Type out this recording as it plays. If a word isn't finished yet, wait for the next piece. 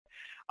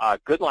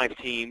Good Life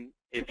Team,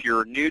 if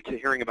you're new to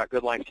hearing about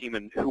Good Life Team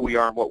and who we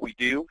are and what we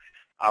do,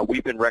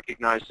 we've been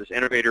recognized as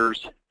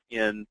innovators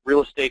in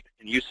real estate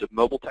and use of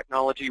mobile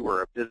technology.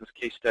 We're a business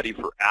case study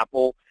for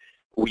Apple.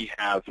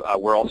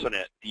 We're also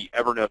the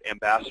Evernote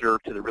ambassador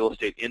to the real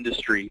estate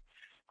industry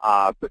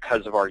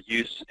because of our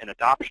use and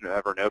adoption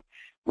of Evernote.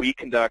 We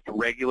conduct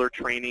regular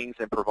trainings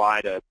and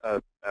provide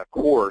a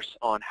course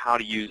on how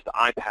to use the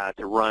iPad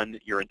to run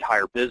your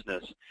entire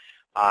business.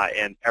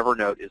 And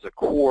Evernote is a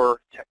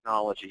core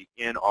technology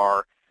in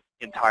our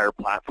entire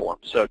platform.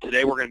 So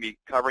today we're going to be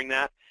covering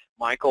that.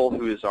 Michael,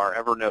 who is our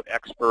Evernote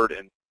expert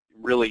and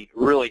really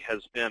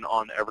has been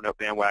on the Evernote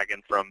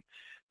bandwagon from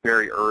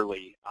very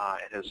early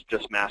and has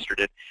just mastered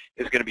it,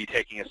 is going to be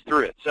taking us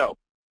through it. So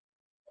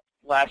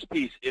last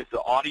piece, if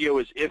the audio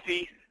is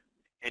iffy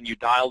and you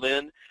dialed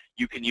in,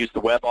 you can use the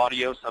web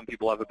audio. Some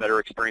people have a better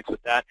experience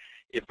with that.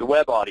 If the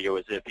web audio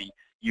is iffy,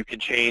 you can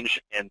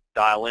change and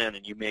dial in,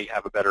 and you may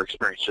have a better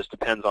experience. Just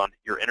depends on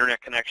your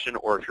internet connection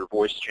or if your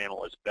voice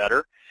channel is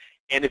better.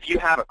 And if you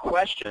have a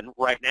question,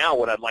 right now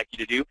what I'd like you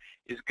to do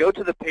is go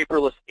to the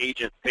Paperless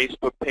Agent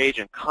Facebook page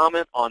and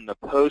comment on the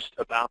post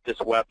about this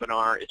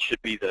webinar. It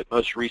should be the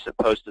most recent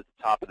post at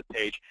the top of the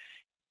page.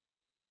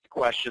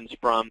 Questions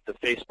from the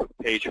Facebook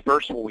page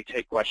first when we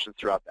take questions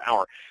throughout the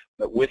hour.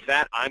 But with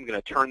that, I'm going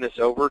to turn this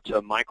over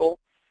to Michael.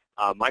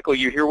 Michael,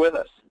 you're here with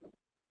us.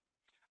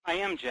 I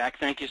am, Jack.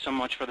 Thank you so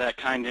much for that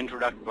kind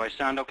introduction. Do I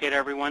sound okay to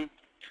everyone?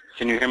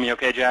 Can you hear me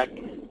okay, Jack?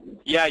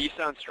 Yeah, you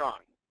sound strong.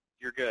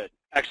 You're good.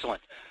 Excellent.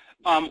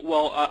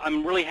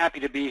 I'm really happy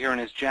to be here,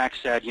 and as Jack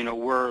said, you know,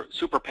 we're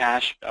super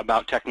passionate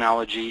about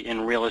technology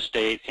in real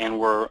estate, and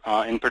we're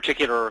in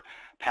particular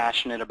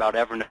passionate about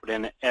Evernote.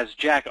 And as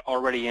Jack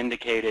already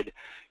indicated,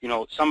 you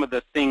know, some of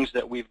the things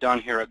that we've done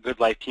here at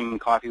Good Life Team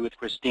and Coffee with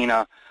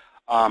Christina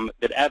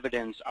that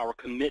evidence our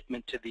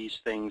commitment to these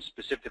things,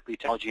 specifically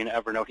technology and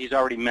Evernote. He's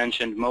already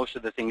mentioned most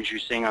of the things you're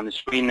seeing on the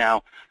screen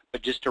now,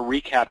 but just to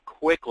recap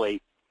quickly,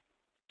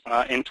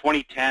 in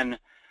 2010,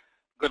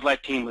 Good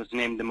Life Team was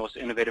named the most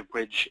innovative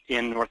bridge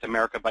in North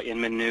America by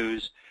Inman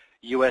News.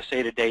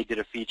 USA Today did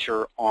a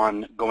feature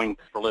on going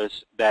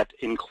paperless that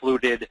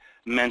included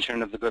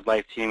mention of the Good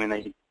Life Team,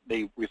 and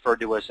they referred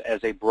to us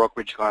as a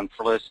brokerage gone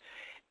paperless.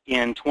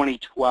 In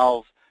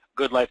 2012,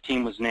 Good Life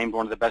Team was named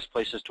one of the best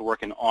places to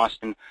work in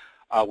Austin.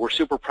 We're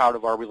super proud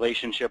of our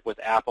relationship with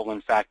Apple.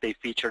 In fact, they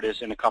featured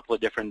us in a couple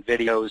of different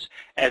videos.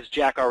 As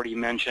Jack already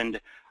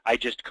mentioned, I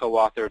just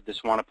co-authored the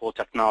Swanepoel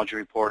Technology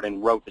Report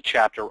and wrote the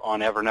chapter on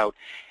Evernote.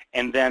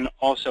 And then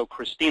also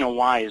Christina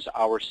Wise,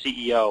 our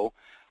CEO,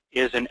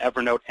 is an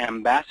Evernote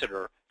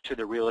ambassador to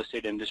the real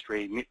estate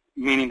industry,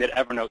 meaning that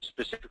Evernote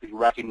specifically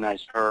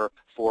recognized her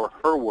for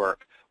her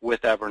work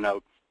with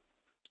Evernote.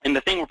 And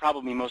the thing we're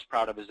probably most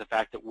proud of is the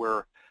fact that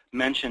we're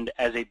mentioned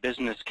as a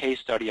business case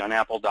study on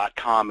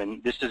Apple.com,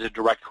 and this is a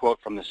direct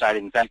quote from the site.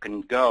 In fact, you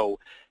can go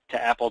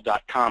to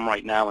Apple.com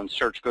right now and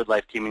search Good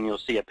Life Team, and you'll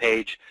see a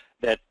page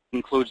that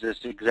includes this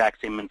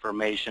exact same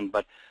information.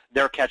 But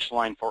their catch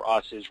line for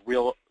us is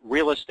real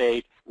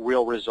estate,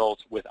 real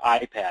results with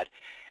iPad.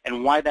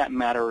 And why that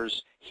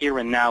matters here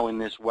and now in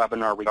this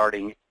webinar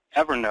regarding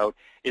Evernote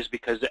is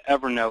because the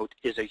Evernote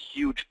is a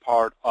huge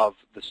part of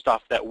the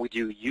stuff that we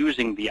do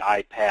using the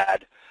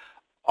iPad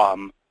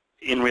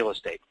in real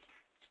estate.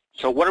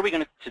 So what are we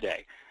going to do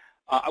today?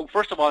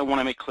 First of all, I want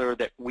to make clear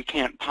that we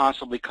can't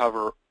possibly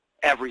cover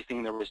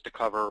everything there is to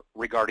cover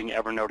regarding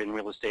Evernote in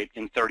real estate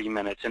in 30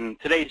 minutes. And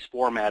today's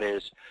format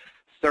is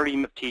 30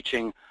 minutes of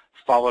teaching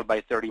followed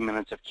by 30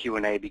 minutes of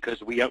Q&A,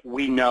 because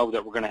we know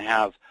that we're going to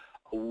have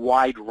a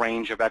wide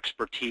range of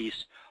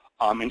expertise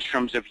in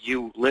terms of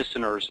you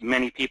listeners.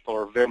 Many people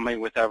are very familiar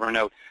with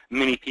Evernote.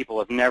 Many people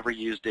have never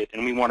used it,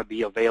 and we want to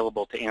be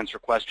available to answer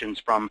questions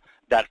from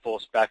that full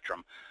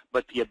spectrum.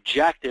 But the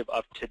objective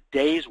of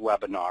today's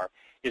webinar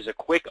is a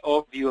quick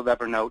overview of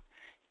Evernote,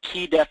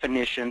 key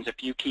definitions, a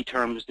few key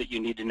terms that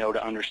you need to know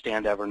to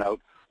understand Evernote,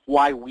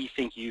 why we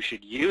think you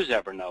should use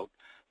Evernote,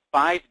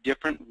 5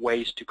 different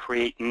ways to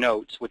create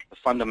notes, which are the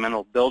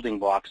fundamental building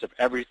blocks of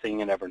everything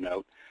in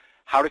Evernote,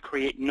 how to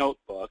create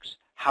notebooks,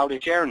 how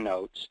to share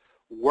notes,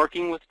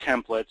 working with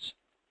templates,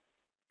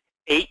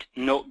 8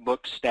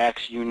 notebook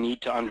stacks you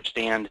need to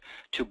understand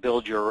to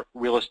build your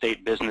real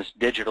estate business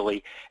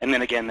digitally, and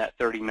then again that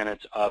 30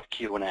 minutes of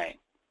Q&A.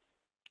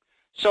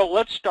 So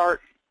let's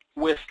start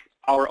with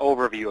our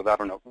overview of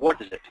Evernote.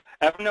 What is it?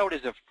 Evernote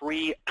is a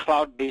free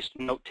cloud-based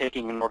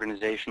note-taking and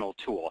organizational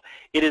tool.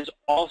 It is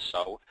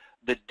also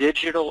the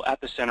digital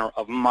epicenter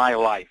of my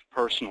life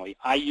personally.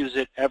 I use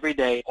it every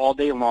day, all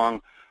day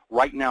long.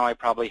 Right now I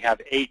probably have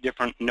 8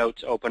 different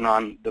notes open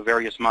on the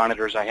various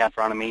monitors I have in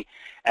front of me.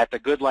 At the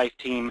Good Life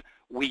Team,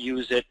 we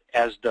use it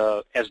as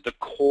the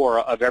core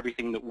of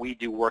everything that we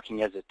do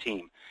working as a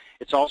team.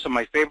 It's also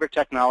my favorite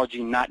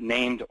technology, not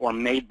named or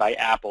made by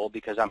Apple,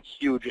 because I'm a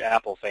huge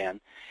Apple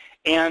fan.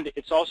 And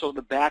it's also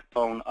the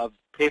backbone of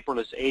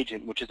Paperless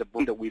Agent, which is a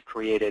book that we've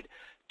created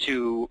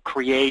to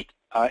create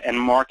and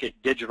market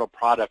digital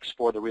products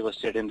for the real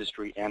estate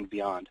industry and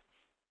beyond.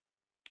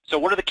 So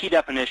what are the key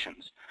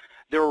definitions?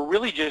 there are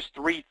really just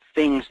three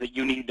things that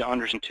you need to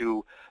understand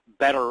to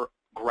better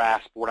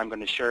grasp what I'm going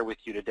to share with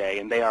you today,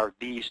 and they are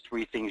these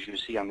three things you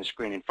see on the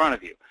screen in front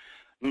of you.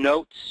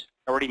 Notes,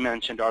 already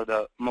mentioned, are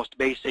the most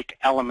basic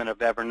element of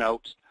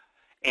Evernote,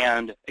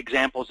 and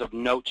examples of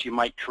notes you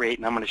might create,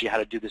 and I'm going to show you how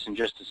to do this in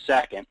just a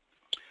second,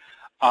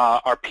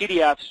 are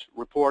PDFs,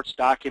 reports,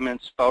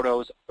 documents,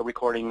 photos,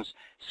 recordings,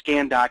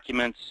 scanned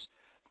documents,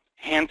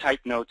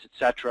 hand-typed notes,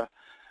 etc.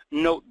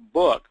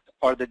 Notebooks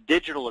are the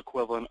digital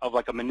equivalent of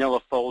like a manila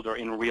folder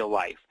in real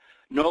life.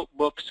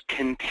 Notebooks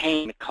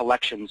contain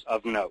collections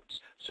of notes.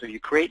 So you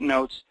create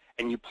notes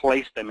and you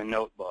place them in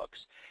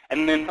notebooks.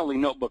 And then finally,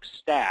 notebook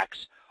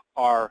stacks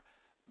are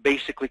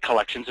basically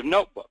collections of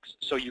notebooks.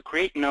 So you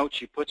create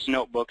notes, you put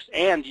notebooks,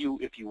 and you,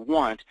 if you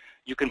want,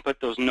 you can put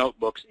those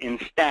notebooks in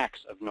stacks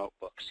of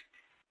notebooks.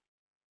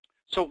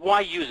 So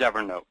why use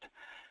Evernote?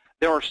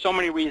 There are so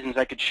many reasons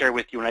I could share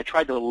with you, and I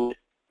tried to limit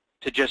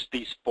to just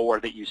these four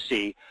that you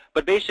see.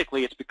 But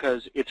basically, it's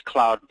because it's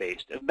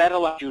cloud-based. That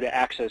allows you to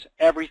access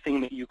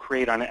everything that you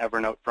create on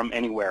Evernote from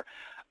anywhere.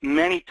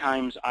 Many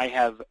times I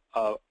have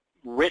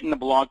written a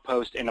blog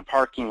post in a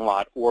parking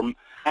lot or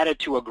added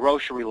to a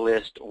grocery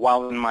list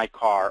while in my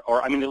car,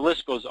 or I mean the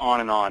list goes on,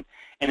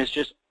 and it's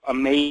just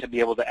amazing to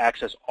be able to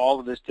access all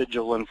of this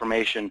digital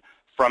information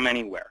from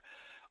anywhere.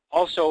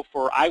 Also,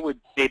 I would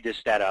date this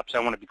stat up, so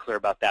I want to be clear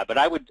about that, but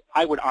I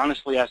would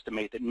honestly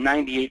estimate that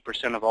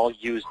 98% of all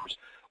users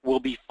will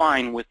be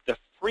fine with the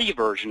free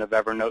version of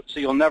Evernote,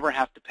 so you'll never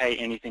have to pay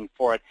anything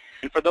for it.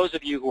 And for those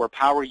of you who are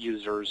power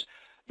users,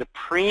 the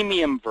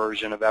premium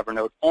version of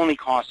Evernote only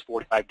costs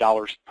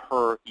 $45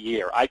 per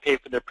year. I pay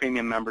for their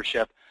premium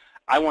membership.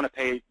 I want to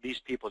pay these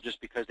people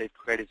just because they've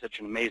created such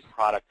an amazing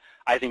product.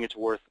 I think it's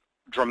worth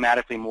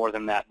dramatically more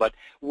than that. But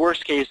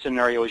worst case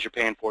scenario is you're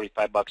paying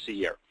 $45 a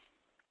year.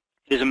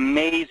 It is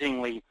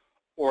amazingly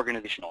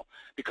organizational.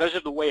 Because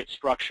of the way it's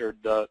structured,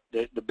 the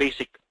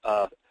basic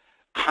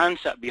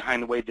concept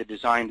behind the way they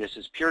designed this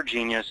is pure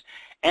genius,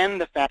 and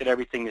the fact that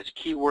everything is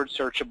keyword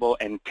searchable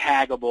and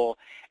taggable,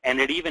 and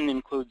it even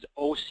includes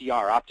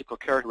OCR, optical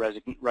character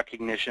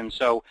recognition.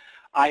 So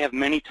I have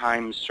many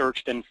times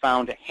searched and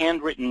found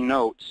handwritten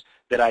notes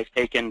that I've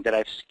taken, that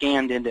I've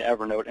scanned into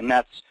Evernote, and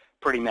that's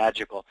pretty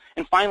magical.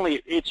 And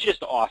finally, it's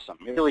just awesome.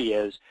 It really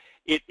is.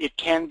 It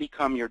can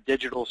become your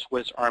digital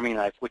Swiss Army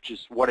knife, which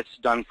is what it's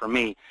done for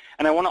me.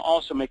 And I want to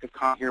also make a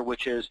comment here,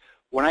 which is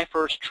when I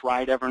first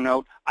tried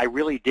Evernote, I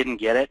really didn't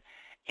get it.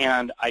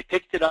 And I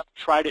picked it up,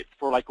 tried it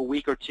for like a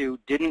week or two,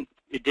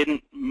 it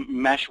didn't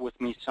mesh with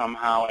me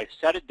somehow. I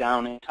set it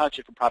down and touched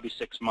it for probably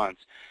 6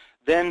 months.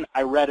 Then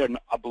I read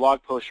a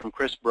blog post from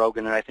Chris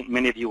Brogan, and I think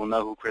many of you will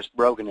know who Chris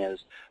Brogan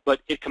is, but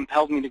it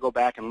compelled me to go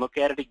back and look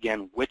at it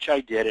again, which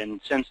I did,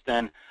 and since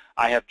then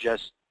I have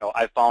just,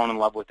 I've fallen in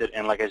love with it,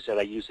 and like I said,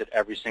 I use it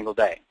every single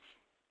day.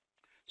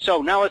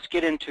 So now let's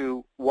get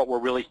into what we're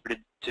really here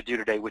to do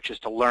today, which is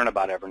to learn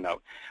about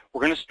Evernote.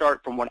 We're going to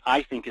start from what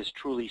I think is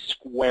truly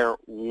square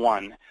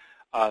one.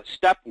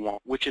 Step one,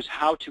 which is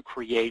how to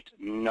create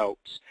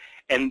notes.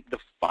 And the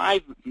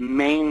 5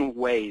 main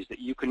ways that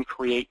you can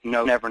create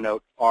notes in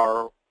Evernote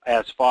are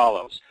as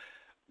follows.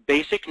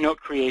 Basic note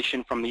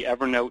creation from the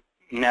Evernote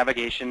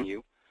navigation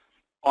view,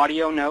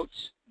 audio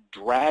notes,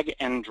 drag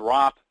and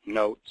drop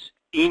notes,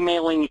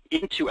 emailing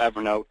into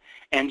Evernote,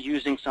 and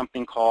using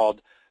something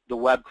called the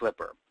web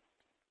clipper.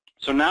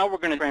 So now we're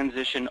going to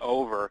transition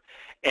over,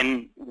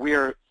 and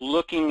we're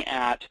looking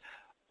at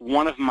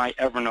one of my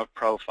Evernote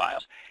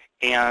profiles.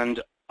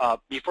 And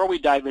before we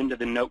dive into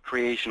the note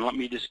creation, let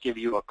me just give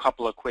you a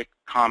couple of quick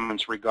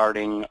comments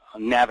regarding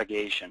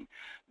navigation.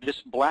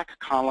 This black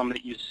column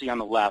that you see on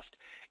the left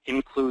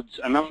includes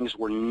a number of things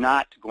we're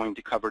not going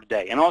to cover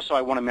today. And also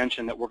I want to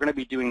mention that we're going to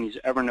be doing these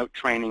Evernote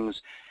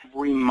trainings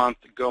every month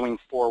going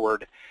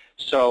forward.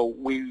 So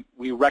we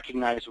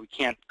recognize we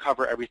can't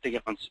cover everything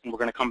at once, and we're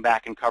going to come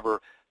back and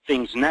cover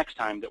things next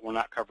time that we're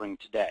not covering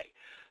today.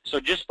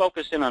 So just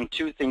focus in on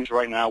 2 things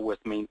right now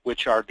with me,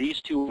 which are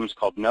these 2 rooms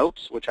called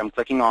Notes, which I'm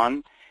clicking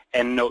on,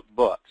 and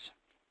Notebooks.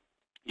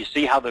 You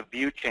see how the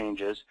view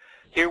changes.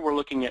 Here we're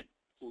looking at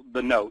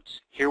the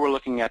notes. Here we're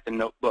looking at the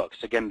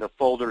notebooks. Again, the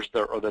folders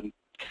or the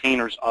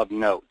containers of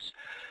notes.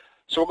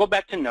 So we'll go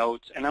back to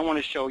Notes, and I want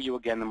to show you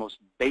again the most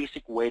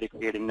basic way to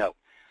create a note.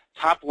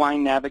 Top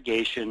line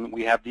navigation,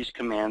 we have these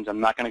commands. I'm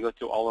not going to go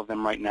through all of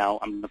them right now.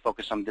 I'm going to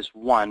focus on this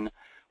one,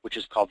 which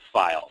is called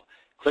File.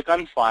 Click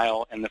on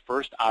File, and the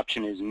first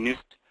option is New.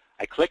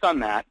 I click on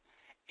that,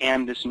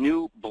 and this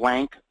new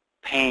blank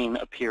pane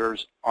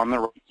appears on the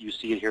right. You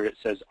see it here. It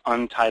says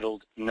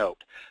Untitled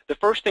Note. The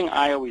first thing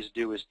I always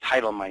do is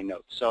title my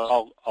note.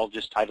 So I'll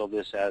just title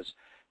this as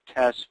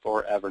Test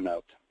for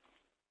Evernote.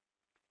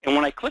 And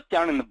when I click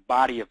down in the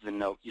body of the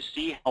note, you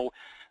see how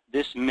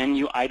this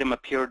menu item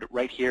appeared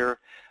right here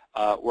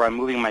where I'm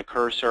moving my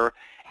cursor.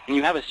 And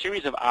you have a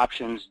series of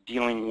options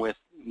dealing with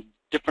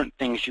different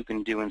things you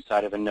can do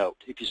inside of a note.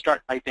 If you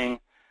start typing,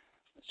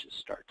 let's just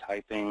start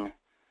typing.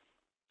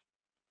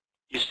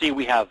 You see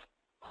we have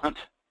font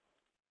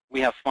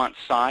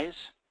size,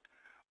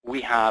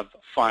 we have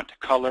font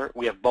color,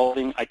 we have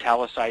bolding,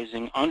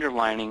 italicizing,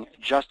 underlining,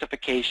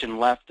 justification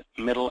left,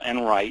 middle,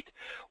 and right.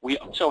 We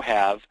also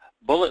have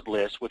bullet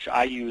lists, which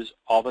I use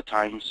all the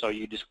time, so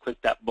you just click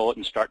that bullet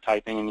and start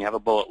typing and you have a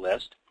bullet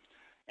list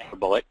and a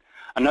bullet.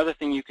 Another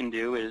thing you can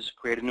do is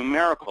create a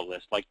numerical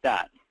list like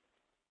that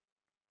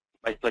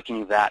by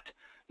clicking that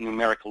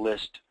numerical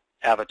list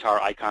avatar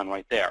icon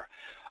right there.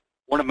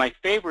 One of my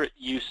favorite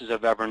uses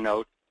of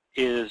Evernote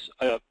is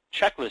a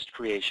checklist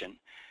creation,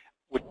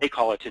 what they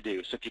call it to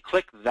do. So if you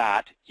click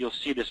that, you'll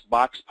see this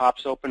box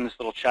pops open, this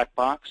little check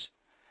box.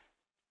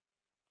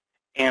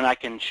 And I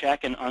can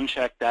check and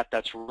uncheck that.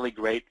 That's really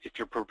great if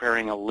you're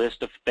preparing a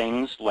list of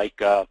things like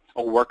a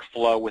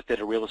workflow within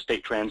a real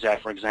estate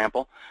transaction, for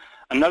example.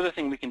 Another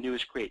thing we can do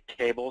is create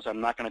tables.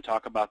 I'm not going to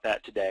talk about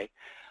that today.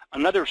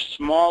 Another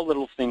small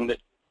little thing that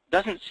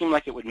doesn't seem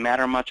like it would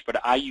matter much,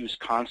 but I use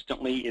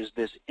constantly, is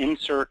this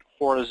insert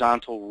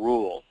horizontal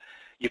rule.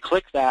 You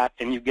click that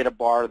and you get a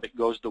bar that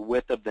goes the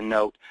width of the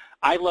note.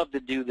 I love to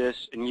do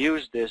this and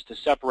use this to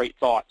separate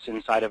thoughts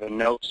inside of a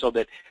note so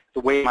that the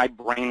way my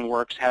brain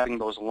works, having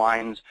those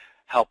lines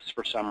helps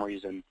for some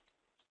reason.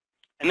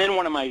 And then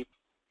one of my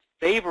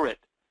favorite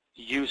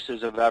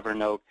uses of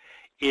Evernote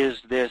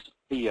is this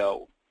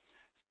audio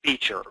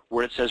feature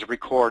where it says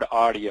record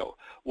audio.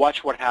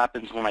 Watch what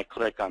happens when I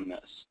click on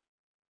this.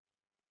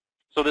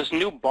 So this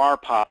new bar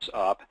pops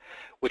up,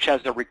 which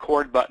has the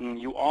record button.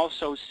 You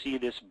also see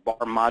this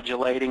bar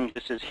modulating.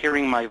 This is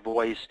hearing my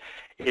voice.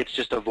 It's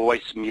just a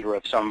voice meter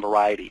of some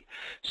variety.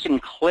 So you can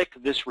click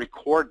this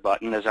record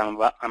button, as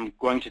I'm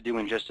going to do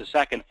in just a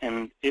second,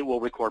 and it will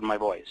record my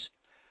voice.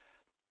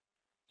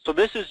 So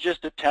this is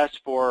just a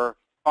test for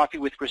Coffee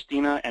with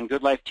Christina and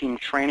Good Life Team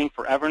training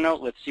for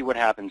Evernote. Let's see what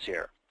happens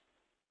here.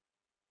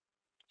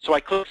 So I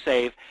click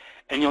Save,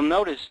 and you'll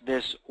notice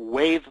this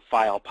WAV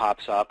file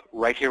pops up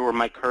right here where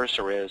my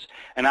cursor is.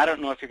 And I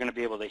don't know if you're going to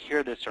be able to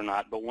hear this or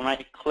not, but when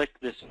I click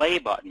this play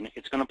button,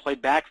 it's going to play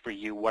back for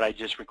you what I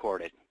just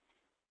recorded.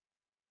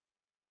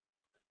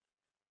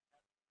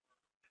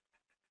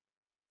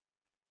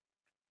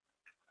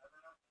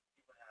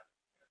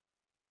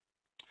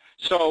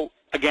 So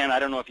again, I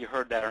don't know if you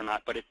heard that or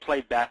not, but it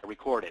played back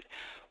recorded.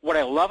 What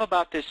I love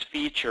about this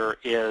feature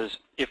is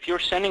if you're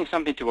sending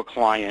something to a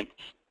client,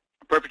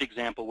 a perfect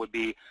example would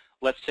be,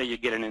 let's say you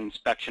get an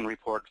inspection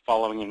report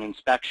following an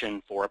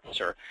inspection for a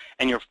officer,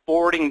 and you're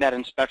forwarding that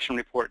inspection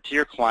report to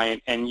your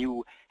client, and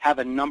you have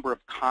a number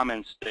of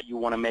comments that you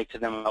want to make to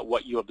them about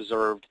what you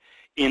observed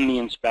in the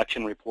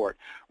inspection report.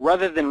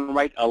 Rather than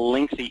write a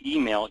lengthy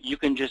email, you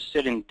can just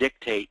sit and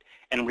dictate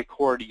and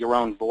record your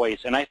own voice.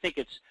 And I think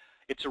it's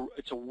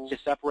a way to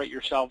separate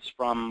yourselves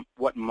from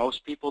what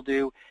most people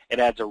do. It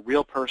adds a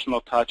real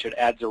personal touch. It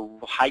adds a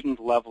heightened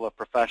level of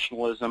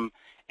professionalism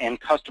and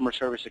customer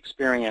service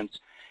experience.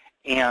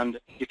 And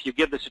if you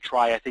give this a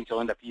try, I think you'll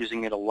end up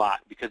using it a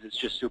lot because it's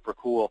just super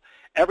cool.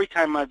 Every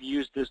time I've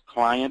used this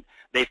client,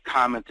 they've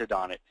commented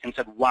on it and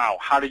said, wow,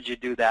 how did you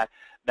do that?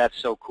 That's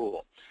so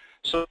cool.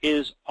 So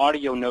is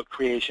audio note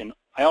creation.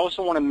 I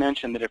also want to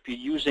mention that if you're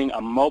using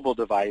a mobile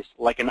device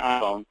like an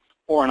iPhone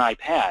or an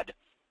iPad,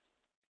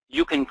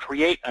 you can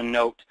create a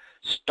note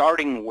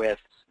starting with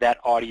that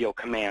audio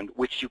command,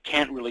 which you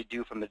can't really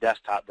do from the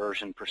desktop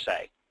version per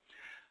se.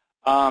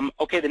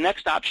 Okay, the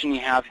next option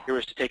you have here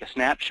is to take a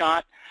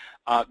snapshot.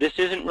 This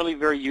isn't really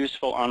very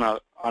useful on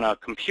a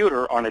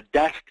computer, on a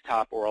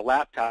desktop or a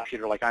laptop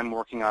computer like I'm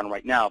working on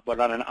right now, but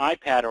on an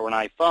iPad or an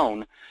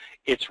iPhone,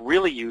 it's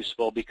really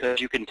useful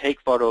because you can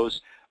take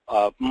photos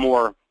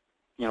more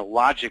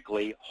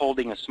logically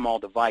holding a small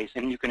device,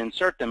 and you can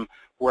insert them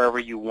wherever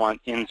you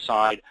want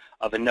inside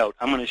of a note.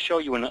 I'm going to show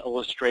you an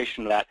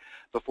illustration of that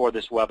before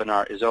this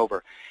webinar is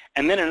over.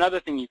 And then another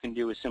thing you can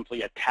do is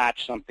simply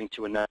attach something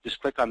to a note.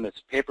 Just click on this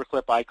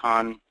paperclip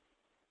icon,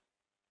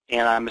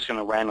 and I'm just going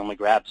to randomly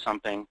grab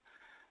something.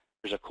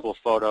 There's a cool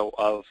photo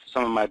of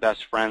some of my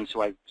best friends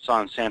who I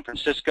saw in San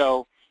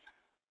Francisco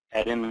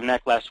at In the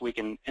Neck last week,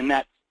 and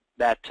that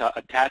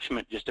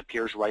attachment just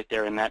appears right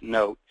there in that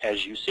note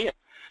as you see it.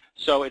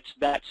 So it's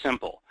that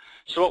simple.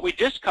 So what we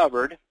just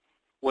covered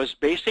was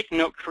basic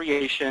note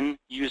creation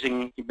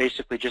using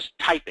basically just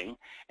typing,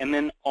 and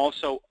then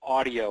also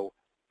audio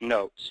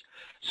notes.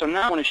 So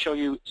now I want to show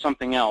you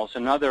something else,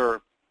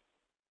 another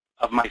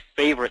of my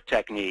favorite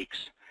techniques,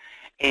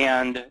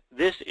 and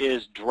this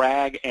is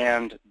drag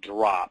and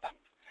drop.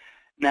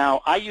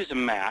 Now, I use a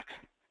Mac,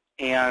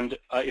 and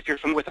if you're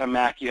familiar with a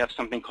Mac, you have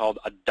something called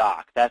a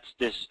dock. That's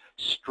this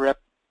strip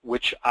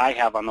which I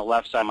have on the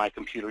left side of my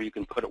computer. You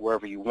can put it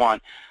wherever you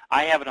want.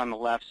 I have it on the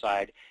left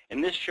side,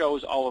 and this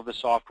shows all of the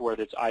software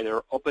that's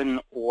either open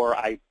or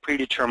I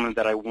predetermined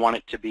that I want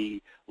it to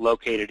be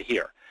located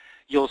here.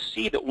 You'll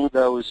see that one of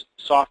those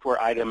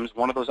software items,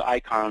 one of those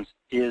icons,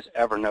 is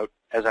Evernote,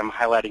 as I'm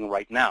highlighting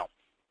right now.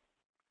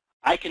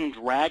 I can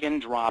drag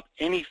and drop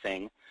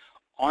anything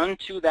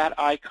onto that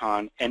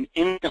icon and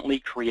instantly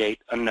create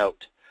a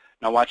note.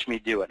 Now watch me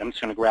do it. I'm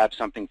just going to grab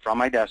something from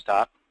my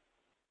desktop,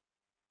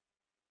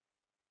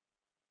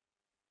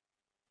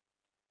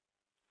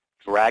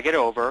 drag it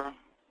over,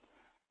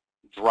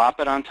 drop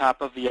it on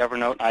top of the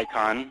Evernote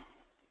icon,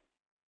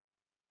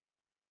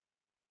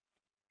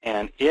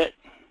 and it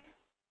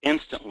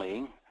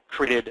instantly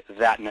created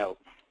that note.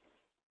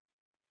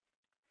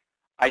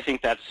 I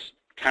think that's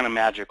kind of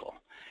magical.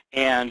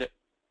 And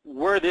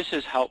where this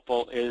is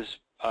helpful is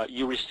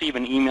you receive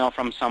an email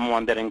from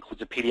someone that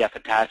includes a PDF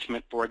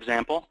attachment, for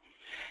example,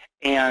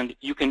 and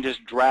you can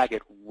just drag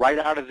it right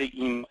out of the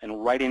email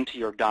and right into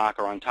your doc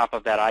or on top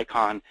of that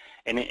icon,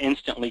 and it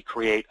instantly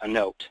create a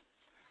note.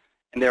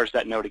 And there's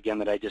that note again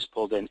that I just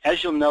pulled in.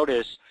 As you'll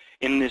notice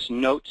in this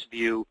notes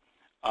view,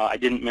 I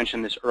didn't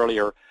mention this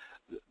earlier,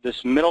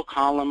 this middle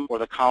column, or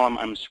the column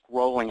I'm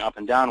scrolling up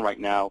and down right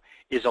now,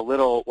 is a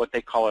little what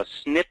they call a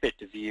snippet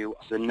view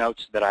of the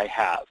notes that I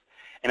have.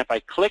 And if I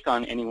click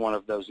on any one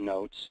of those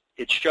notes,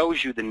 it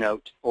shows you the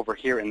note over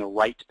here in the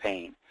right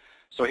pane.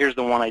 So here's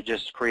the one I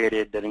just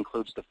created that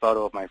includes the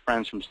photo of my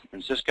friends from San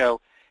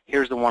Francisco.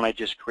 Here's the one I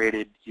just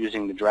created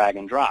using the drag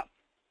and drop.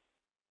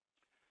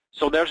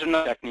 So there's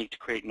another technique to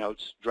create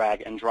notes,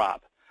 drag and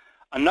drop.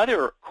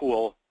 Another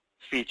cool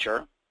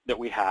feature that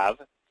we have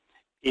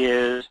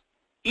is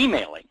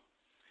emailing.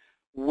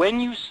 When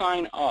you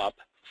sign up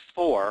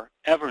for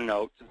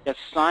Evernote, they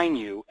assign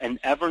you an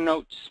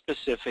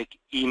Evernote-specific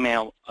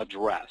email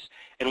address.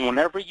 And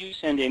whenever you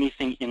send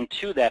anything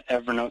into that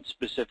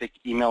Evernote-specific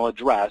email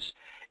address,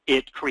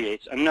 it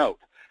creates a note.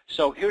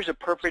 So here's a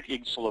perfect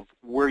example of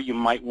where you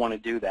might want to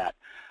do that.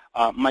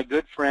 My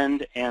good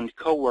friend and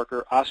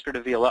coworker, Oscar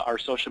Davila, our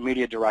social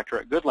media director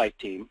at Good Life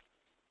Team,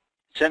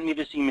 sent me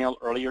this email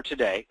earlier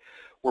today.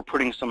 We're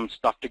putting some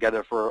stuff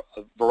together for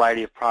a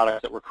variety of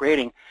products that we're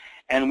creating,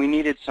 and we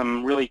needed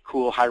some really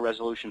cool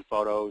high-resolution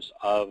photos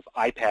of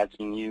iPads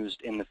being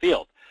used in the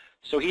field.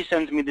 So he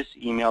sends me this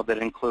email that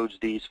includes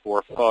these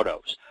 4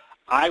 photos.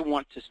 I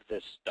want to see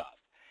this stuff,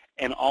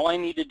 and all I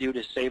need to do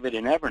to save it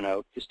in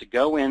Evernote is to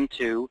go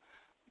into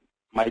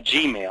my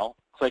Gmail,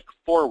 click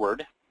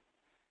forward,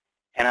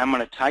 and I'm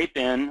going to type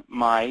in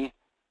my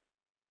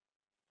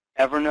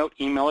Evernote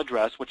email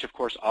address, which of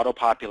course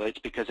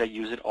auto-populates because I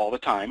use it all the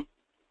time.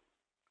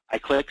 I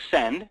click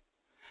send.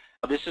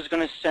 This is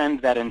going to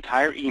send that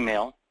entire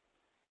email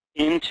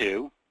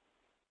into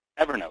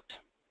Evernote.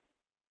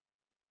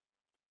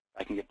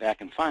 I can get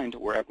back and find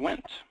where it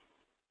went.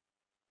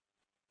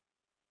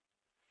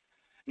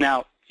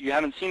 Now, you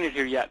haven't seen it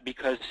here yet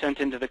because it's sent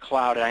into the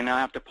cloud, and I now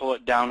have to pull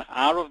it down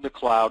out of the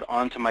cloud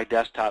onto my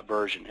desktop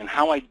version. And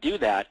how I do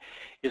that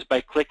is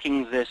by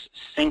clicking this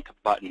sync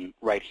button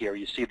right here.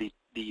 You see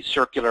the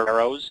circular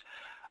arrows?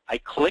 I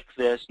click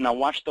this. Now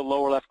watch the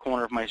lower left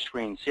corner of my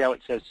screen. See how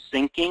it says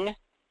syncing?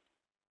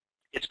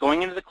 It's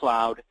going into the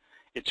cloud.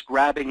 It's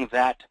grabbing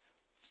that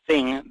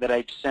thing that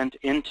I sent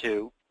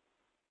into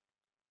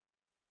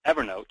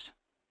Evernote.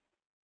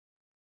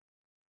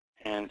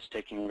 And it's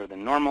taking longer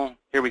than normal.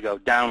 Here we go,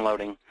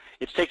 downloading.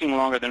 It's taking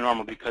longer than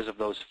normal because of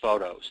those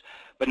photos.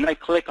 But then I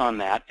click on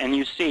that, and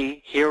you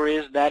see here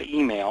is that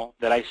email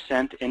that I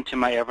sent into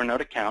my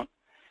Evernote account,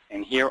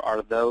 and here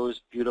are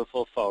those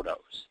beautiful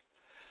photos.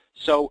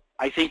 So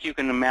I think you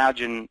can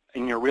imagine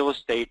in your real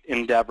estate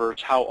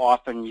endeavors how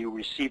often you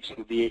receive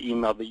something via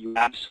email that you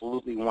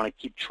absolutely want to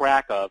keep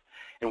track of.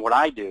 And what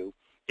I do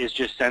is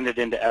just send it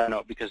into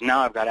Evernote because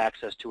now I've got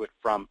access to it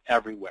from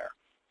everywhere.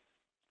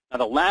 Now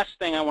the last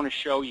thing I want to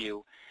show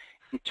you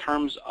in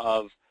terms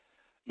of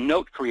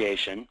note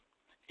creation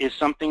is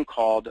something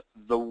called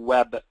the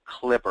Web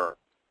Clipper.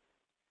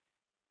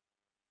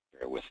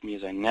 Bear with me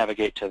as I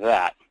navigate to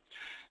that.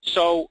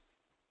 So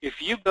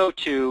if you go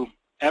to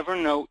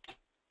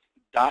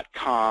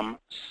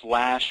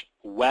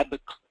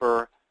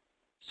evernote.com/webclipper/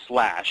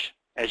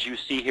 as you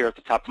see here at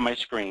the top of my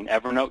screen,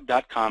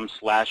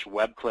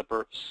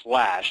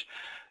 evernote.com/webclipper/,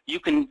 you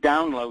can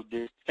download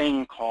this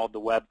thing called the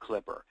Web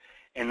Clipper.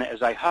 And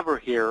as I hover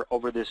here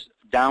over this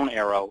down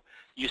arrow,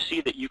 you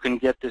see that you can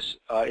get this,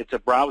 it's a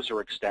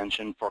browser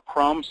extension for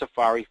Chrome,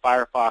 Safari,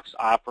 Firefox,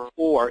 Opera,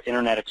 or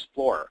Internet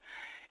Explorer.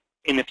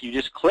 And if you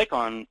just click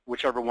on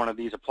whichever one of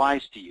these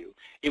applies to you,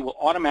 it will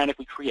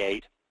automatically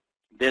create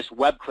this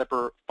Web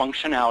Clipper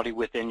functionality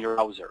within your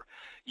browser.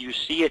 You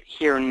see it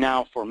here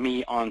now for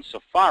me on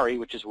Safari,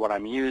 which is what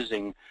I'm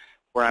using,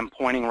 where I'm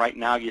pointing right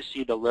now. You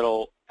see the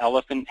little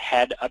elephant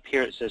head up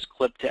here. It says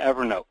Clip to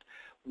Evernote.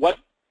 What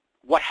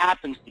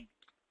happens to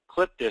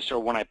clip this, or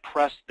when I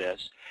press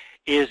this,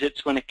 is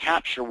it's going to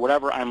capture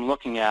whatever I'm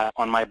looking at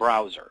on my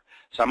browser.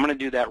 So I'm going to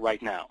do that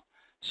right now.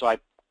 So I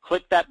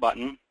click that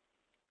button,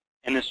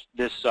 and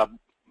this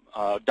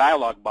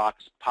dialog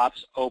box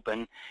pops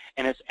open,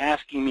 and it's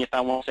asking me if I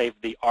want to save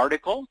the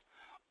article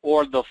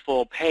or the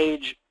full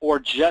page or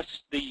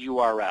just the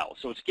URL.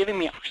 So it's giving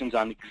me options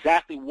on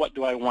exactly what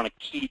do I want to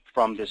keep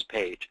from this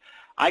page.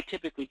 I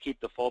typically keep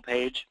the full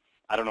page.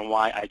 I don't know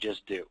why, I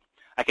just do.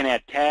 I can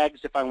add tags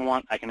if I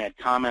want. I can add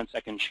comments.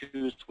 I can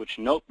choose which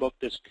notebook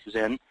this goes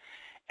in,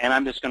 and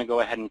I'm just going to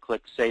go ahead and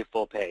click Save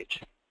Full Page.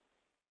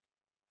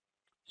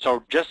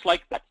 So just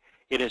like that,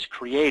 it has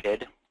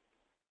created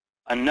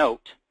a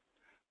note,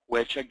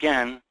 which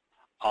again,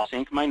 I'll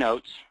sync my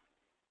notes.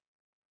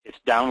 It's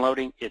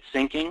downloading, it's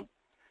syncing,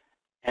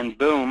 and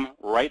boom,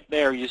 right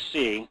there you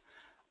see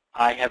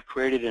I have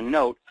created a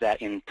note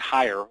that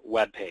entire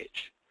web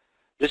page.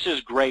 This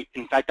is great.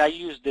 In fact, I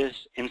use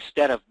this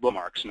instead of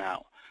bookmarks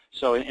now.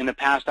 So in the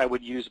past, I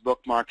would use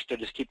bookmarks to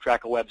just keep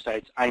track of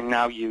websites. I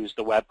now use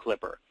the web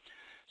clipper.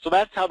 So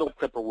that's how the web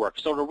clipper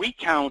works. So to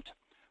recount,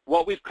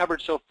 what we've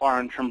covered so far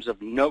in terms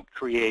of note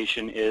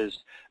creation is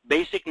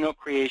basic note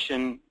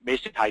creation,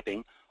 basic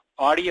typing,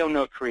 audio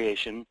note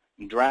creation,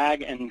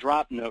 drag and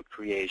drop note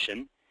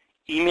creation,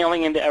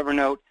 emailing into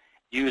Evernote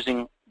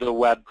using the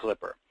web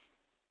clipper.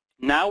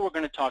 Now we're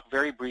going to talk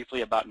very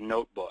briefly about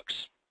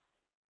notebooks.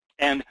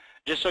 And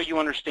just so you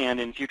understand,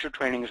 in future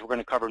trainings, we're going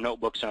to cover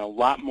notebooks in a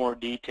lot more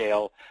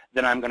detail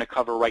than I'm going to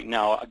cover right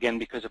now, again,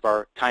 because of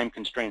our time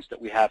constraints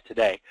that we have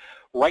today.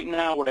 Right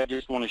now, what I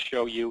just want to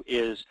show you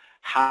is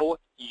how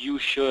you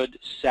should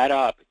set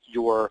up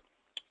your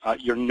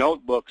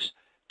notebooks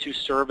to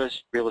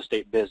service real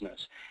estate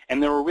business.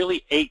 And there are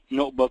really 8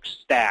 notebook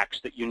stacks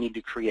that you need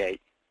to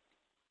create.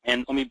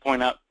 And let me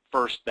point out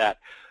first that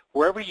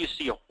wherever you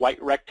see a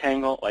white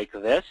rectangle like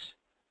this,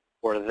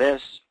 or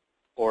this,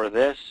 or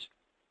this,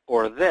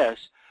 or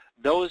this,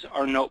 those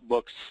are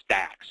notebook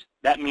stacks.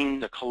 That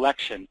means a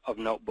collection of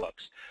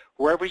notebooks.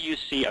 Wherever you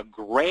see a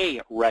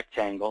gray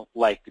rectangle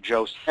like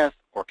Joe Smith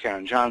or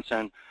Karen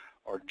Johnson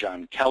or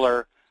John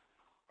Keller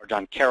or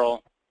John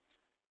Carroll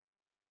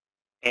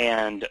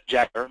and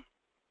Jacker,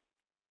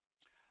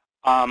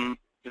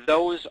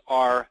 those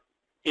are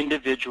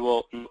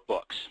individual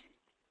notebooks.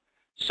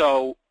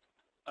 So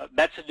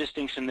that's a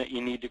distinction that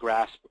you need to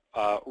grasp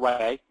right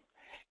away,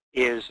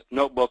 is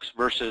notebooks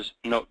versus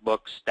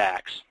notebook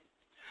stacks.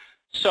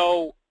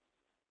 So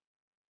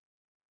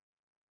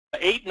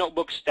 8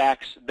 notebook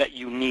stacks that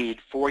you need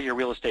for your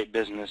real estate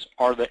business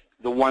are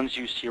the ones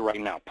you see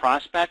right now: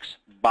 prospects,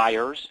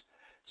 buyers,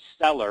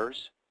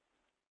 sellers,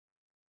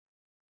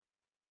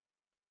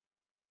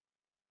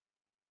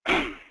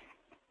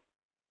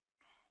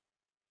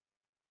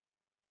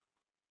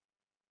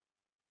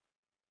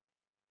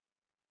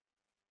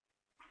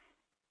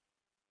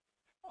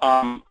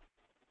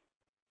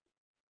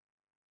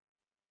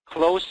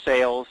 closed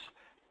sales,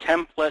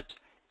 templates,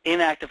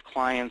 inactive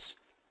clients,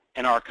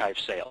 and archive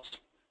sales.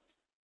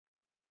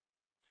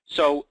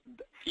 So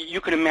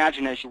you can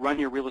imagine as you run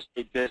your real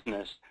estate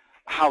business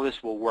how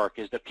this will work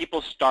is that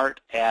people start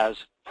as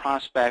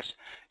prospects,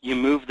 you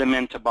move them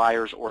into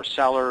buyers or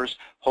sellers,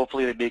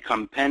 hopefully they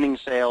become pending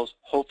sales,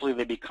 hopefully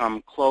they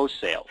become closed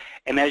sales.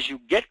 And as you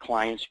get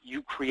clients,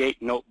 you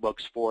create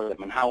notebooks for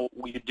them. And how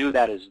you do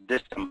that is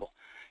this simple.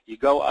 You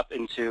go up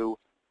into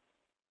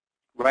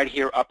right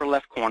here, upper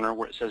left corner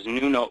where it says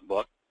New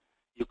Notebook.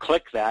 You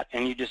click that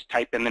and you just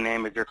type in the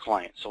name of your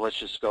client. So let's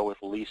just go with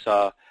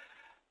Lisa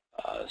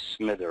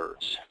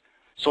Smithers.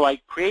 So I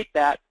create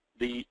that.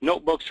 The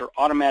notebooks are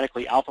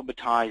automatically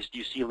alphabetized.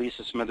 You see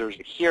Lisa Smithers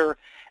here,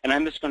 and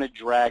I'm just going to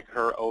drag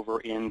her over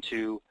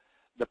into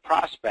the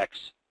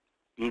prospects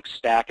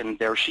stack, and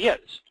there she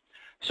is.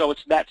 So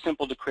it's that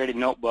simple to create a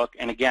notebook.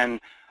 And again,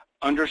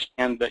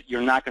 understand that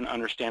you're not going to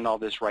understand all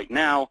this right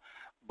now,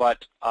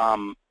 but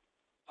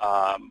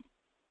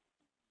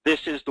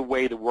this is the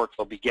way the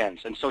workflow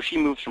begins. And so she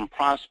moves from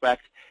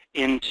prospect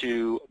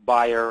into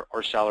buyer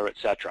or seller,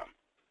 etc.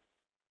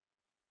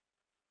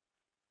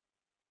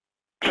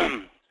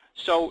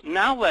 So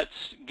now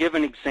let's give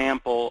an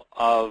example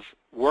of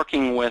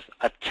working with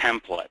a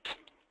template.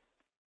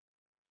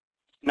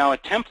 Now a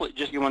template,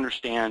 just so you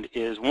understand,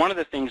 is one of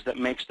the things that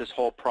makes this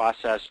whole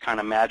process kind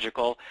of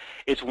magical.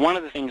 It's one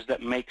of the things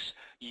that makes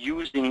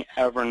using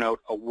Evernote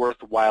a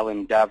worthwhile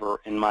endeavor,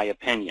 in my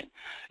opinion.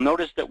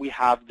 Notice that we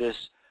have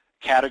this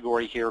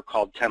category here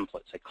called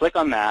templates. I click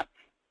on that,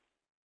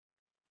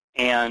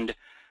 and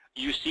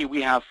you see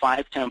we have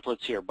 5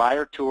 templates here: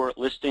 buyer tour,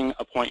 listing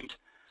appointment,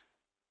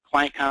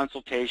 client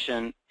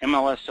consultation,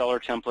 MLS seller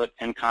template,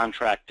 and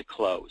contract to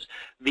close.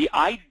 The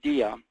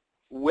idea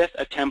with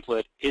a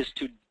template is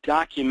to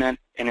document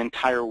an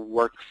entire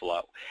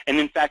workflow. And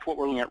in fact, what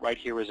we're looking at right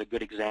here is a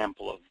good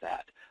example of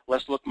that.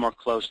 Let's look more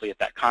closely at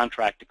that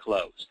contract to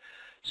close.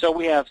 So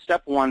we have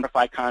step 1,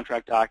 verify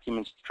contract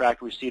documents,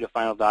 track receipt of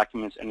final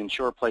documents, and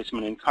ensure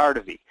placement in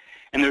Cardivi.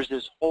 And there's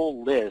this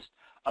whole list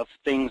of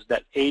things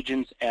that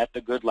agents at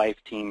the Good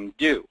Life team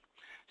do.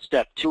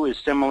 Step 2 is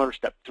similar,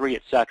 step 3,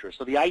 etc.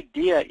 So the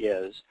idea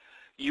is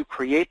you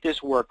create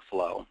this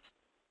workflow,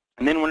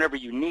 and then whenever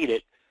you need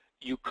it,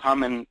 you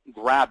come and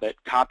grab it,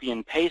 copy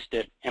and paste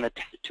it, and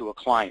attach it to a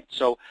client.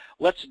 So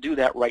let's do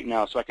that right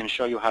now so I can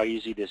show you how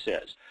easy this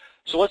is.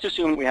 So let's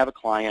assume we have a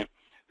client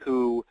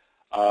who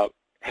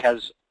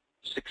has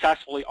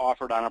successfully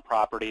offered on a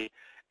property,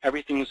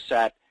 everything's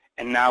set,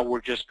 and now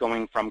we're just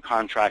going from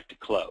contract to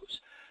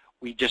close.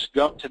 We just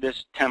go to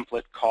this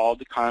template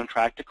called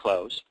contract to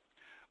close.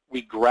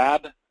 We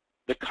grab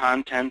the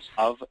contents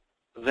of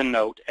the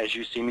note, as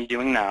you see me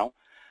doing now.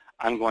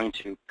 I'm going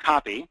to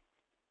copy.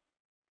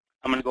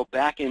 I'm going to go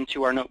back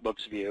into our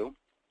notebooks view,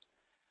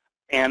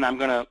 and I'm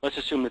going to, let's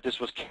assume that this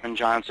was Karen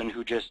Johnson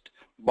who just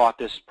bought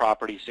this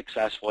property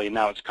successfully, and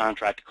now it's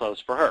contract to close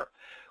for her.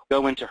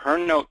 go into her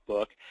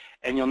notebook,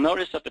 and you'll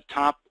notice at the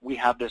top we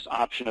have this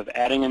option of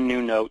adding a new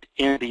note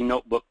in the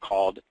notebook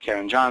called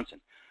Karen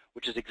Johnson,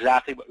 which is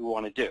exactly what we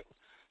want to do.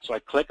 So I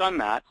click on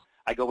that,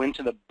 I go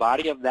into the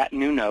body of that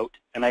new note,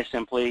 and I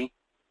simply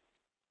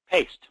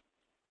paste.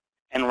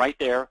 And right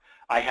there,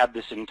 I have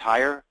this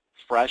entire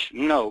fresh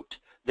note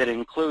that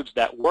includes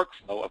that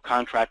workflow of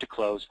contract to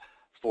close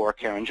for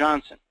Karen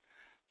Johnson.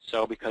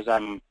 So because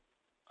I'm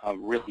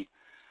really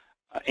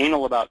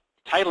anal about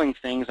titling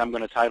things, I'm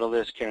going to title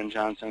this Karen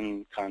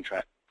Johnson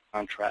contract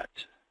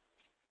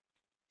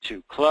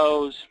to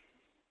close.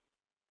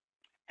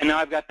 And now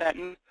I've got that,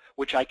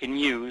 which I can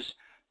use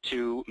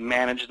to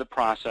manage the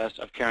process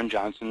of Karen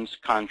Johnson's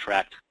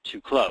contract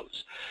to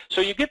close.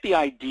 So you get the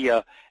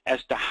idea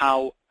as to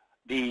how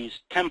these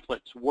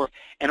templates work.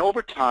 And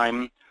over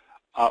time,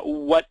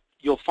 what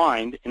you'll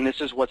find, and this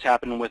is what's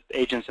happening with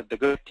agents at the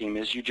Good Team,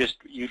 is you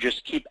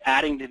just keep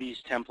adding to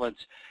these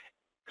templates,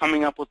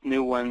 coming up with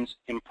new ones,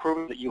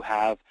 improving that you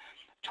have,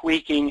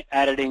 tweaking,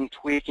 editing,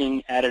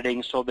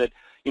 so that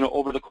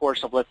over the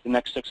course of the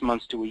next 6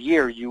 months to a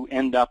year, you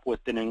end up with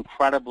an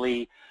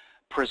incredibly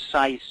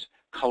precise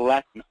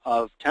collection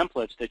of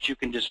templates that you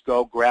can just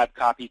go grab,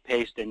 copy,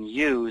 paste, and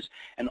use.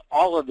 And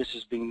all of this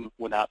is being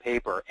without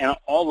paper, and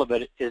all of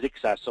it is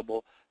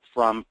accessible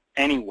from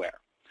anywhere.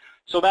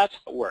 So that's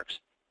how it works.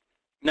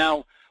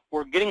 Now,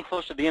 we're getting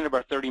close to the end of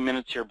our 30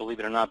 minutes here, believe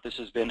it or not. This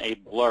has been a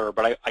blur,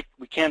 but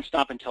we can't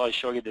stop until I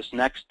show you this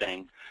next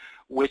thing,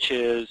 which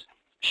is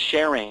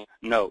sharing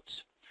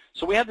notes.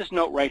 So we have this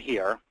note right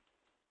here,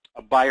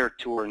 a buyer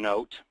tour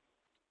note.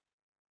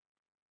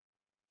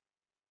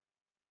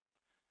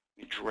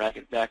 Let me drag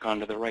it back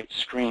onto the right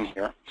screen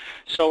here.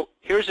 So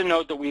here's a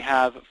note that we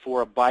have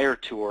for a buyer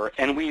tour,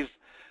 and we've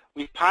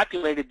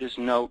populated this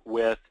note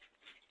with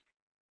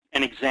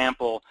an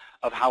example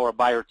of how a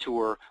buyer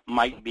tour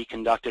might be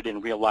conducted in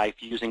real life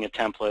using a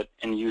template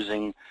and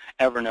using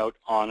Evernote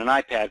on an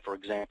iPad, for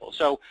example.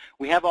 So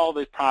we have all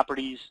the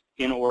properties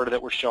in order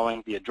that we're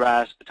showing, the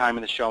address, the time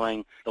of the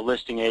showing, the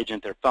listing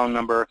agent, their phone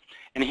number.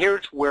 And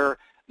here's where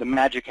the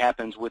magic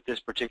happens with this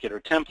particular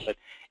template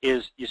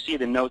is you see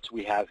the notes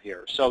we have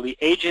here. So the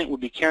agent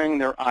would be carrying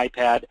their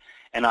iPad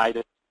and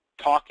either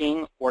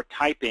talking or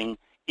typing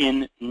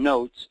in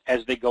notes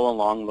as they go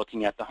along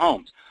looking at the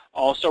homes.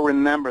 Also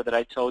remember that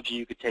I told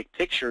you could take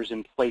pictures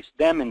and place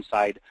them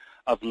inside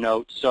of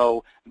notes.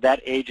 So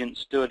that agent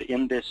stood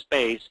in this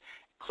space,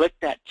 clicked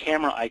that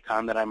camera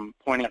icon that I'm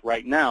pointing at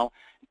right now,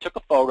 took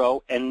a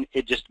photo, and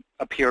it just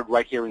appeared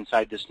right here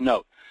inside this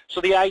note. So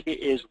the idea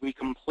is we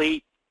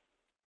complete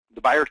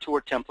the buyer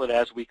tour template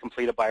as we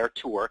complete a buyer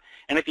tour,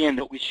 and at the end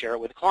of it we share it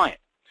with the client.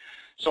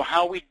 So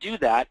how we do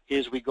that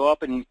is we go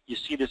up and you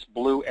see this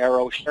blue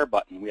arrow share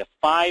button. We have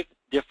 5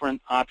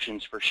 different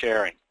options for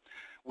sharing.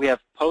 We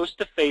have post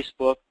to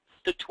Facebook,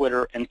 to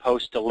Twitter, and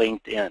post to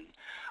LinkedIn.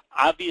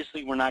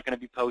 Obviously, we're not going to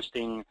be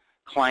posting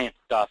client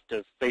stuff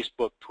to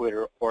Facebook,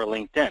 Twitter, or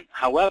LinkedIn.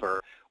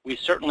 However, we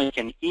certainly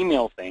can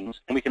email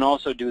things, and we can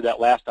also do that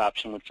last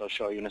option, which I'll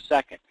show you in a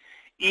second.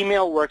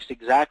 Email works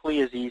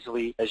exactly as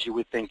easily as you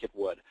would think it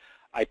would.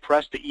 I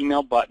press the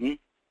email button,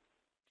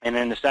 and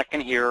in a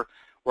second here,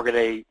 we'll get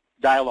a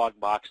dialog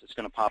box that's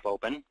going to pop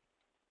open.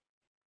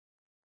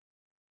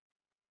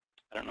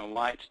 I don't know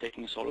why it's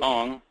taking so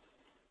long.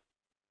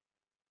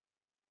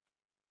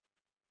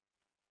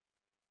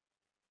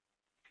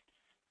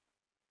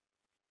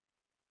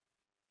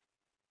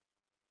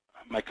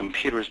 My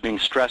computer is being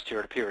stressed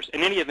here, it appears.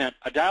 In any event,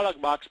 a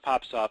dialog box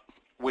pops up,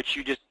 which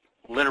you just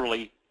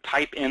literally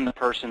type in the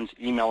person's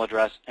email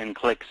address and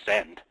click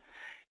send.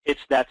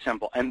 It's that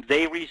simple. And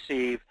they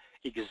receive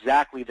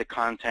exactly the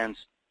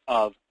contents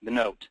of the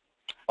note.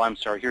 Oh, I'm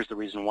sorry, here's the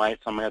reason why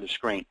it's on my other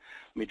screen.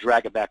 Let me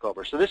drag it back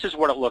over. So this is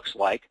what it looks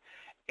like.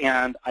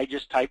 And I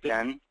just type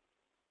in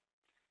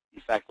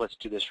fact, let's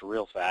do this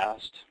real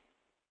fast.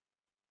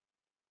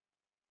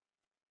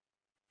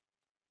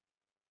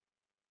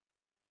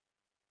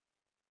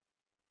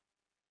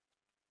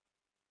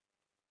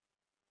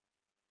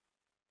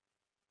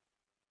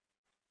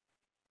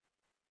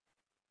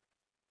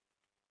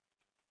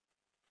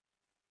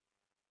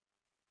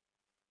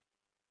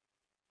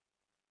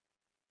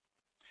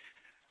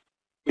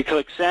 We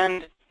click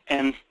send,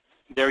 and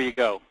there you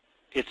go.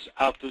 It's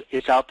out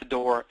the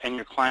door, and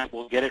your client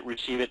will get it,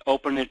 receive it,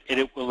 open it, and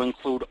it will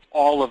include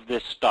all of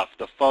this stuff,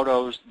 the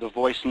photos, the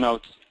voice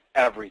notes,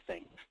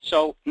 everything.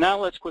 So now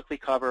let's quickly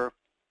cover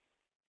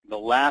the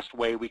last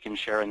way we can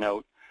share a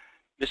note.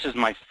 This is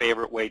my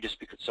favorite way just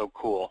because it's so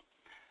cool.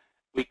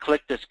 We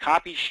click this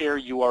copy share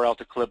URL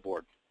to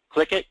clipboard.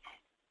 Click it.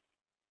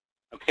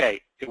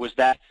 Okay, it was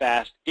that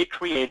fast. It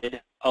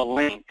created a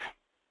link,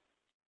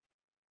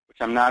 which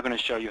I'm now going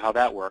to show you how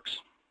that works.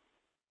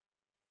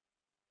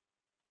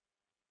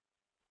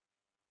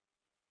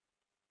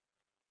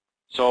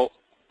 So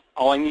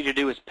all I need to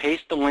do is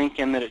paste the link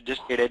in that it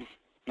just did.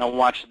 Now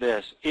watch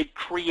this. It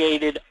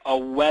created a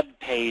web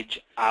page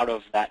out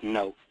of that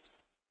note.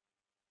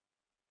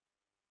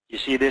 You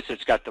see this?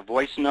 It's got the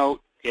voice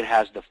note. It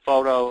has the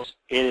photos.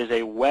 It is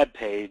a web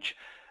page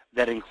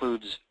that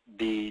includes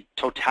the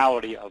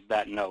totality of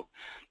that note.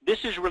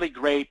 This is really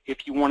great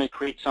if you want to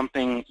create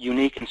something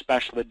unique and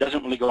special that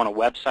doesn't really go on a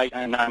website,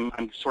 and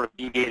I'm sort of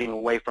deviating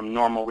away from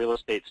normal real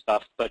estate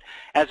stuff, but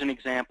as an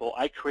example,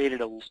 I created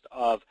a list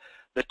of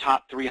the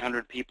top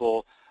 300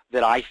 people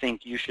that I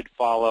think you should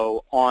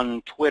follow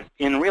on Twitter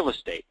in real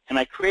estate, and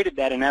I created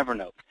that in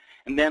Evernote.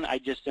 And then I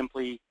just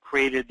simply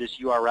created this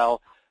URL,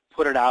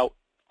 put it out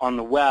on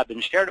the web,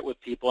 and shared it with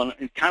people, and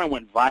it kind of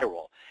went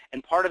viral.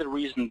 And part of the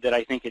reason that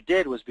I think it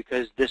did was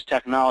because this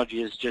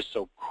technology is just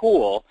so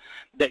cool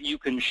that you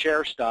can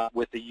share stuff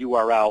with the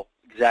URL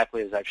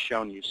exactly as I've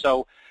shown you.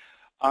 So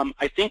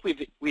I think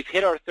we've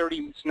hit our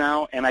 30 minutes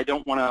now, and I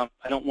don't want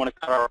to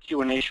cut our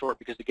Q&A short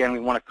because again we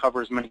want to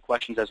cover as many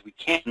questions as we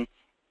can.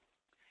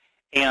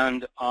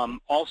 And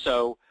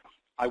also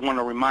I want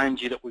to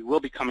remind you that we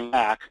will be coming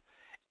back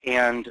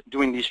and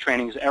doing these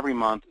trainings every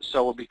month,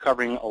 so we'll be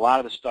covering a lot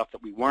of the stuff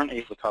that we weren't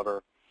able to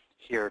cover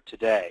here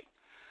today.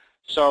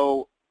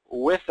 So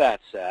with that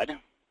said,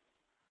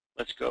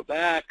 let's go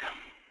back.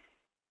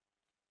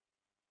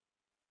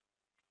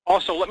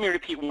 Also, let me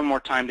repeat one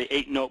more time the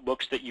 8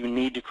 notebooks that you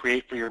need to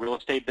create for your real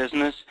estate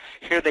business.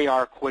 Here they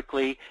are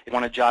quickly. You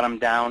want to jot them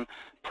down.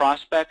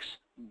 Prospects,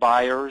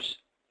 buyers,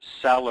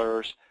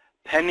 sellers,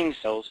 pending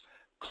sales,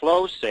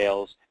 closed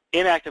sales,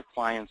 inactive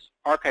clients,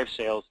 archive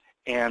sales,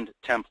 and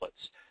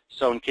templates.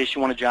 So in case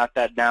you want to jot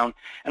that down.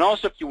 And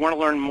also, if you want to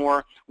learn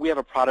more, we have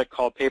a product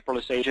called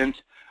Paperless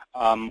Agent,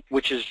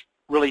 which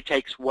really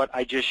takes what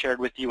I just shared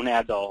with you and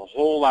adds a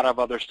whole lot of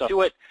other stuff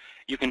to it.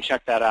 You can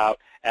check that out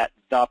at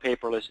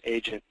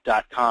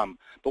thepaperlessagent.com.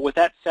 But with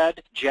that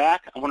said,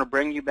 Jack, I want to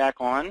bring you back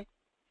on.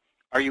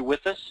 Are you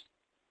with us?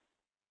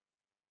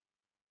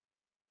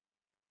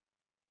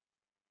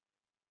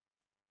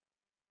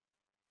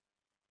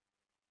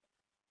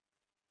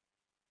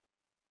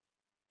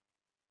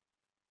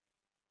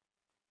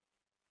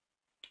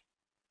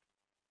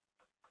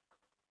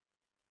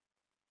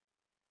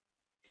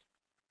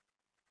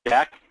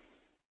 Jack?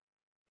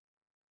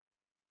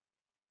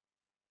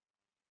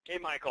 Hey,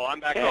 Michael, I'm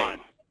back on.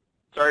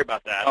 Sorry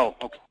about that. Oh,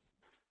 okay.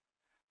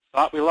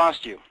 Thought we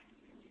lost you.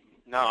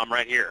 No, I'm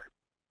right here.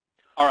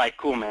 All right,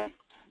 cool, man.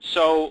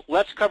 So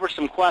let's cover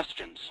some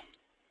questions.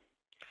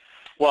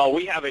 Well,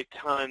 we have a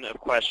ton of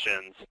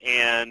questions,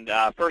 and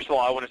first of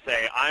all, I want to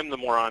say I'm the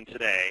moron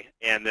today,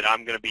 and that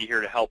I'm going to be here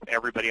to help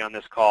everybody on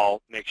this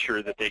call make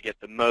sure that they get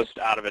the most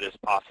out of it as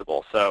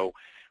possible. So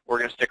we're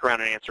going to stick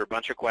around and answer a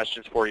bunch of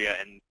questions for you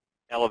and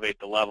elevate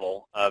the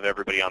level of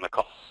everybody on the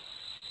call.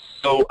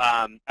 So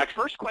the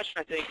first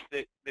question I think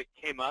that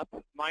came up,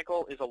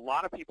 Michael, is a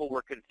lot of people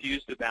were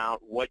confused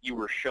about what you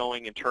were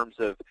showing in terms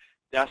of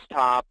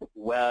desktop,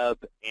 web,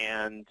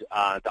 and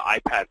the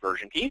iPad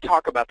version. Can you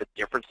talk about the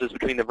differences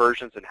between the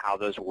versions and how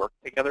those work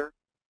together?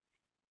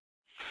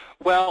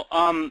 Well,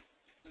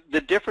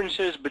 the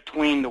differences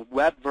between the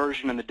web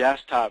version and the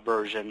desktop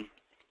version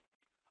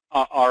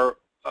are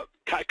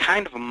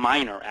kind of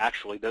minor,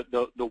 actually.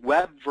 The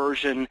web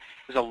version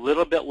is a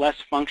little bit less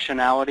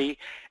functionality,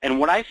 and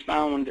what I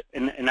found,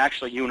 and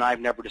actually you and I have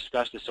never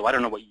discussed this, so I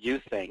don't know what you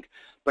think,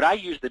 but I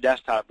use the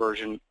desktop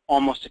version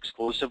almost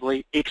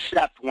exclusively,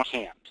 except when I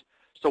can't.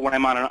 So when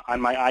I'm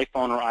on my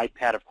iPhone or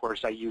iPad, of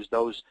course, I use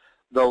those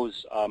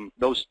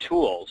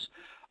tools.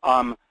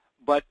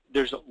 But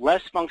there's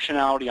less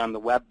functionality on the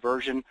web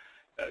version.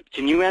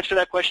 Can you answer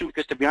that question?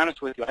 Because to be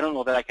honest with you, I don't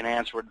know that I can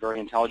answer it very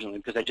intelligently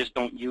because I just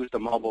don't use the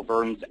mobile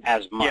versions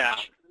as much. Yeah.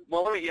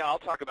 Well, I'll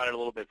talk about it a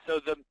little bit.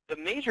 So the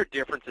major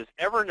difference is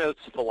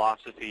Evernote's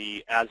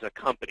philosophy as a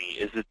company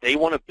is that they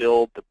want to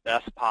build the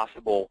best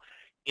possible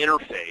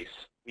interface,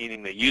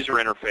 meaning the user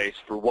interface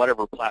for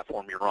whatever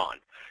platform you're on.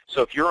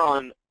 So if you're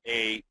on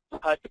a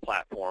touch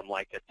platform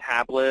like a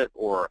tablet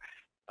or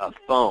a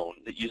phone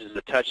that uses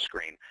a touch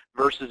screen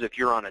versus if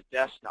you're on a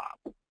desktop,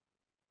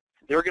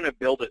 they're going to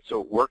build it so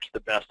it works the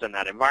best in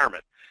that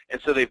environment. And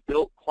so they've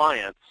built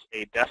clients,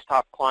 a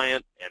desktop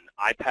client, an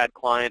iPad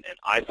client, an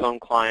iPhone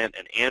client,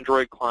 an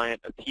Android client,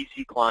 a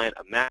PC client,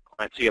 a Mac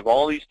client. So you have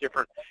all these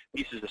different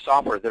pieces of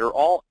software that are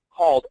all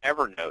called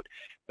Evernote,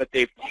 but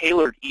they've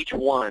tailored each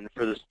one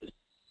for this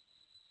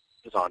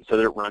on so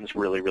that it runs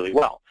really, really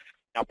well.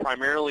 Now,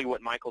 primarily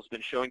what Michael's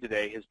been showing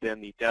today has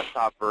been the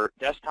desktop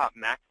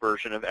Mac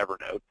version of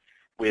Evernote,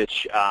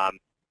 which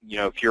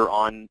if you're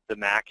on the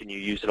Mac and you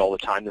use it all the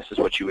time, this is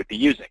what you would be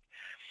using.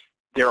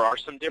 There are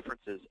some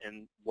differences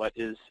in what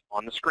is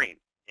on the screen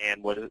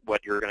and what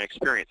you're going to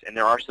experience. And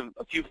there are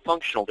a few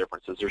functional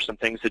differences. There's some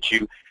things that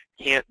you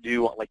can't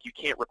do, like you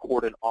can't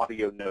record an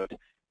audio note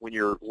when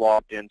you're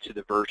logged into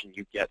the version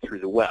you get through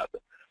the web.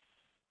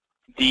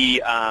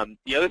 The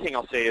other thing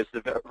I'll say is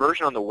the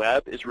version on the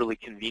web is really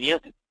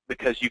convenient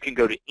because you can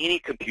go to any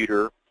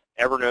computer.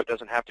 Evernote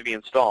doesn't have to be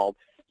installed.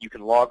 You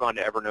can log on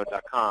to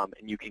Evernote.com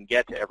and you can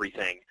get to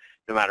everything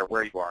no matter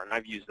where you are. And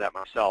I've used that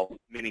myself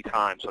many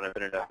times when I've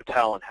been in a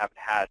hotel and haven't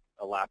had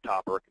a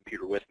laptop or a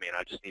computer with me and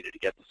I just needed to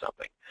get to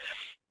something.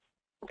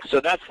 So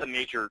those are the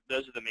major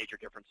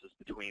differences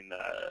between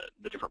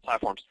the different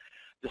platforms.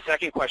 The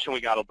second question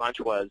we got a bunch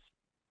was,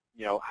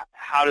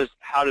 how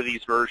do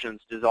these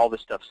versions, does all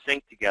this stuff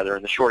sync together?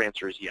 And the short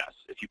answer is yes.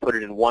 If you put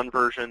it in one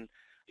version,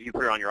 if you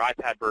put it on your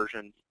iPad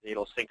version,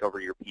 it'll sync over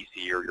to your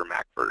PC or your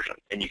Mac version,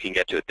 and you can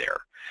get to it there.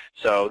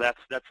 So that's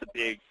a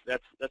big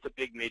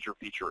major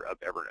feature of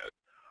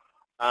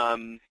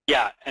Evernote.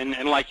 Yeah,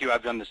 and like you,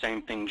 I've done the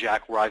same thing,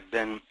 Jack, where I've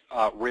been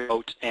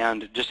remote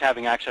and just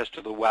having access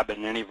to the web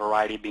in any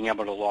variety, being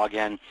able to log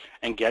in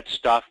and get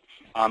stuff,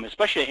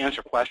 especially to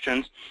answer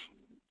questions.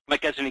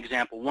 Like as an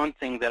example, one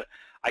thing that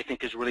I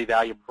think is really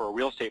valuable for a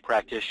real estate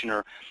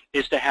practitioner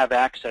is to have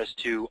access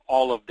to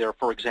all of their,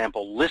 for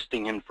example,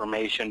 listing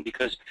information,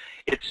 because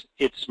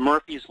it's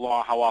Murphy's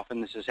Law how often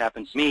this has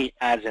happened to me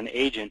as an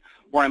agent,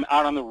 where I'm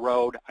out on the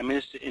road, I'm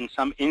in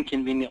some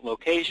inconvenient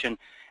location,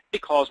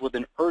 because with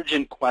an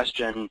urgent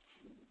question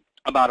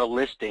about a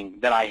listing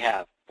that I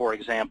have, for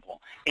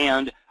example,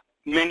 and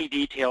many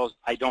details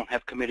I don't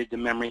have committed to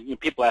memory.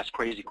 People ask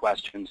crazy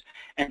questions,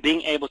 and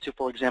being able to,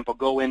 for example,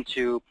 go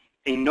into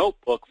a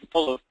notebook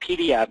full of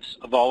PDFs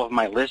of all of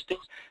my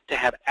listings to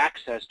have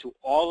access to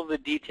all of the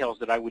details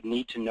that I would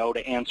need to know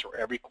to answer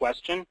every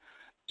question,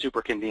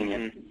 super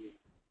convenient. Mm-hmm.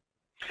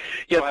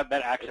 Yeah, so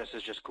that access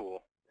is just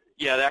cool.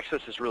 Yeah, the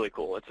access is really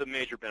cool. It's a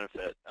major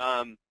benefit.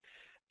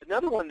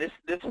 Another one, this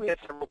we had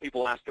several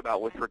people ask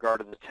about with regard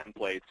to the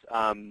templates,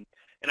 and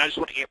I just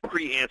want to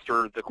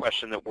pre-answer the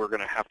question that we're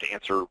going to have to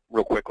answer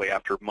real quickly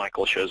after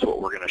Michael shows what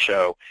we're going to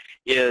show,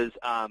 is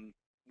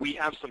we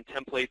have some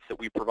templates that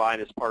we provide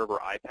as part of our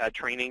iPad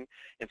training,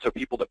 and so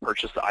people that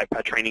purchase the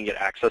iPad training get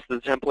access to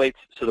the templates.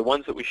 So the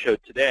ones that we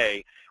showed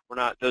today,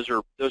 those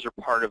are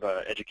part of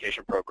an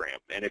education program,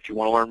 and if you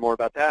want to learn more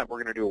about that,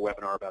 we're going to do a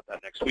webinar about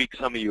that next week.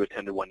 Some of you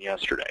attended one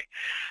yesterday.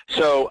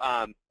 So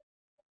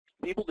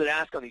people that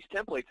ask on these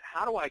templates,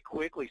 how do I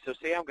quickly, so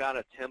say I've got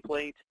a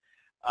template,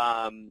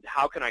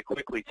 how can I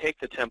quickly take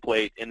the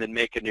template and then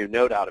make a new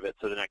note out of it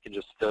so that I can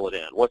just fill it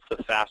in? What's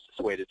the fastest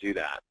way to do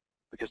that?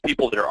 Because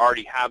people that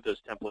already have those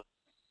templates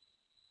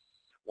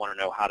want to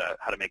know how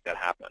to make that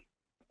happen.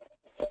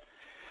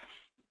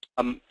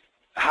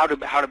 How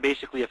to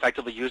basically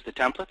effectively use the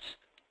templates?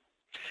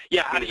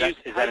 Yeah, how to use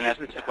is that in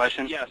essence the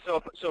question? Yeah,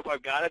 so if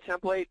I've got a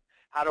template,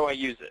 how do I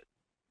use it?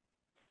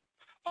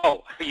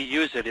 Oh, how you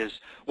use it is,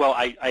 well,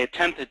 I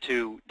attempted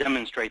to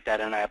demonstrate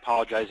that, and I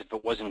apologize if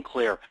it wasn't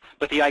clear.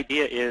 But the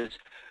idea is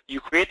you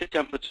create the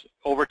templates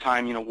over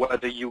time,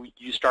 whether you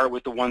start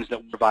with the ones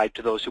that we provide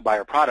to those who buy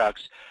our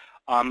products,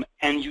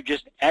 and you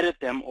just edit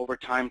them over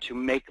time to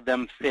make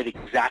them fit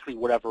exactly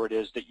whatever it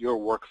is that your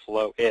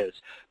workflow is.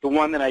 The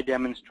one that I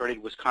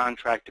demonstrated was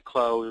contract to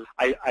close.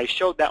 I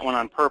showed that one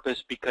on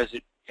purpose because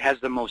it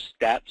has the most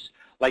steps.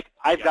 Like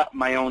I've got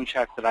my own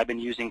check that I've been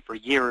using for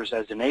years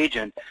as an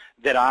agent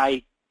that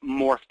I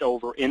morphed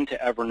over into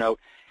Evernote.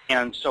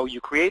 And so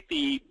you create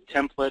the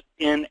template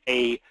in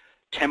a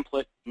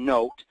template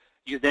note.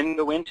 You then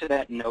go into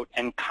that note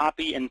and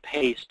copy and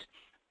paste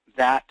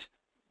that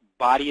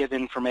body of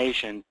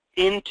information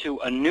into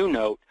a new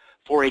note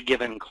for a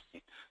given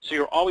client. So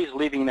you're always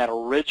leaving that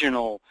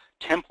original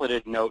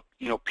templated note,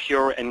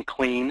 pure and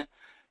clean,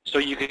 so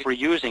you can keep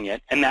reusing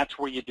it, and that's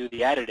where you do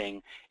the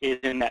editing, is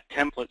in that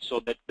template, so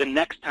that the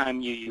next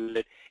time you use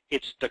it,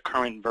 it's the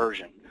current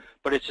version.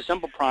 But it's a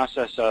simple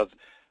process of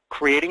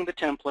creating the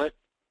template,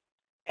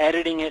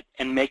 editing it,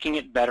 and making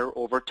it better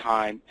over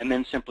time, and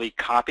then simply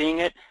copying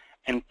it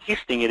and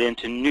pasting it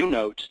into new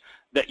notes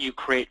that you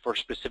create for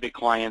specific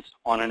clients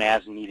on an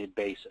as-needed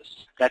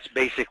basis. That's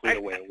basically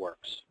the way it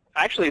works.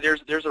 Actually,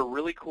 there's a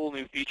really cool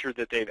new feature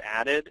that they've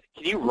added.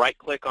 Can you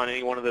right-click on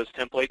any one of those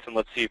templates, and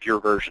let's see if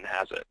your version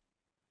has it?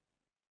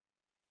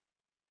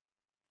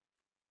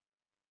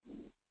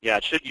 Yeah,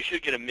 you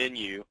should get a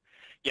menu.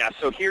 Yeah,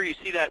 so here you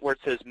see that where it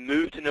says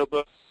Move to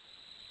Notebook.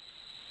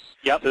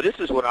 Yep. So this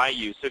is what I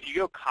use. So if you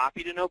go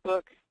Copy to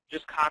Notebook,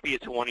 just copy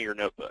it to one of your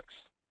notebooks.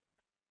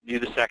 Do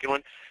the second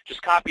one.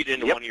 Just copy it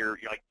into one of your,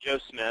 like Joe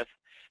Smith.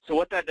 So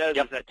what that does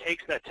is that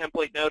takes that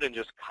template note and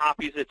just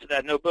copies it to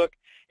that notebook,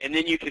 and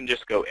then you can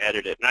just go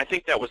edit it. And I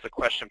think that was the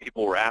question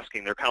people were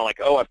asking. They're kind of like,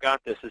 oh, I've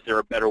got this. Is there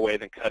a better way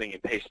than cutting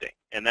and pasting?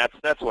 And that's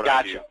what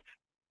I do.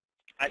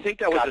 I think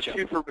that was a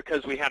twofer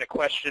because we had a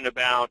question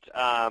about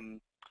how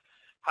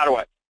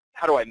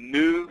do I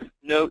move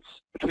notes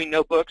between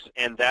notebooks,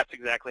 and that's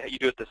exactly how you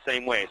do it the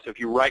same way. So if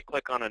you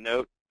right-click on a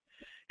note,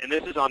 and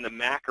this is on the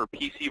Mac or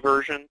PC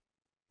version,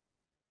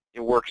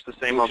 it works the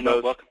same on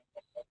both.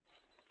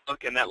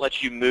 And that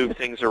lets you move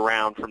things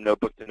around from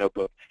notebook to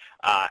notebook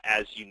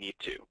as you need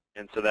to,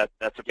 and so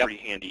that's a pretty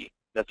handy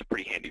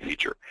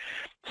feature.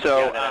 So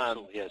yeah, that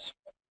absolutely is.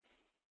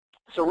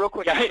 So real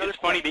quick, it's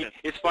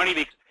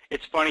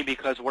funny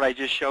because what I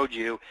just showed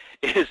you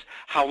is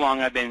how long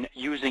I've been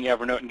using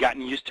Evernote and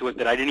gotten used to it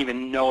that I didn't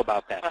even know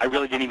about that. I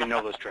really didn't even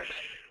know those tricks.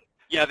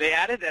 Yeah, they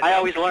added that. I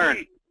always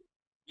learn.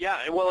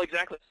 Yeah, well,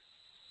 exactly.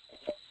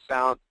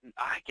 I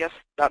guess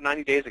about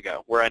 90 days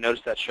ago, where I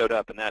noticed that showed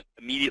up, and that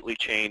immediately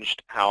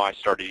changed how I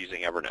started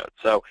using Evernote.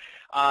 So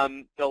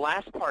the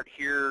last part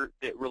here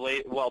that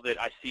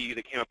I see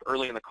that came up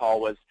early in the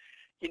call was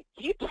Can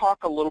you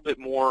talk a little bit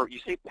more? You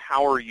say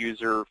power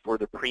user for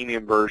the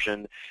premium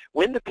version.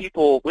 When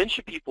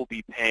should people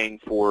be paying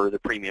for the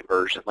premium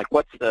version? Like,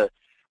 when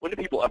do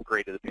people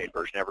upgrade to the paid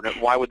version of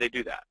Evernote? Why would they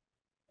do that?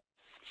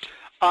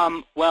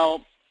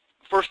 Well,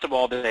 first of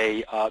all,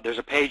 there's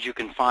a page you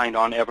can find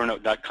on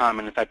Evernote.com,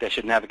 and in fact, I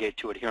should navigate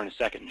to it here in a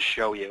second and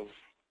show you.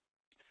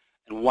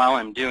 And while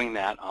I'm doing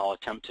that, I'll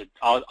attempt to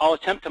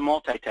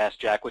multitask,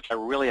 Jack, which I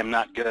really am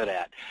not good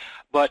at.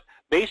 But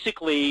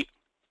basically,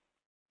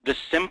 the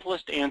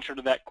simplest answer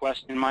to that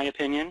question, in my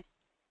opinion,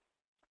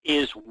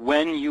 is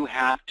when you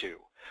have to,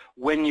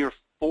 when you're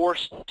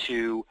forced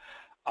to.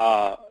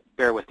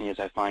 Bear with me as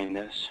I find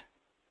this.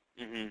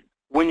 Mm-hmm.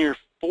 When you're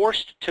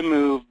forced to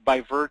move by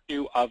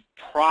virtue of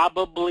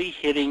probably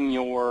hitting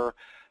your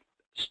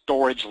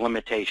storage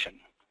limitation.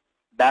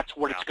 That's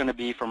what it's going to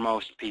be for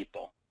most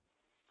people.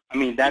 I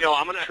mean, that's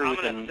the truth,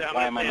 and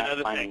why am I not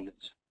finding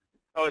this?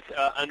 Oh, it's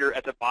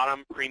at the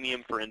bottom,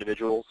 premium for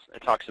individuals.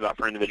 It talks about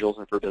for individuals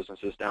and for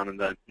businesses down in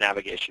the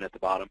navigation at the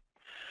bottom.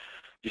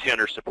 You see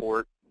under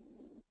support?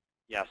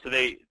 Yeah, so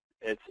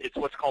it's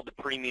what's called the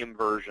premium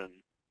version.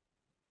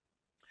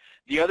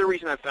 The other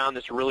reason I found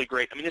this really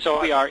great, I mean,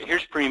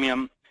 here's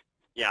premium.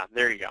 Yeah,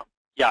 there you go.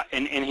 Yeah,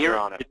 and here,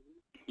 on it.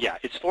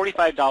 It's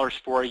 $45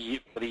 for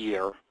the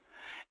year,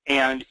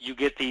 and you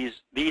get these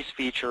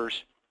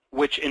features,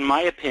 which, in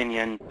my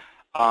opinion,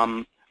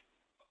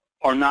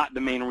 are not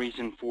the main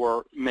reason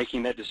for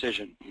making that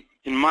decision.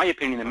 In my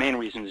opinion, the main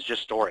reason is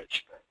just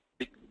storage,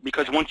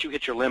 because once you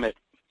hit your limit,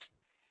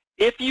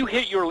 if you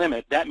hit your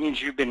limit, that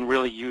means you've been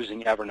really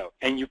using Evernote,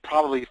 and you've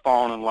probably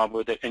fallen in love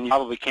with it, and you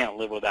probably can't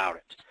live without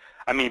it.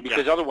 I mean,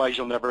 because otherwise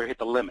you'll never hit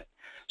the limit.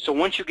 So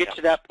once you get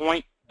to that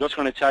point, that's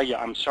going to tell you,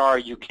 I'm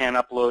sorry, you can't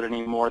upload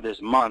any more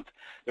this month.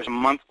 There's a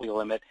monthly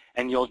limit,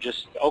 and you'll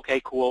just,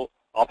 okay, cool,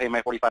 I'll pay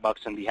my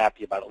 $45 and be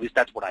happy about it. At least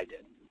that's what I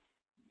did.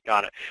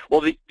 Got it.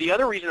 Well, the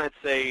other reason I'd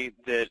say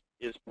that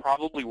is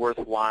probably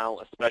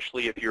worthwhile,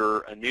 especially if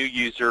you're a new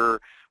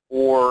user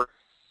or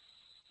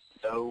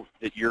know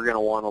that you're going to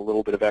want a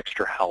little bit of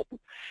extra help,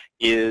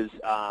 is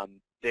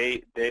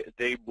they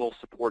will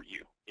support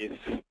you if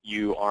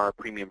you are a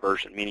premium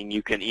version, meaning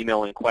you can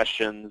email in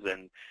questions,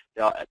 and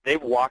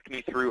they've walked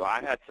me through.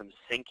 I've had some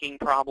syncing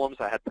problems.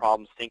 I had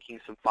problems syncing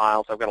some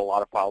files. I've got a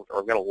lot of files, or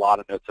I've got a lot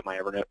of notes in my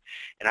Evernote,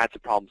 and I had some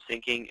problems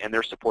syncing, and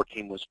their support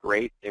team was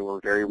great. They were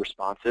very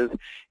responsive,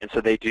 and so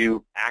they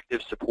do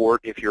active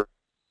support if you're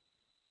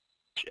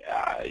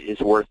is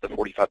worth the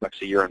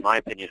 $45 a year, in my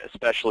opinion,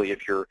 especially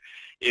if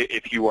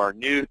you are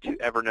new to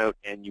Evernote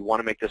and you want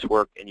to make this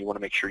work and you want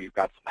to make sure you've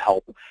got some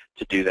help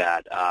to do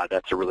that.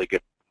 That's a really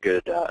good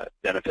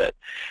benefit.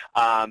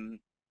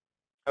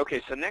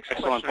 Okay, so next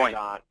question I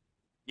got.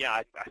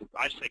 Yeah,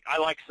 I just think I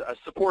like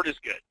support is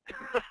good.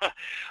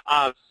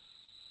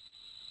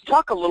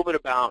 Talk a little bit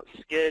about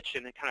Sketch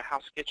and kind of how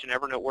Sketch and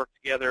Evernote work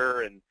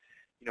together, and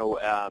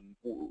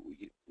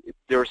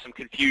there was some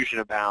confusion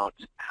about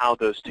how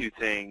those two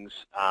things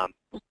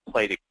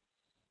play together.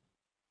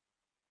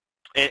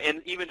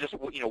 And even just,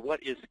 what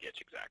is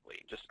Sketch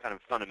exactly? Just kind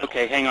of fundamental.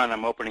 Okay, hang on.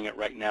 I'm opening it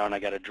right now, and I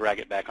got to drag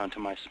it back onto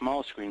my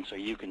small screen so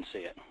you can see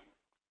it.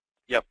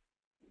 Yep.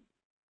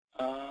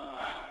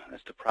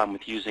 That's the problem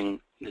with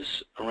using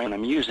this array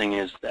I'm using,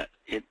 is that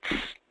it's,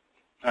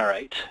 all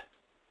right.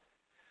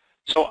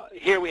 So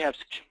here we have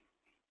Sketch.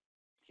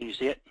 Can you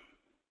see it?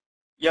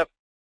 Yep.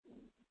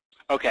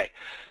 Okay,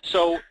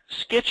 so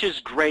Sketch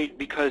is great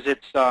because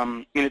it's,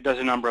 it does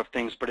a number of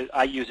things, but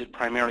I use it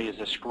primarily as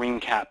a screen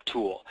cap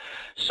tool.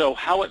 So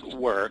how it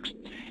works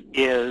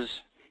is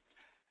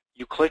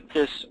you click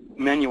this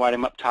menu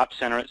item up top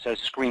center. It says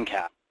screen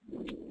cap,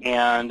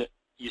 and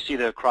you see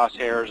the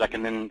crosshairs. I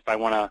can then, if I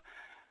want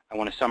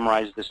to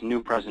summarize this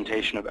new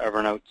presentation of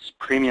Evernote's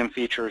premium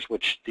features,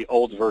 which the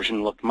old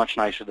version looked much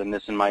nicer than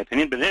this in my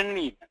opinion, but in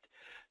any event.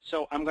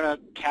 So I'm going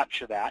to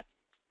capture that,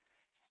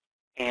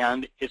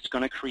 and it's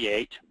going to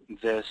create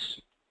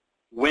this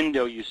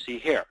window you see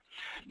here.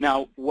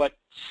 Now, what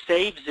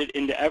saves it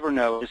into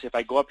Evernote is if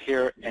I go up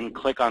here and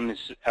click on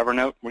this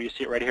Evernote, where you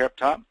see it right here up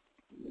top.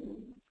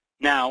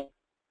 Now,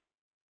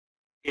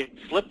 it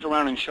flipped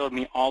around and showed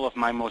me all of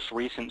my most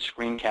recent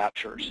screen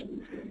captures.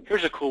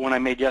 Here's a cool one I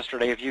made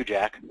yesterday of you,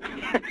 Jack.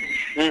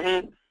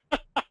 Mm-hmm.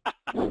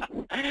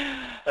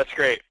 That's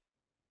great.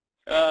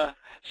 So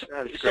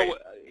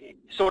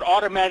it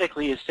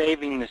automatically is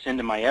saving this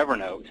into my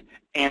Evernote,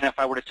 and if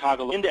I were to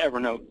toggle into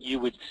Evernote, you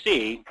would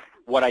see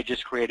what I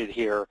just created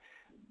here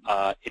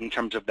in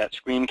terms of that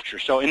screen capture.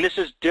 So, and this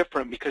is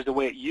different because the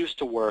way it used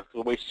to work,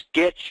 the way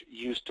Sketch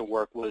used to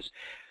work was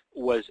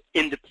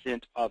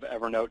independent of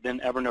Evernote. Then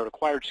Evernote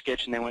acquired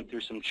Sketch, and they went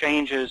through some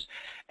changes,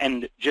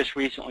 and just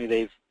recently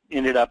they've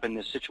ended up in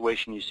this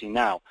situation you see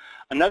now.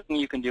 Another thing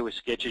you can do with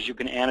Sketch is you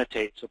can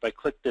annotate. So if I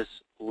click this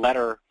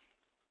letter,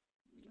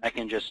 I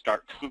can just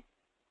start.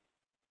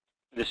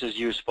 This is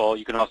useful.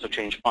 You can also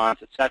change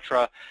fonts,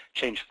 etc.,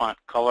 change font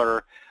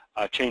color,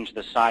 change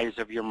the size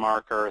of your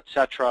marker,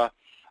 etc.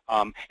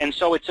 And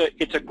so it's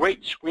a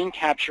great screen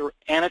capture,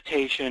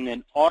 annotation,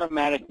 and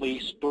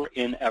automatically store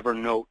in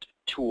Evernote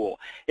tool.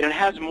 And it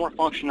has more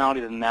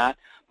functionality than that,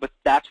 but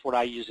that's what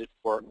I use it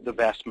for the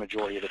vast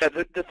majority of the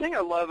time. The thing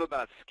I love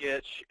about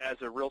Sketch as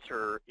a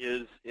realtor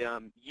is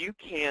you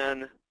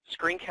can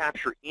screen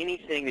capture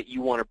anything that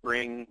you want to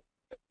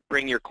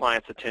bring your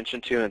client's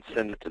attention to and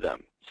send it to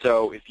them.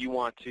 So if you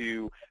want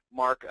to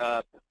mark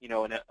up,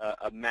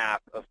 a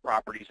map of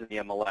properties in the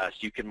MLS,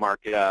 you can mark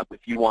it up.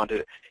 If you want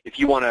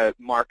to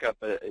mark up,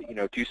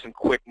 do some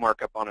quick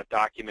markup on a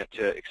document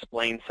to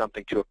explain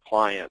something to a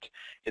client,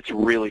 it's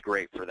really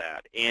great for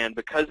that. And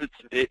because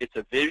it's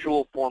a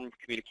visual form of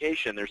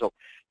communication, there's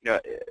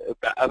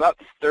about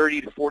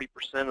 30 to 40%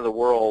 of the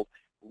world,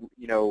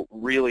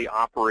 really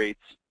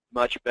operates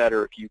much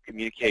better if you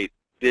communicate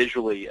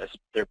visually as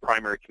their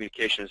primary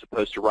communication as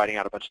opposed to writing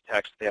out a bunch of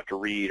text they have to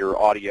read or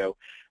audio.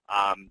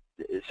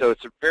 So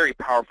it's a very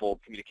powerful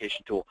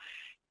communication tool.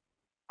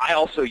 I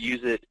also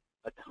use it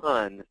a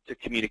ton to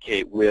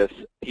communicate with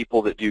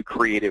people that do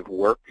creative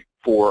work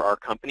for our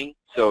company.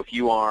 So if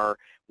you are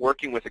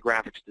working with a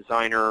graphics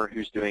designer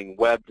who's doing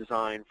web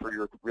design for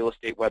your real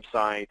estate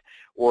website,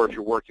 or if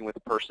you're working with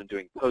a person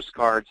doing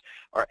postcards,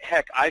 or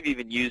heck, I've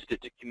even used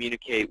it to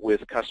communicate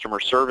with customer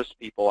service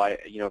people.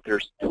 If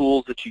there's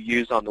tools that you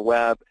use on the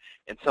web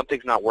and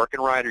something's not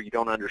working right or you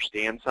don't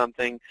understand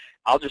something,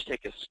 I'll just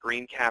take a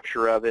screen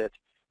capture of it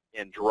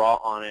and draw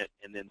on it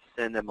and then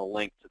send them a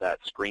link to that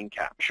screen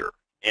capture.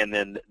 And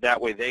then that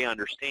way they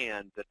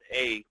understand that,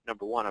 A,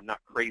 number one, I'm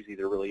not crazy,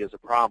 there really is a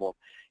problem,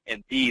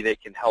 and B, they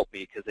can help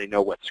me because they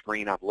know what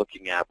screen I'm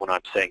looking at when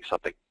I'm saying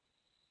something.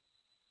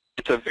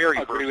 It's a very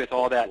I agree with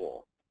all that.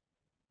 Tool.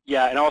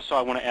 Yeah, and also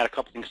I want to add a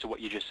couple things to what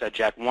you just said,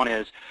 Jack. One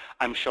is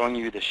I'm showing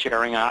you the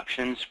sharing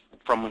options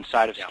from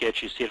inside of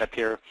Sketch. You see it up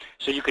here.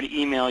 So you can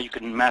email, you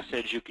can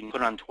message, you can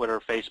put it on Twitter,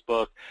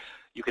 Facebook.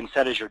 You can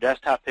set as your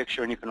desktop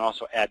picture, and you can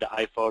also add to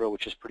iPhoto,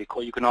 which is pretty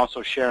cool. You can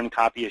also share and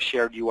copy a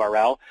shared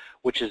URL,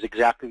 which is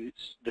exactly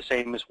the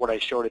same as what I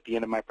showed at the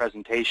end of my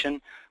presentation,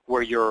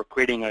 where you're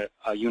creating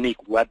a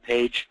unique web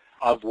page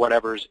of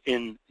whatever's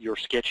in your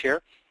sketch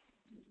here,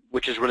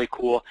 which is really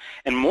cool.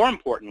 And more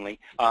importantly,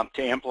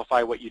 to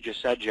amplify what you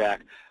just said,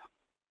 Jack,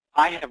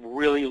 I have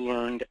really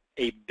learned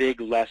a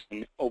big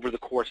lesson over the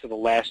course of the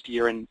last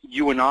year, and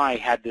you and I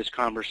had this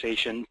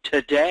conversation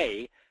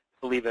today,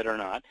 believe it or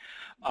not,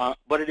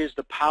 but it is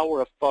the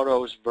power of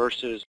photos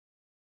versus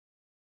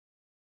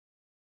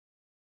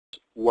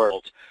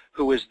World,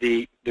 who is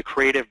the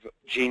creative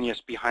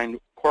genius behind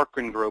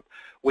Corcoran Group,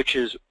 which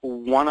is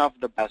one of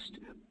the best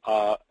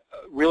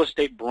real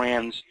estate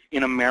brands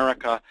in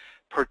America,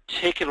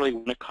 particularly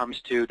when it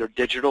comes to their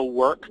digital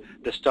work,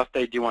 the stuff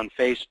they do on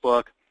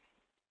Facebook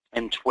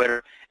and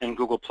Twitter and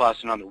Google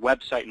Plus and on their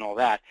website and all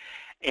that.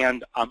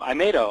 And I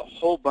made a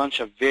whole bunch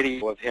of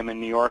video of him in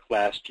New York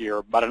last year,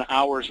 about an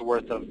hour's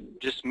worth of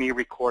just me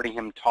recording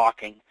him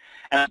talking.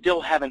 And I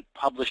still haven't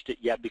published it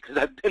yet because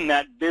I've been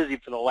that busy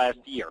for the last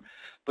year.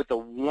 But the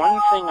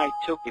one thing I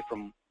took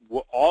from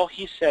all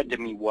he said to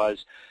me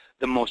was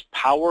the most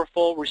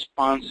powerful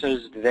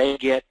responses they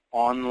get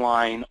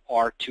online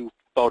are to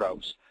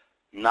photos,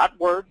 not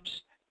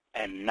words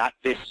and not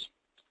videos,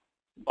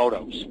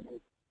 photos.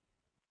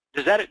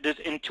 Does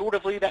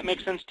intuitively that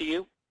make sense to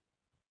you?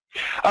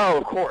 Oh,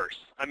 of course.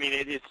 I mean,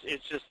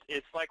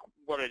 it's like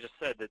what I just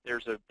said, that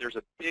there's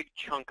a big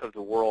chunk of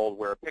the world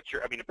where a picture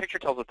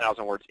tells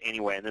 1,000 words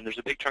anyway, and then there's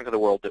a big chunk of the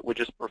world that would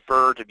just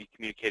prefer to be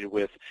communicated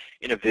with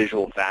in a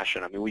visual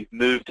fashion. I mean, we've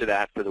moved to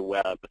that for the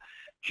web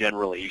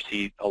generally. You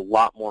see a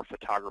lot more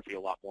photography, a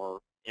lot more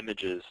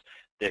images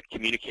that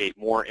communicate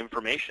more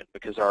information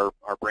because our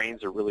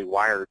brains are really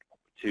wired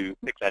to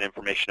pick that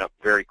information up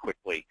very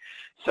quickly.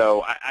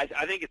 So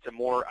I think it's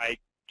I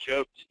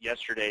joked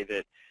yesterday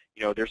that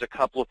there's a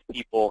couple of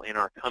people in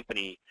our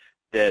company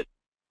that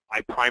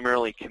I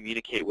primarily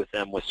communicate with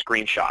them with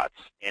screenshots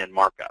and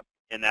markup,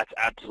 and that's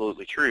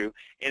absolutely true.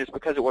 And it's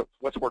because of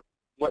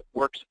what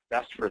works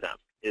best for them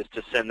is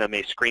to send them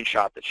a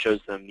screenshot that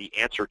shows them the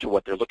answer to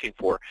what they're looking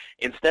for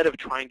instead of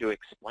trying to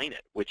explain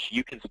it, which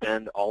you can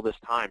spend all this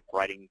time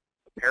writing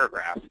a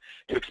paragraph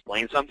to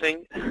explain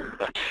something,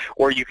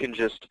 or you can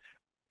just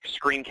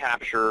screen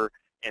capture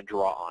and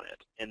draw on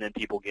it, and then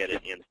people get it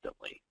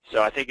instantly.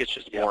 So I think it's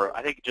just more,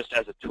 I think just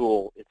as a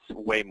tool, it's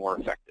way more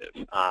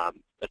effective, a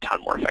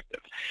ton more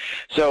effective.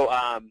 So,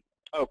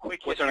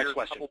 quick What's our next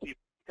question? A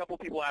couple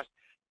people asked,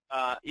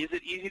 is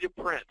it easy to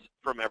print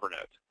from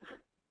Evernote?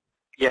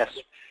 Yes.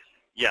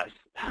 Yes.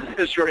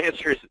 The short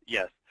answer is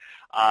yes.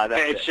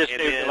 It's just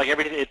like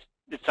everything.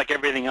 It's like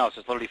everything else.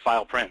 It's literally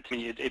file print. I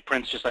mean, it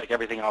prints just like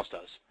everything else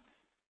does.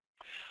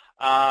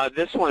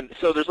 This one,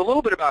 so there's a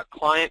little bit about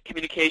client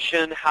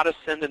communication, how to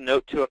send a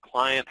note to a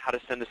client, how to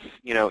send us,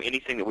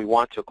 anything that we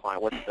want to a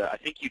client. I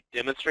think you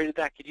demonstrated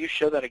that. Could you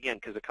show that again?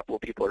 Because a couple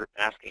of people are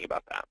asking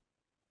about that.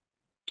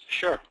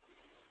 Sure.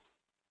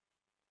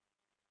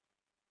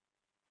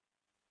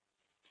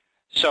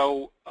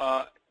 So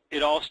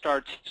it all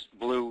starts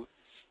blue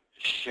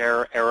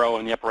share arrow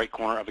in the upper right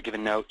corner of a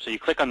given note. So you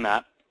click on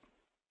that,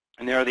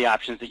 and there are the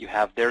options that you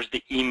have. There's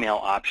the email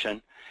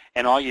option,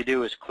 and all you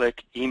do is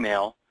click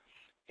email,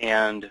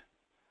 and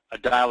a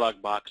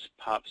dialog box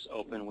pops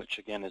open, which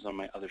again is on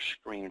my other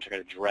screen, which I got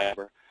to drag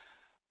over.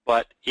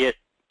 but it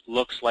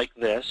looks like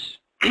this,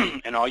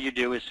 and all you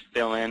do is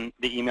fill in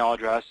the email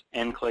address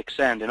and click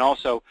send. And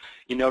also,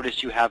 you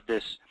notice you have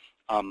this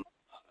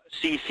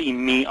CC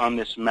me on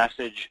this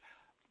message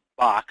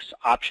box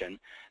option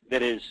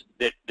that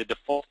the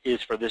default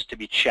is for this to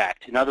be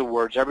checked. In other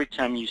words, every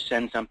time you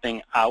send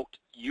something out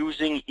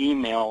using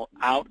email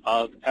out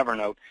of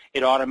Evernote,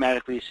 it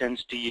automatically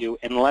sends to you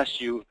unless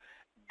you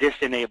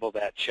disenable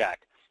that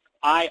check.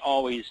 I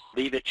always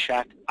leave it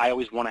checked. I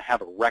always want to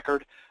have a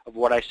record of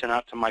what I sent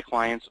out to my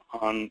clients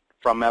from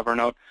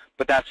Evernote,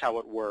 but that's how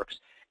it works.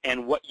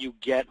 And what you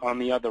get on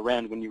the other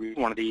end when you read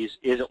one of these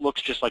is it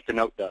looks just like the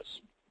note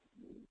does.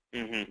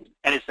 Mm-hmm.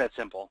 And it's that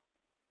simple.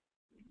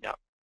 Yeah.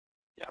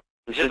 Yeah.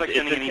 It's just like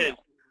sending an email.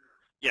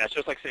 Yeah, it's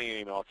just like sending an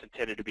email. It's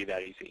intended to be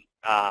that easy.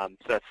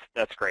 So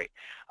that's great.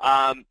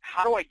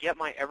 How do I get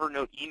my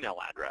Evernote email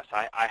address?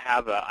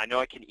 I know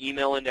I can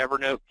email into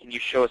Evernote. Can you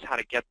show us how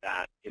to get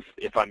that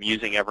if I'm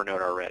using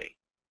Evernote already?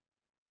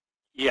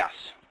 Yes.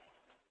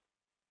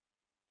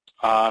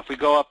 If we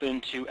go up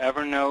into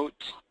Evernote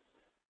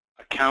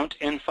account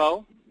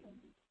info,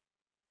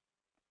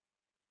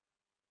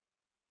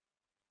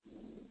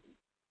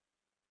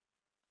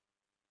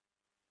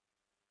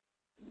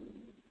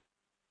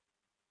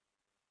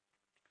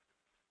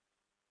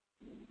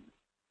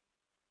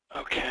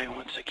 okay,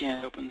 once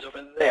again, it opens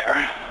over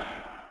there.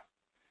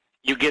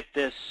 You get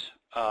this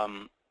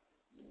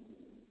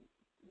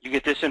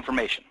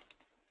information.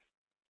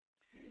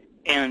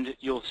 And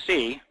you'll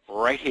see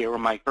right here where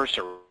my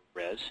cursor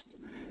is,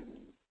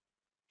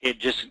 it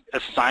just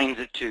assigns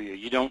it to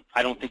you.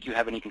 I don't think you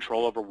have any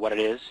control over what it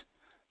is.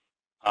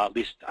 At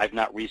least I've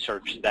not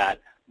researched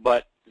that.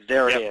 But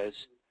there it is.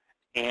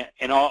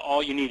 And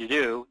all you need to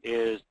do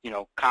is,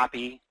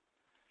 copy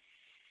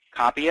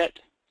it,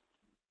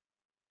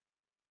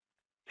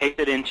 paste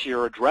it into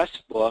your address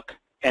book,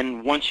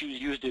 and once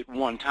you've used it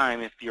one time,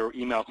 if your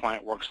email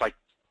client works like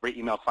every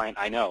email client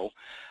I know,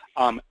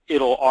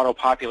 it'll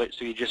auto-populate.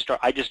 So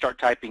I just start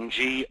typing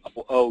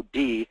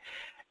G-O-D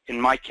in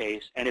my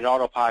case, and it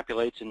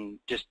auto-populates, and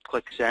just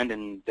click send,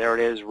 and there it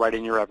is right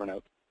in your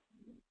Evernote.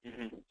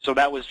 Mm-hmm. So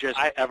that was just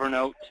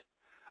Evernote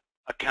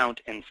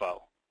account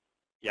info.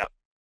 Yep.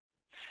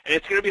 And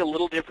it's going to be a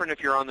little different if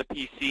you're on the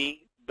PC,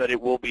 but it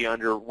will be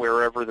under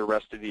wherever the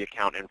rest of the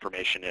account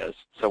information is.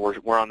 So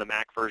we're on the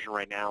Mac version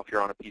right now. If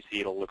you're on a PC,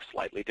 it'll look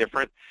slightly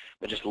different,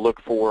 but just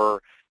look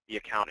for the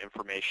account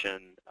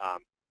information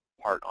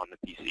part on the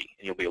PC,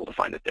 and you'll be able to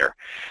find it there.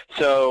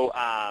 So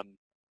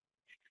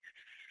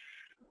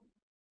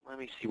let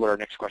me see what our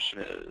next question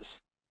is.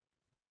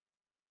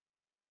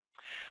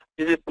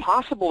 Is it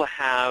possible to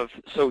have,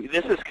 so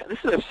this is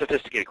a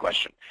sophisticated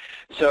question.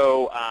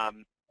 So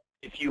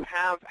if you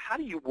have, how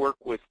do you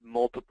work with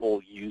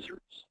multiple users?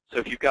 So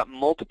if you've got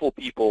multiple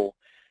people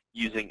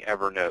using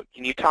Evernote,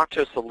 can you talk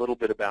to us a little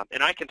bit about,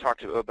 and I can talk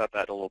to you about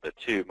that a little bit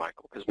too,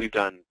 Michael, because we've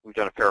done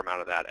a fair amount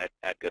of that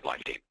at Good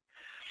Life Team.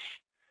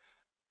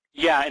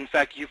 Yeah, in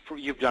fact,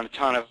 you've done a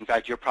ton of. In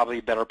fact, you're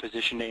probably better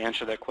positioned to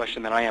answer that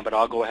question than I am. But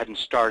I'll go ahead and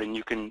start, and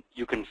you can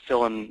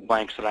fill in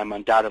blanks that I'm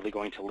undoubtedly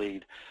going to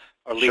lead.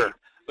 Sure.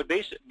 But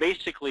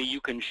basically, you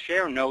can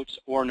share notes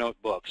or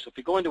notebooks. So if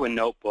you go into a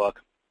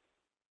notebook,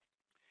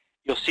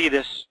 you'll see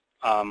this.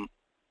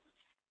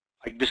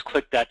 I just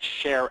click that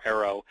share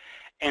arrow,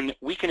 and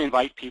we can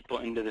invite people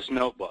into this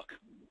notebook.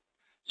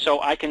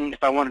 So I can,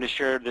 if I wanted to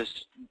share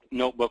this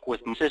notebook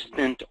with my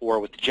assistant or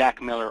with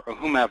Jack Miller or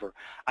whomever,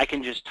 I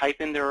can just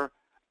type in their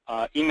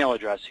email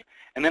address.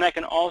 And then I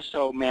can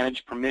also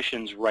manage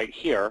permissions right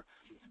here.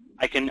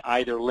 I can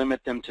either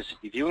limit them to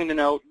viewing the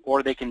note,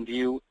 or they can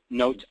view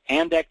notes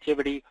and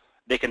activity.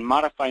 They can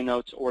modify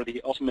notes, or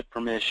the ultimate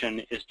permission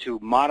is to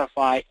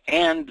modify,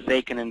 and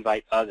they can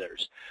invite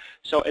others.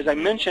 So as I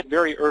mentioned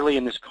very early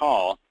in this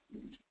call,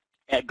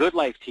 at Good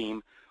Life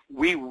Team,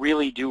 we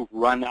really do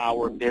run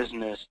our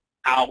business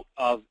out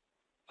of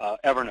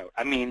Evernote.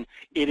 I mean,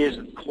 it is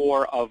the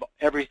core of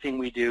everything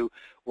we do.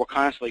 We're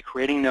constantly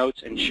creating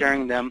notes and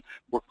sharing them.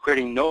 We're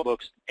creating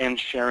notebooks and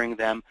sharing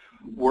them.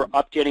 We're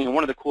updating, and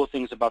one of the cool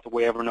things about the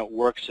way Evernote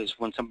works is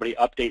when somebody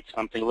updates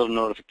something, a little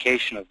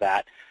notification of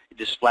that, it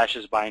just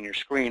flashes by on your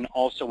screen.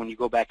 Also, when you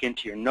go back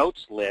into your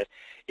notes list,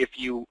 if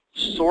you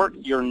sort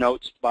your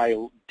notes by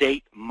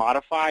date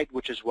modified,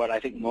 which is what I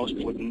think most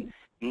would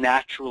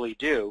naturally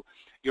do,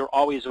 you're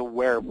always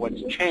aware of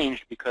what's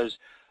changed because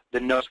the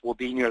notes will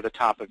be near the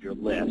top of your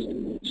list.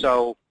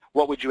 So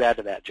what would you add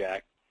to that,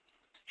 Jack?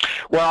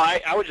 Well,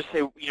 I would just say,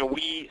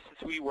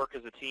 since we work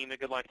as a team, the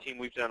Good Life Team,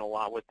 we've done a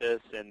lot with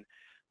this, and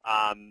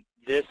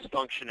this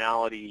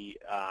functionality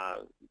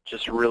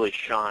just really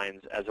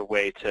shines as a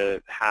way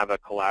to have a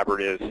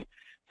collaborative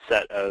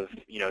set of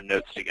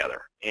notes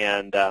together.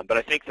 And but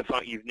I think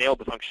you've nailed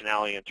the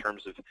functionality in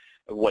terms of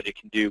what it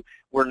can do.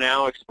 We're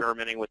now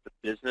experimenting with the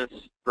business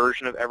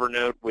version of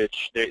Evernote,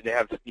 which they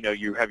have.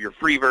 You have your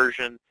free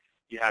version.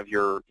 You have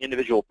your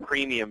individual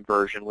premium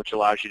version, which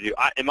allows you to do.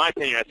 In my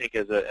opinion, I think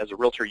as a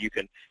realtor, you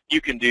can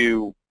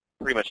do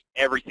pretty much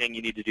everything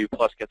you need to do,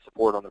 plus get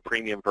support on the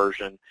premium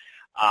version.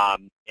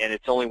 And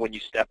it's only when you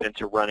step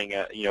into running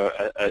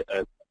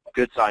a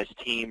good-sized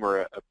team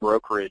or a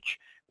brokerage,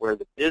 where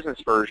the business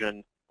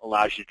version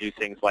allows you to do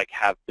things like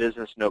have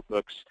business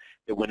notebooks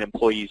that when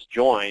employees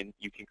join,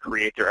 you can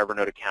create their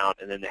Evernote account,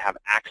 and then they have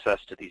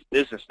access to these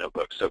business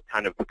notebooks. So it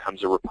kind of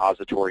becomes a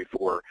repository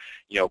for,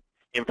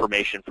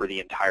 information for the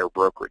entire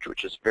brokerage,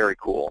 which is very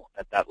cool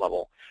at that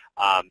level.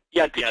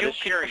 The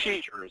sharing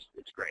feature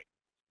it's great.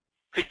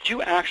 Could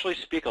you actually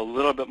speak a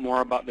little bit more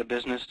about the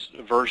business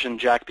version,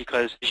 Jack?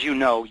 Because, as you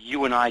know,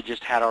 you and I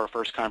just had our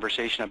first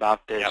conversation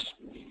about this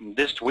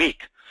this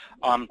week.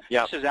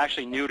 This is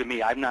actually new to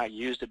me. I've not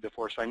used it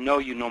before, so I know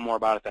you know more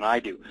about it than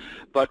I do.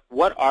 But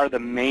what are the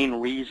main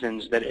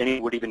reasons that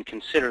anyone would even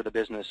consider the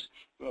business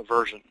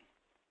version?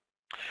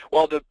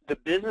 Well, the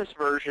business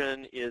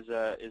version it's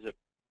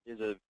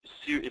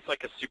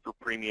like a super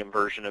premium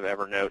version of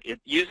Evernote. It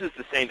uses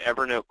the same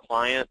Evernote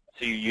client,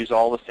 so you use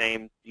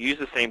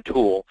the same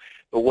tool.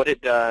 But what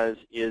it does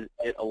is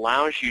it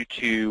allows you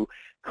to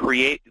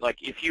create, like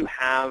if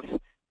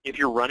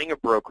you're running a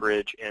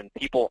brokerage and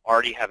people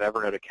already have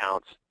Evernote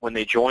accounts, when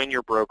they join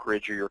your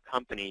brokerage or your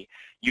company,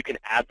 you can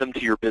add them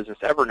to your business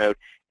Evernote,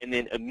 and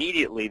then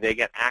immediately they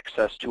get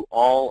access to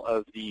all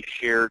of the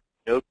shared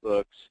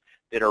notebooks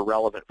that are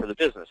relevant for the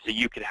business. So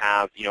you could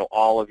have,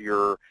 all of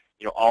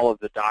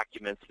the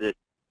documents that,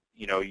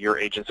 your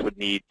agents would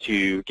need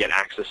to get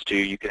access to.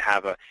 You could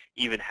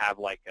even have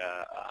like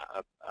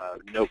a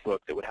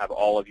notebook that would have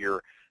all of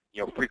your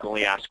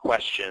frequently asked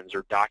questions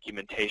or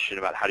documentation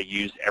about how to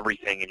use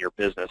everything in your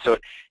business. So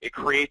it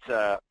creates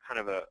a kind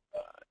of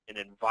an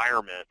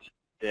environment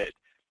that,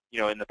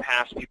 in the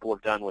past people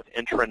have done with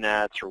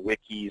intranets or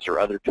wikis or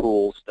other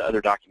tools, the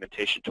other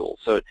documentation tools.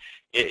 So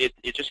it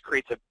just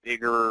creates a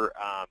bigger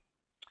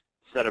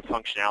set of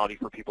functionality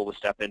for people to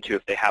step into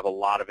if they have a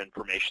lot of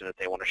information that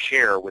they want to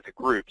share with a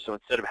group. So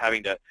instead of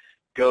having to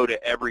go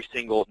to every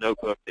single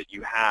notebook that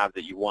you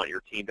want your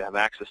team to have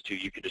access to,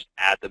 you can just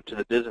add them to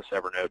the business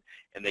Evernote,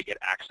 and they get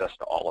access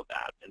to all of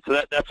that. And so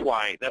that's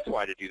why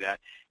to do that.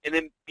 And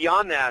then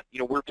beyond that,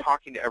 we're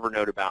talking to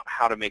Evernote about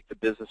how to make the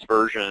business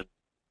version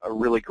a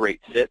really great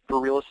fit for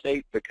real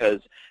estate,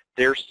 because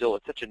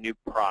it's such a new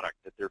product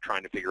that they're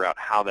trying to figure out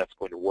how that's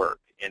going to work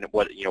and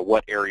what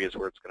areas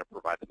where it's going to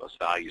provide the most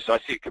value. So I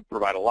see it could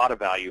provide a lot of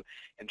value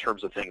in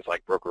terms of things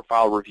like broker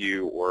file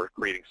review or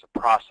creating some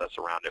process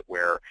around it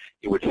where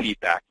it would feed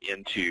back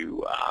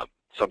into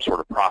some sort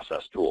of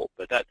process tool.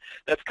 But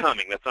that's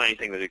coming. That's not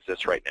anything that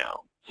exists right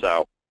now.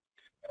 So.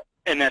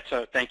 And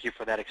thank you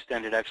for that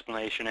extended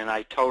explanation, and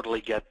I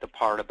totally get the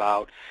part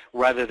about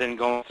rather than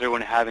going through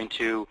and having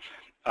to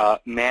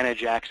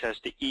manage access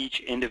to each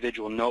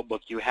individual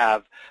notebook you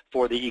have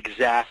for the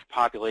exact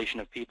population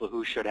of people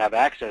who should have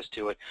access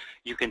to it,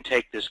 you can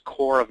take this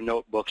core of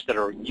notebooks that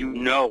are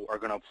going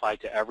to apply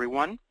to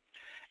everyone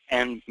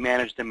and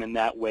manage them in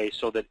that way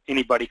so that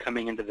anybody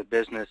coming into the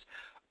business,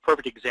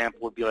 perfect example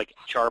would be like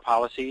HR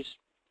policies,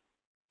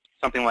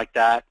 something like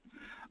that.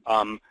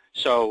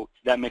 So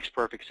that makes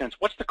perfect sense.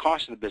 What's the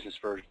cost of the business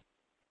version?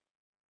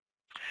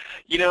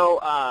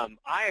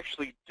 I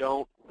actually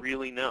don't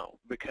really know,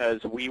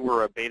 because we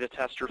were a beta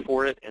tester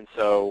for it, and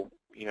so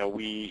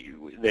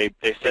they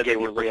said they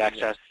were free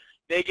access.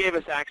 They gave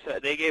us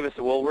access.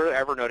 Well, we're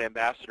Evernote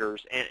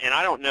ambassadors, and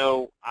I don't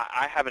know.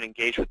 I haven't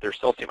engaged with their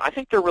sales team. I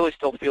think they're really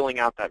still feeling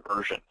out that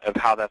version of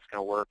how that's going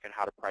to work and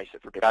how to price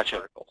it for different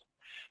verticals.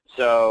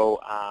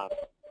 So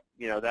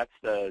that's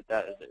the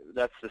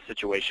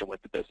situation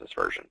with the business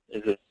version.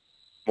 Is it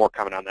more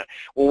coming on that?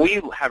 Well,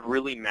 we have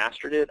really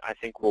mastered it. I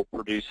think we'll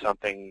produce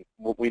something.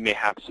 We may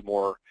have some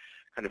more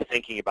kind of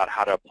thinking about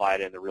how to apply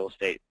it in the real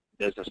estate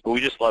business, but we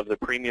just love the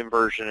premium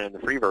version and the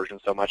free version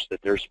so much that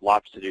there's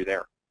lots to do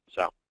there.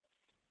 So.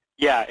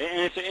 Yeah,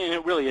 and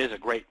it really is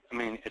it's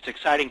an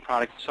exciting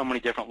product on so many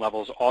different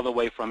levels, all the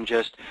way from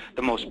just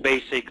the most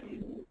basic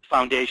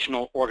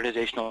foundational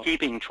organizational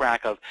keeping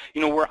track of,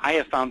 where I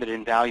have found it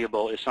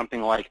invaluable is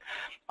something like,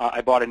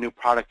 I bought a new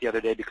product the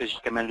other day because you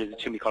recommended it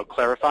to me called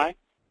Clarify.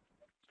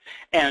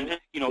 And,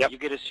 you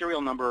get a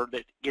serial number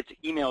that gets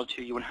emailed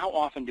to you, and how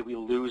often do we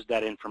lose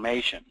that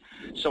information?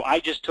 So I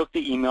just took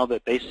the email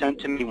that they sent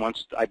to me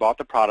once I bought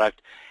the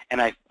product,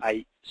 and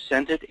I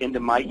sent it into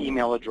my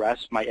email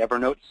address, my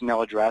Evernote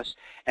email address,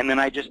 and then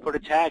I just put a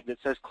tag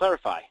that says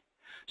Clarify.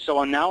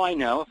 So now I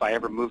know if I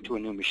ever move to a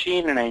new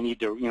machine and I need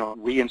to,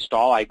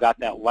 reinstall, I got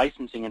that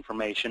licensing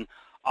information,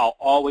 I'll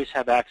always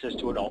have access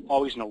to it. I'll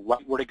always know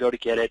where to go to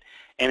get it,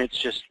 and it's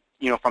just,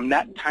 from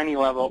that tiny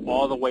level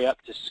all the way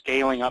up to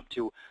scaling up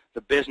to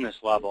the business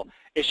level,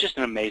 it's just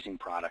an amazing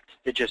product.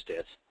 It just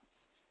is.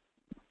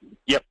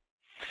 Yep.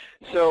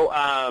 So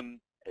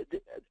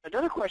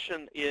another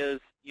question is,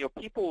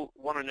 people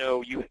want to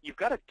know, you've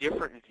got a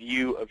different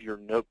view of your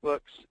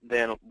notebooks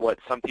than what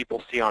some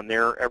people see on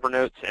their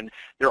Evernotes, and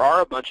there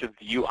are a bunch of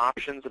view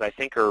options that I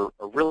think are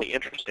really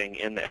interesting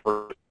in the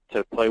Evernote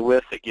to play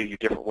with that give you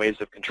different ways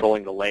of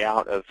controlling the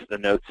layout of the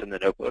notes in the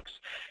notebooks.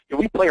 Can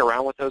we play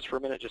around with those for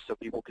a minute just so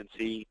people can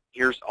see?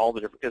 Here's all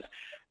the different, because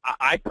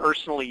I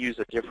personally use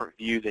a different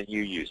view than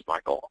you use,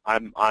 Michael. I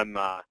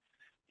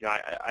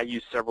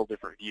use several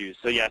different views.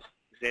 So yes,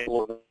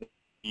 example of the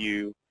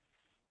view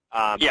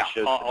Yeah,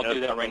 I'll do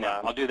that right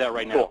now. I'll do that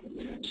right now.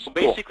 So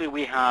basically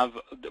we have,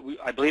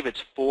 I believe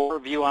it's 4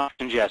 view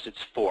options. Yes,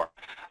 it's 4.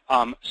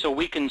 So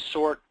we can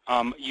sort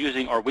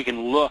using, or we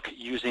can look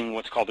using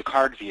what's called the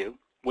card view,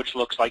 which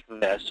looks like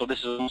this. So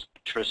this is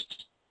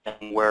interesting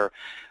where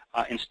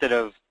instead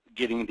of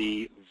getting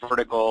the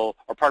vertical,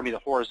 or pardon me, the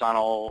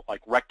horizontal,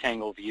 like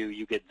rectangle view,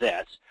 you get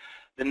this.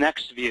 The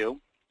next view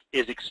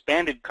is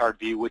expanded card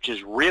view, which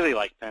is really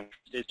like Pinterest.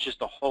 It's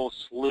just a whole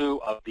slew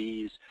of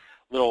these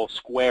little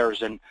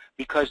squares, and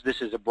because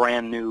this is a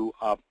brand new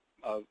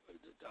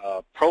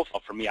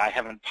profile for me, I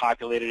haven't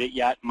populated it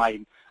yet. My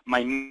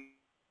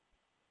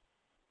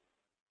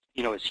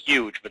is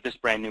huge, but this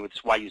brand new,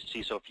 it's why you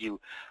see so few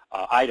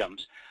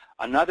items.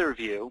 Another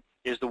view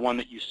is the one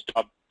that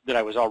that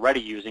I was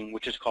already using,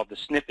 which is called the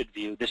snippet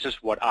view. This is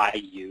what I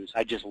use.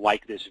 I just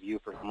like this view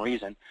for some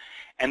reason.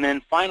 And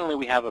then finally,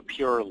 we have a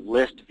pure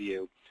list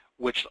view,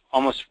 which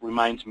almost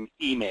reminds me of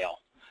email.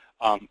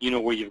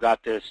 Where you've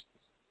got this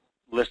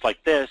list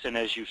like this, and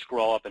as you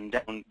scroll up and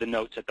down, the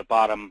notes at the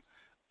bottom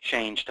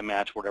change to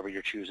match whatever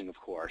you're choosing, of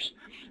course.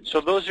 So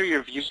those are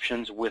your view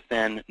options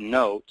within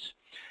Notes.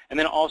 And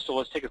then also,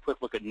 let's take a quick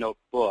look at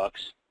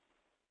notebooks.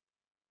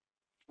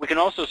 We can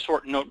also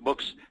sort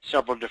notebooks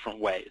several different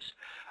ways.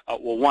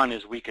 Well, one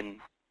is we can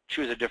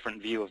choose a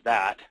different view of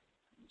that.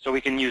 So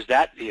we can use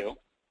that view,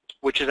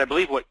 which is, I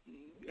believe, what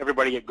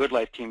everybody at Good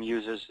Life Team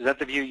uses. Is that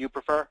the view you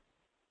prefer?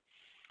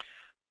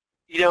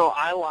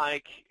 I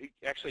like,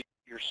 actually,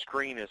 your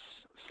screen is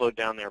slowed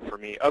down there for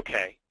me.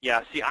 Okay,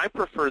 yeah. See, I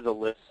prefer the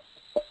list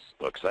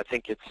books. I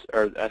think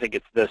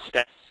it's the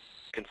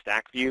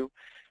stack view.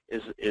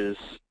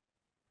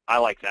 I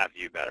like that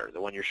view better. The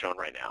one you're showing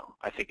right now,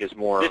 I think, is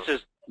more. This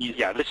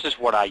is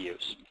what I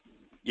use.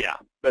 Yeah,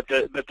 but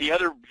the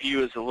other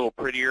view is a little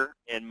prettier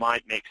and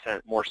might make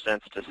more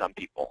sense to some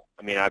people.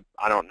 I mean,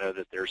 I don't know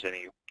that there's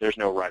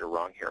no right or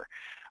wrong here.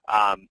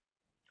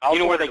 You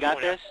know where they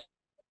got this?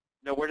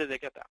 No, where did they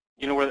get that?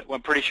 You know where?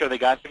 I'm pretty sure they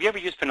got. Have you ever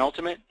used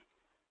Penultimate?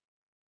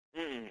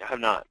 I have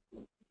not.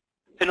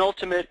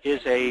 Penultimate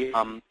is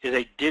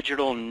a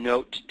digital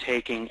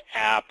note-taking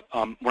app.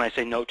 When I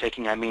say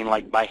note-taking, I mean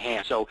like by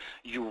hand. So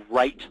you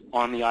write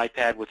on the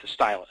iPad with a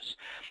stylus.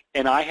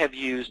 And I have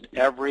used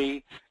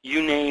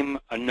you name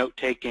a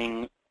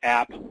note-taking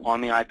app on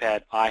the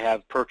iPad, I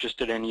have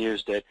purchased it and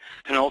used it.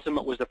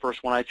 Penultimate was the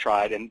first one I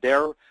tried, and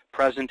their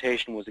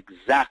presentation was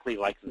exactly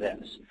like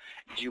this.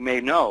 As you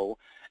may know,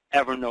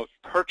 Evernote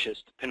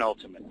purchased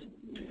Penultimate.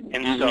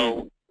 And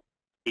so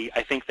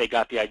I think they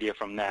got the idea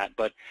from that,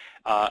 but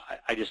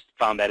I just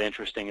found that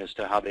interesting as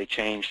to how they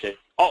changed it.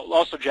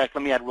 Also, Jack,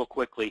 let me add real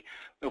quickly,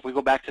 if we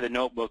go back to the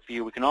notebook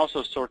view, we can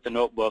also sort the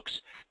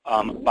notebooks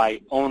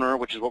by owner,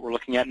 which is what we're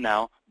looking at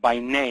now, by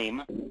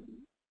name,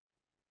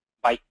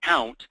 by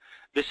count.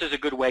 This is a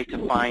good way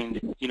to find,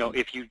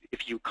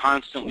 if you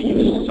constantly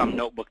use some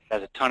notebook that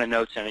has a ton of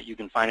notes in it, you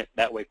can find it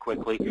that way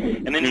quickly.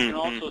 And then you can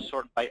also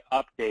sort by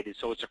updated,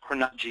 so it's a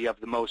chronology of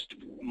the most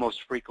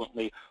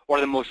frequently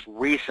or the most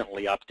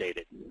recently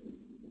updated.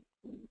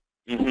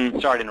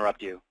 Sorry to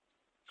interrupt you.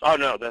 Oh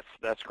no,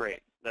 that's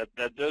great.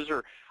 Those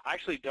are, I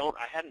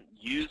hadn't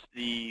used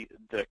the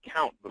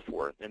count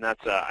before, and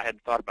that's I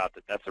hadn't thought about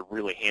that. That's a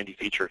really handy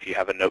feature if you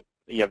have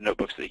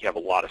notebooks that you have a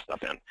lot of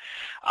stuff in.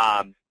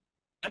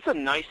 That's a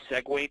nice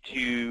segue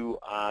to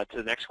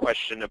the next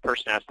question. A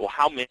person asked, well,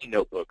 how many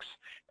notebooks?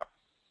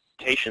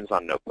 Limitations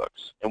on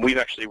notebooks, and we've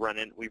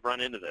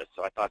run into this.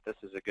 So I thought this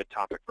is a good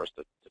topic for us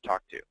to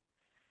talk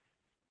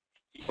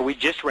to. We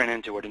just ran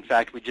into it. In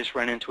fact, we just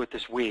ran into it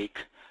this week.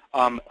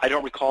 I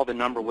don't recall the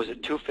number. Was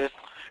it 250?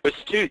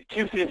 It's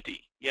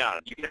 250. Yeah,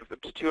 you can have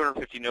up to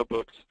 250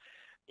 notebooks,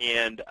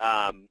 and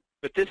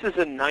but this is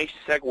a nice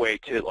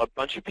segue to a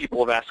bunch of people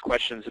have asked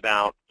questions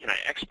about, can I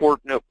export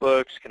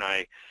notebooks? Can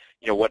I,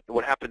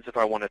 what happens if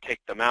I want to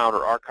take them out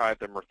or archive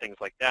them or things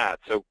like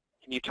that? So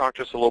can you talk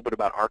to us a little bit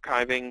about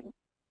archiving?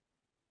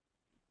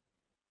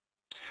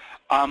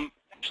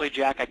 Actually,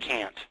 Jack, I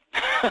can't.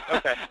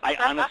 Okay. I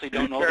honestly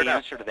don't know the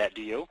answer to that.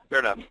 Do you? Fair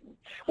enough.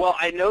 Well,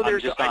 I know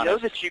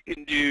that you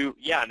can do.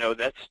 Yeah, no,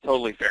 that's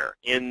totally fair.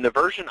 In the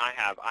version I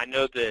have, I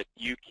know that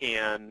you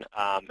can,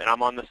 and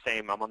I'm on the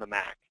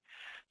Mac,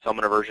 so I'm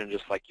on a version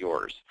just like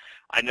yours.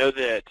 I know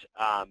that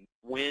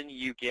when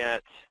you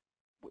get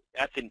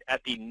at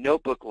the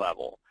notebook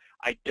level,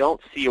 I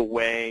don't see a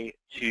way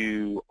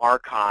to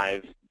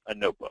archive a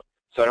notebook.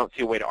 So I don't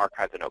see a way to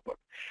archive the notebook.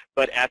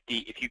 But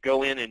if you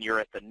go in and you're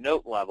at the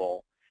note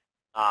level,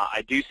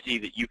 I do see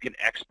that you can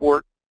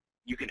export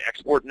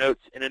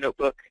notes in a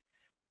notebook,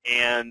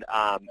 and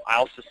I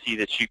also see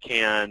that you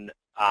can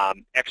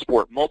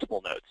export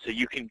multiple notes. So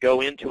you can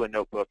go into a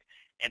notebook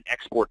and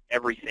export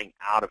everything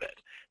out of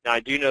it. Now I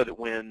do know that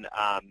when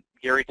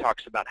Gary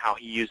talks about how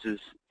he uses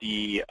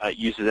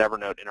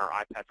Evernote in our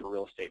iPad for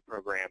Real Estate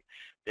program,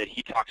 that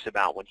he talks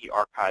about when he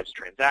archives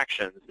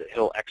transactions that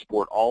he'll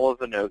export all of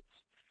the notes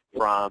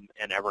from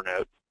an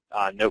Evernote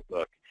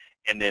notebook,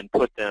 and then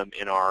put them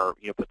in our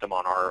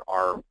on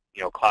our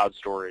cloud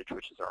storage,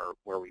 which is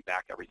where we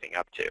back everything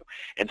up to.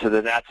 And so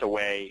that's a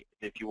way,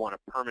 if you want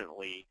to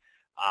permanently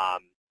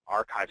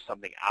archive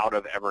something out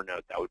of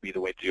Evernote, that would be the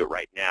way to do it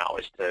right now,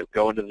 is to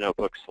go into the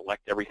notebook,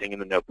 select everything in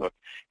the notebook,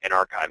 and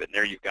archive it. And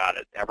there you've got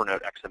an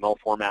Evernote XML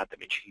format. That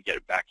means you can get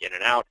it back in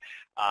and out.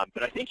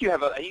 But I think you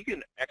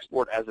can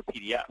export as a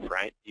PDF,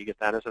 right? Do you get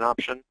that as an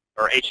option?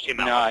 Or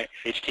HTML? No,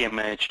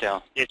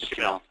 HTML.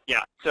 HTML,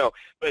 yeah. So,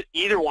 but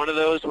either one of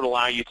those would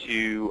allow you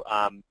to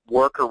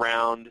work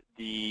around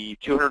the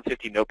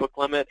 250 notebook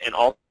limit, and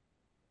also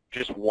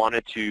just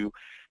wanted to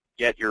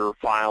get your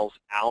files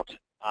out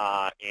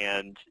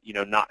and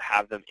not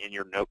have them in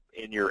your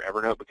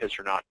Evernote because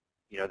you're not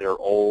they're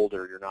old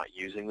or you're not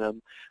using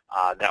them.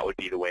 That would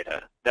be the way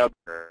to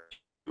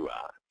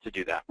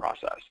do that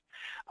process.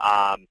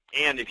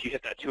 And if you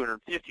hit that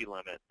 250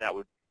 limit, that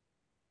would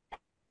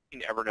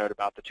Evernote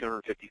about the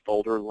 250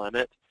 folder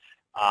limit.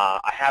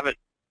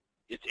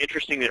 It's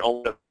interesting that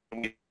only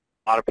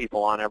a lot of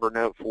people on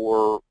Evernote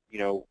for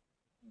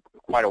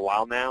quite a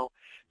while now.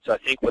 So I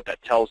think what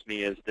that tells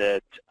me is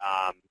that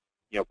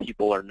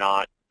people are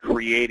not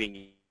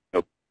creating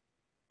that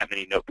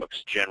many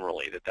notebooks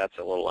generally. That's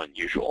a little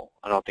unusual.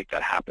 I don't think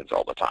that happens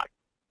all the time.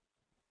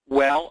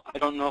 Well, I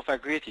don't know if I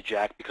agree with you,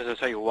 Jack, because I'll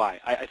tell you why.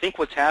 I think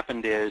what's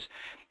happened is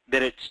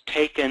that it's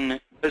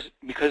taken,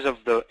 because of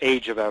the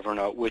age of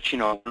Evernote, which,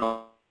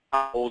 how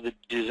old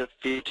does it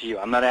feel to you?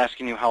 I'm not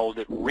asking you how old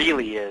it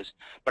really is,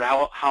 but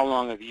how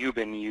long have you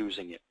been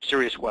using it?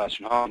 Serious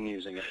question. How long have you been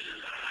using it?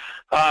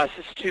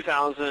 Since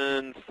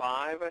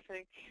 2005, I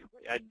think.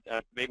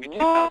 Maybe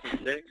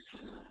 2006.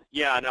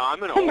 Yeah, no,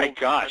 I'm an old. Oh my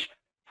gosh.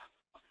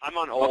 I'm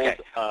an old, okay.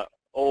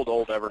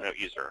 old Evernote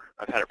user.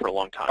 I've had it for a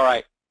long time. All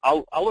right.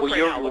 I'll look right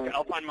now.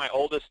 I'll find my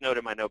oldest note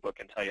in my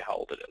notebook and tell you how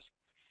old it is.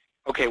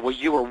 Okay, well,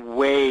 you were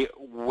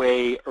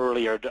way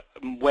earlier of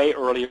an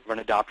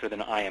adopter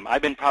than I am.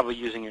 I've been probably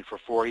using it for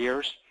 4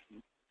 years.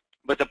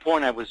 But the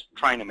point I was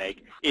trying to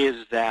make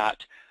is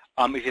that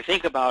if you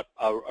think about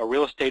a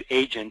real estate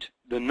agent,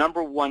 the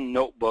number one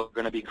notebook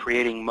going to be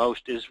creating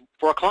most is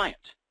for a client.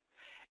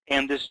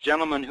 And this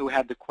gentleman who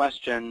had the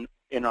question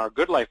in our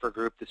Good Lifer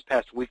group this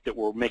past week that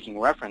we're making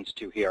reference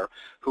to here,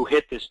 who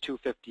hit this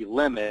 250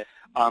 limit,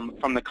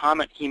 from the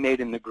comment he made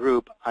in the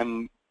group,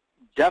 I'm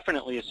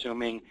definitely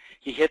assuming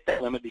he hit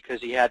that limit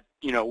because he had,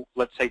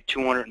 let's say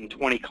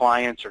 220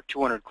 clients or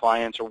 200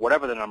 clients or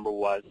whatever the number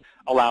was,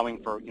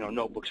 allowing for,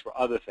 notebooks for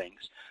other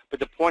things. But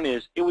the point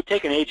is, it would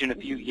take an agent a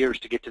few years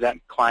to get to that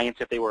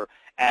clients if they were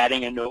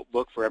adding a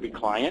notebook for every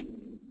client.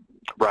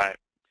 Right.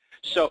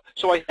 So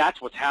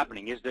that's what's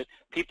happening, is that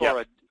people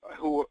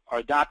who are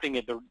adopting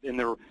it, and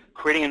they're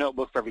creating a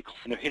notebook for every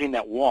client, and they're hitting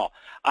that wall.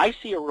 I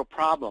see a real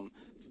problem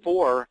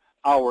for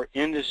our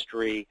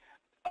industry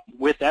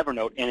with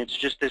Evernote, and it's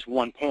just this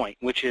one point,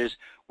 which is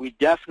we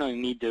definitely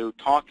need to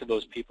talk to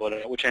those people,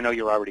 which I know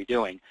you're already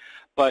doing,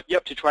 but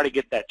to try to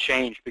get that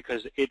changed,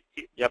 because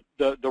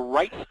the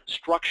right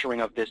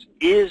structuring of this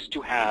is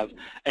to have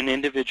an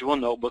individual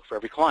notebook for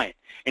every client.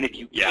 And if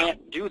you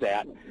can't do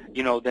that,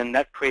 then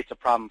that creates a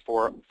problem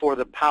for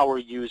the power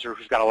user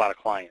who's got a lot of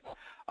clients.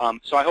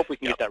 So I hope we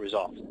can get that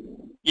resolved.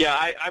 Yeah,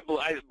 I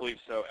believe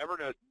so.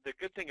 Evernote, the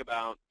good thing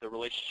about the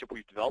relationship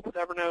we've developed with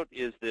Evernote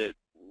is that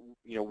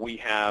we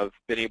have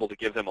been able to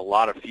give them a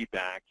lot of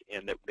feedback,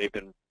 and that they've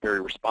been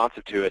very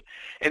responsive to it.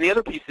 And the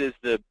other piece is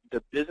the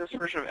business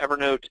version of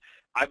Evernote.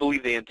 I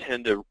believe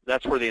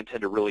that's where they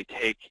intend to really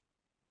take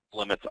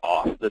limits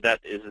off.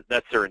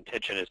 That's their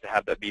intention, is to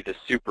have that be the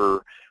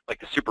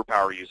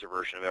superpower user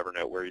version of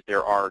Evernote, where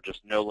there are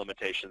just no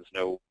limitations,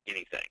 no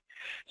anything.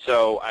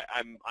 So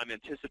I'm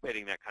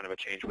anticipating that kind of a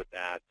change with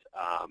that.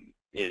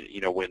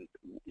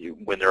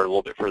 When they're a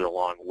little bit further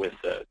along with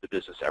the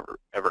business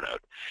Evernote.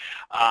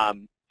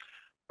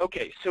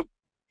 Okay, so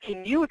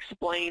can you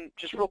explain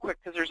just real quick,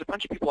 because there's a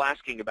bunch of people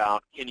asking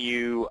about,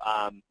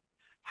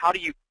 how do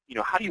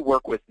you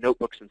work with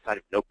notebooks inside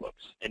of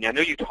notebooks? And I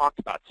know you talked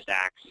about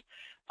stacks,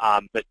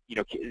 but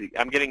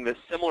I'm getting this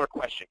similar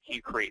question. Can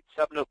you create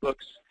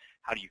sub-notebooks?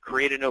 How do you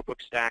create a notebook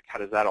stack? How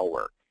does that all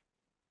work?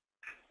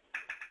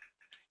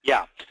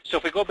 Yeah, so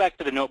if we go back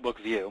to the notebook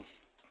view,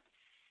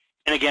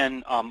 and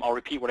again, I'll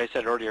repeat what I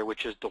said earlier,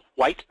 which is the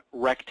white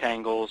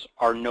rectangles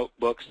are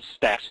notebooks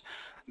stacks.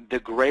 The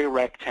gray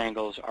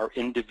rectangles are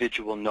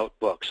individual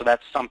notebooks. So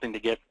that's something to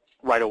get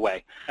right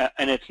away.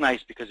 And it's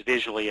nice because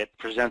visually it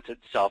presents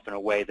itself in a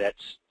way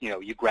that's,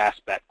 you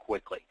grasp that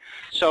quickly.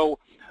 So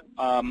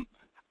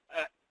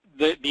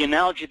the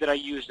analogy that I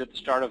used at the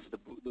start of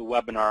the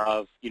webinar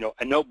of,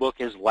 a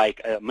notebook is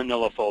like a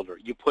manila folder.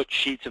 You put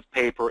sheets of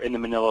paper in the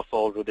manila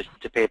folder. The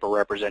sheets of paper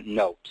represent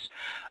notes.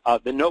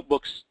 The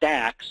notebook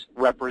stacks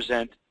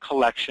represent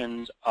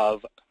collections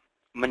of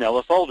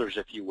manila folders,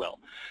 if you will.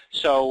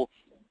 So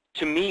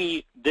to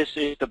me, this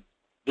is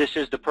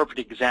the perfect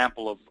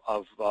example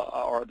of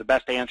or the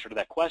best answer to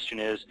that question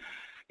is,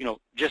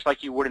 just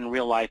like you would in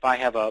real life. I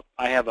have a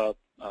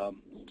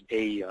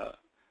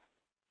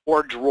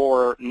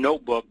 4-drawer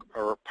notebook,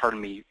 or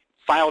pardon me,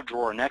 file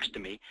drawer next to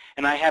me,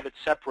 and I have it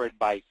separated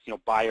by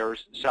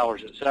buyers,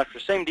 sellers, etc.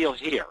 Same deal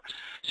here.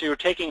 So you're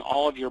taking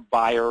all of your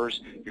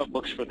buyers, your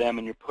notebooks for them,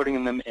 and you're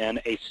putting them in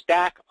a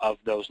stack of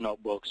those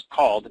notebooks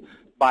called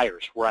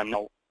buyers, where I'm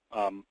now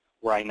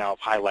where I now have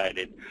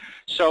highlighted.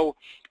 So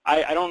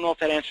I don't know if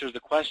that answers the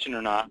question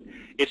or not.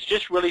 It's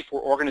just really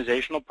for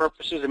organizational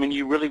purposes. I mean,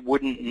 you really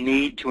wouldn't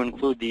need to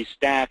include these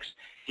stacks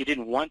if you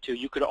didn't want to.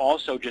 You could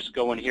also just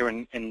go in here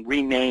and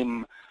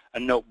rename a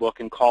notebook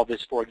and call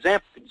this, for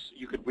example,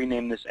 you could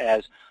rename this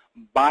as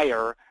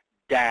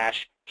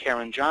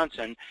Buyer-Karen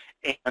Johnson,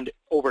 and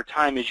over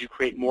time as you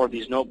create more of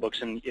these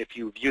notebooks, and if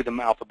you view them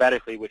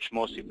alphabetically, which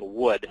most people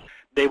would,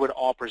 they would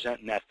all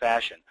present in that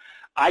fashion.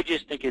 I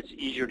just think it's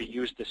easier to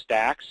use the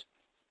stacks.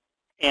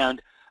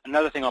 And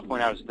another thing I'll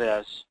point out is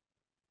this.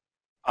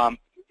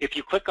 If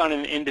you click on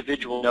an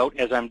individual note,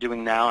 as I'm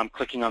doing now, I'm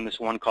clicking on this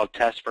one called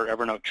Test for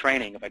Evernote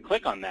Training. If I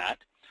click on that,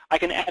 I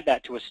can add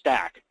that to a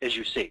stack, as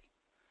you see.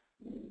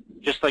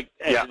 Just like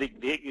as the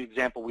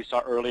example we saw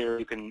earlier,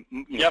 you can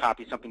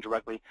copy something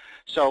directly.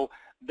 So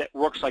that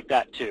works like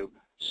that too.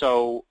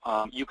 So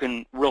you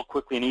can real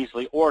quickly and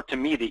easily, or to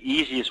me the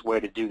easiest way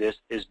to do this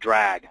is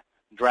drag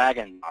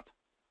and drop.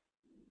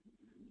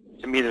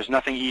 To me there's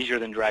nothing easier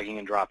than dragging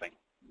and dropping.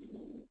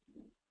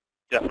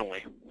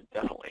 Definitely,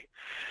 definitely.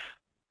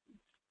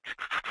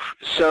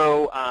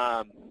 So,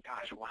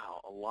 gosh,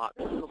 wow, a lot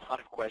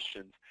of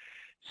questions.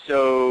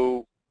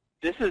 So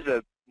this is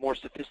a more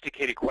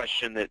sophisticated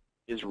question that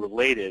is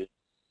related.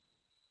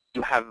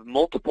 You have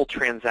multiple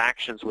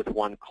transactions with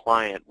one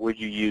client. Would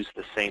you use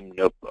the same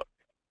notebook?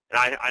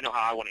 And I know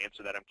how I want to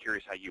answer that. I'm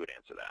curious how you would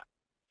answer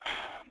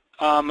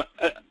that.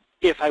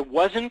 If I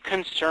wasn't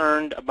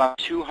concerned about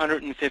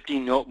 250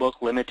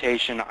 notebook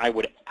limitation, I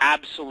would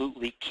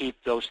absolutely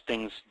keep those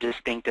things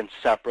distinct and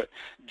separate,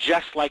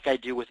 just like I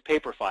do with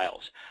paper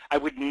files. I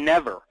would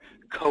never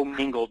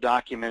commingle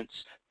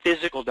documents,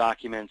 physical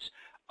documents,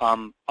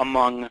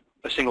 among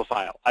a single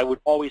file. I would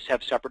always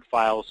have separate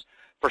files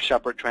for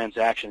separate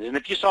transactions. And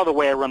if you saw the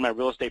way I run my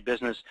real estate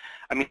business,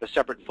 I mean, a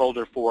separate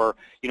folder for,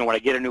 when I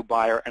get a new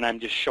buyer and I'm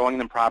just showing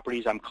them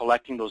properties, I'm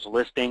collecting those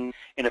listings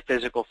in a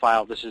physical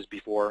file. This is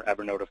before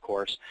Evernote, of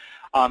course.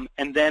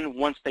 And then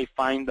once they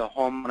find the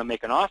home I'm going to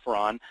make an offer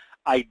on,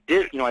 I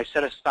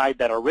set aside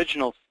that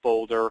original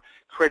folder,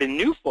 create a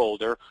new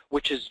folder,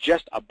 which is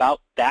just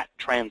about that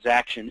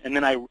transaction. And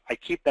then I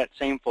keep that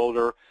same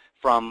folder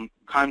from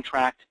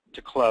contract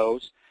to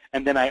close,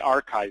 and then I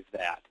archive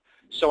that.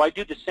 So I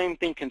do the same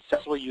thing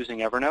conceptually using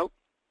Evernote.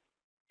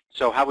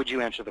 So how would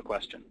you answer the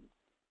question?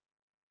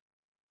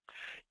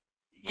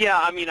 Yeah,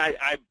 I mean,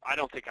 I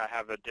don't think I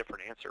have a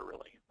different answer,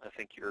 really. I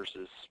think yours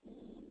is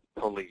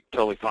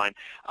totally fine.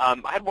 I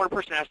had one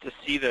person ask to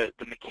see the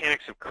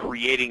mechanics of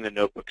creating the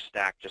notebook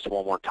stack just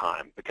one more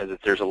time, because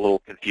there's a little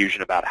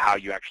confusion about how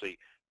you actually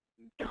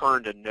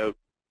turned a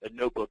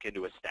notebook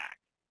into a stack.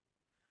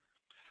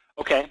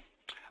 Okay.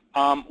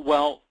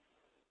 Well,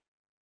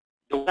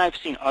 the way I've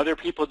seen other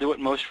people do it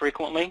most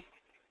frequently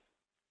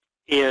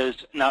is,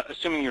 now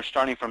assuming you're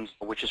starting from,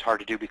 which is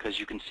hard to do because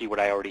you can see what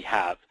I already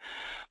have,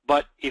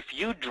 but if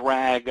you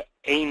drag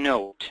a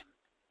note,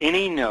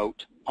 any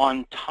note,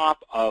 on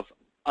top of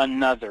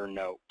another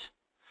note,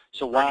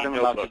 so while I'm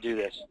about to do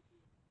this,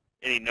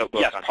 any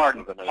notebook. Yes, on top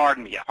of another.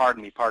 Pardon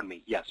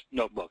me. Yes,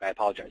 notebook. I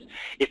apologize.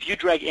 If you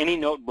drag any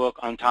notebook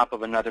on top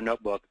of another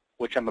notebook,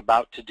 which I'm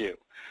about to do,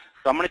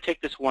 so I'm going to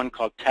take this one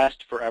called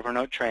Test for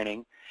Evernote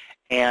Training,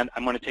 and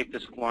I'm going to take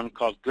this one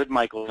called Good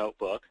Michael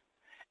Notebook,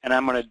 and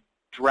I'm going to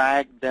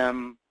drag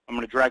them. I'm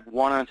going to drag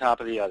one on top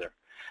of the other.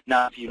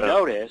 Now, if you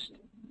noticed,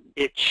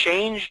 it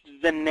changed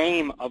the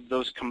name of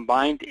those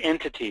combined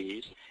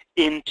entities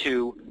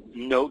into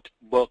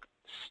Notebook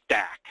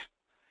Stack.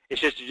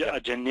 It's just a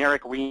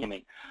generic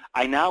renaming.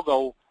 I now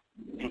go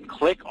and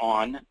click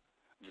on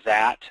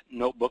that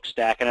Notebook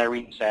Stack, and I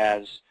read this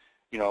as,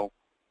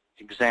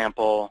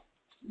 example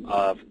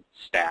of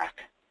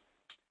stack.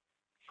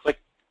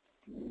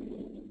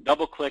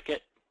 Double-click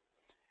it,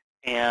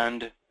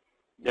 and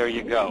there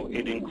you go.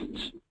 It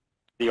includes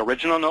the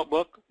original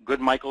notebook, Good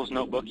Michael's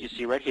notebook you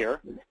see right here,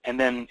 and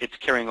then it's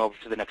carrying over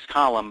to the next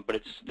column, but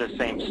it's the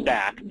same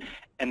stack,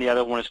 and the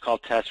other one is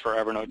called Test for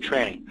Evernote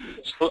Training.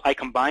 So I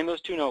combined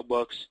those two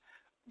notebooks,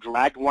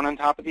 dragged one on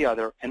top of the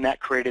other, and that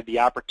created the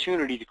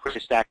opportunity to create a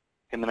stack,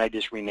 and then I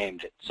just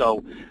renamed it.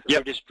 So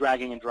you're just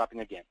dragging and dropping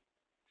again.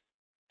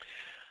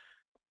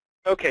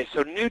 Okay,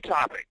 so new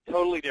topic,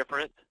 totally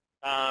different.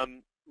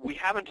 We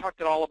haven't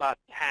talked at all about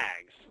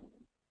tags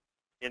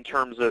in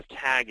terms of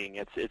tagging.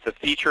 It's a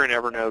feature in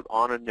Evernote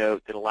on a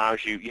note that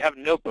allows you have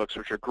notebooks,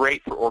 which are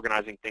great for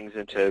organizing things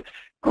into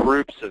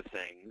groups of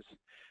things.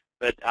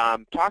 But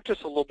talk to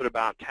us a little bit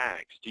about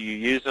tags. Do you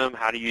use them?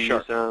 How do you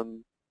use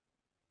them?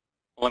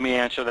 Let me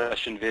answer that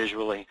question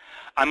visually.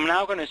 I'm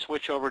now going to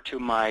switch over to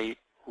my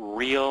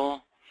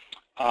real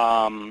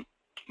Evernote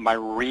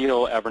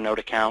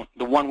account,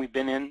 the one we've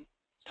been in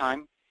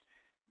time.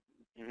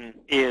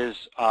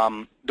 Is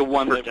the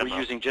one that we're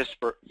using just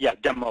for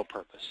demo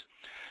purpose.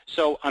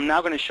 So I'm now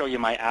going to show you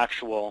my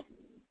actual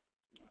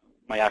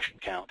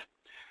account.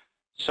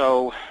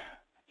 So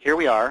here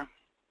we are,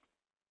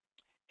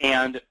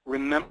 and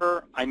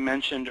remember I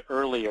mentioned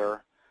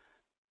earlier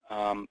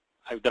that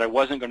I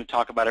wasn't going to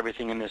talk about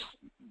everything in this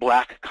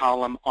black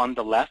column on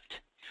the left.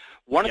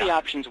 One of the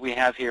options we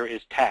have here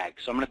is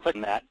tags. So I'm going to click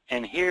on that,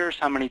 and here's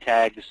how many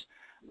tags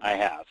I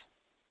have.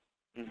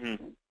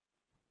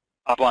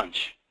 A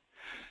bunch.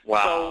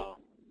 Wow.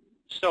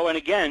 So and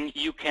again,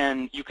 you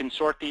can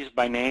sort these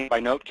by name, by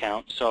note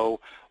count.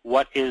 So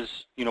what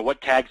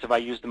tags have I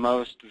used the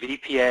most?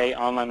 VPA,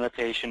 online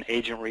rotation,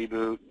 agent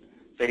reboot,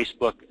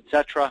 Facebook,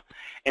 etc.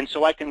 And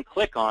so I can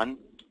click on,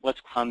 let's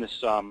click on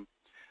this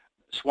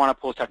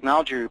Swanepoel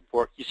Technology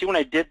Report. You see when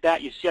I did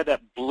that, you see how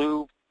that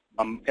blue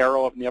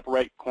arrow up in the upper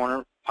right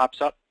corner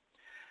pops up?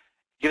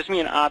 It gives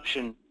me an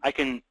option. I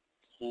can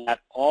let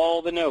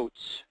all the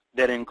notes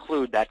that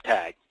include that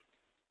tag.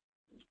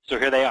 So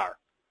here they are.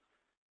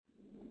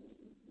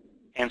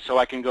 And so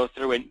I can go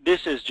through, and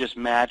this is just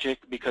magic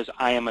because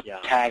I am a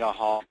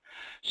tagaholic.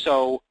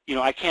 So,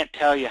 I can't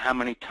tell you how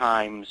many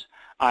times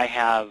I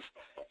have,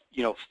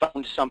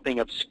 found something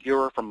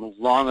obscure from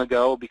long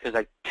ago because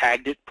I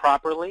tagged it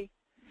properly.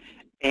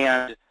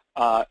 And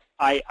I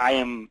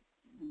am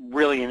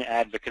really an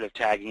advocate of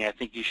tagging. I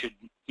think you should,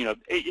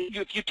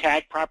 if you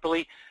tag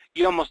properly,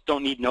 you almost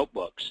don't need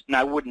notebooks. And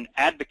I wouldn't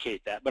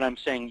advocate that, but I'm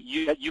saying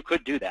you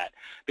could do that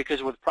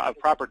because with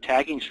proper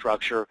tagging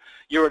structure,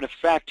 you're in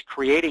effect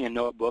creating a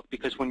notebook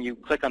because when you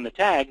click on the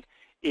tag,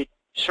 it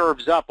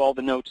serves up all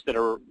the notes that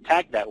are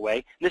tagged that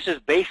way. And this is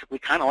basically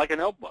kind of like a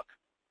notebook,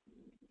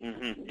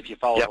 if you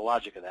follow the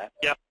logic of that.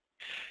 Yep.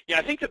 Yeah,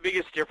 I think the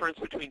biggest difference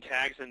between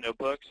tags and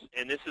notebooks,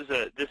 and this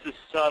is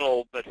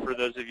subtle, but for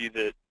those of you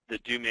that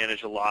do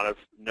manage a lot of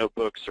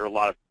notebooks or a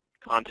lot of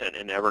content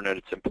in Evernote,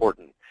 it's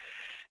important.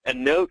 A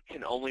note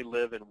can only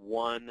live in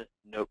one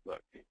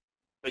notebook,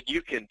 but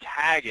you can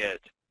tag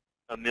it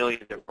a million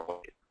different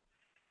ways.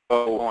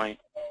 So,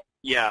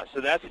 yeah,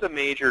 so that's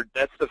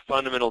the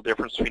fundamental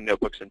difference between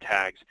notebooks and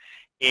tags.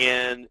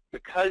 And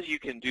because you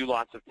can do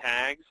lots of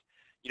tags,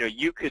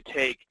 you could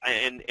take,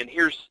 and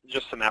here's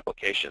just some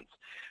applications.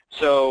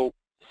 So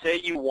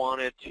say you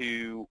wanted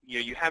to,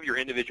 you have your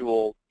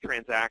individual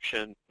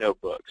transaction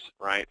notebooks,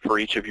 right, for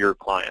each of your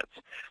clients.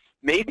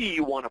 Maybe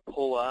you want to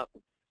pull up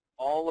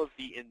all of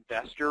the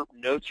investor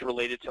notes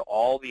related to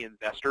all the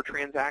investor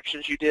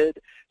transactions you did.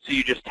 So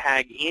you just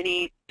tag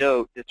any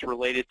note that's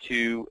related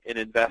to an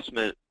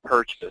investment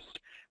purchase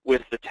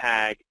with the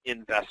tag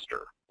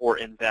investor or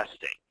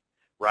investing,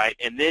 right?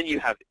 And then you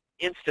have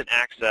instant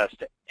access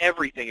to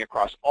everything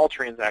across all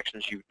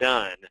transactions you've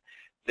done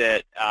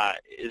that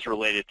is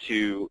related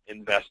to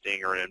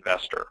investing or an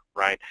investor,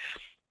 right?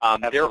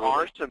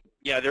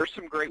 There's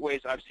some great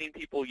ways. I've seen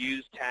people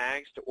use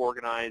tags to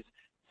organize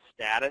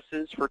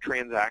statuses for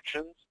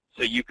transactions.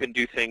 So you can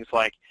do things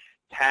like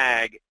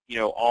tag,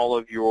 all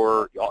of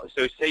your,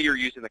 so say you're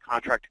using the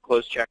contract to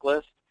close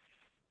checklist,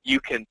 you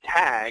can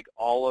tag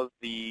all of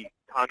the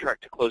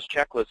contract to close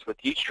checklists with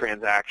each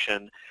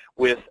transaction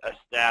with a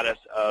status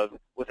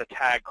with a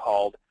tag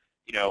called,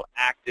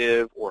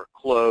 active or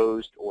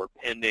closed or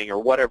pending or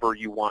whatever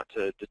you want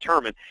to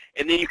determine.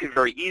 And then you can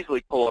very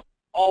easily pull up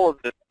all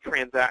of the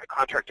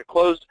contract to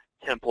close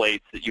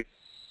templates that you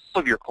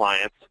have of your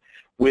clients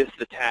with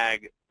the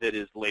tag that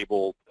is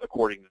labeled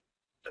according to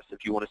this,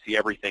 if you want to see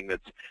everything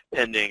that's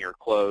pending or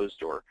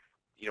closed or,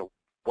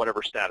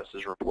 whatever status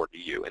is reported to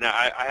you. And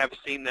I have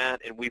seen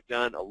that, and we've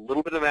done a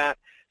little bit of that.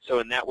 So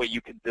in that way,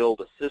 you can build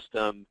a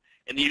system,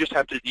 and you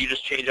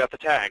just change out the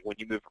tag when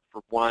you move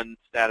from one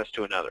status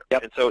to another.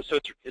 Yep. And so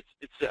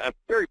it's a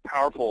very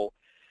powerful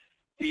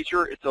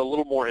feature. It's a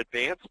little more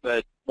advanced,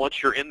 but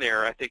once you're in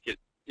there, I think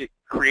it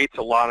creates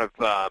a lot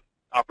of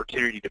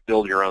opportunity to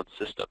build your own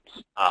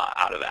systems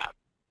out of that.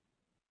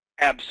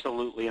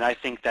 Absolutely, and I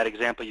think that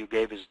example you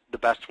gave is the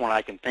best one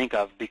I can think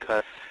of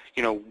because,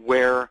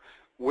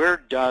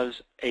 where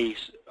does a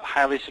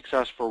highly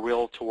successful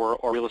realtor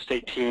or real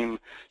estate team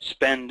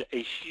spend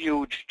a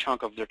huge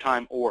chunk of their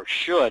time, or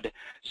should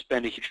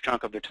spend a huge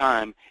chunk of their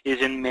time,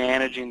 is in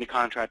managing the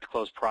contract to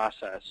close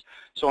process.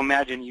 So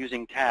imagine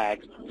using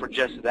tags for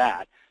just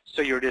that.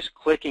 So you're just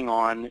clicking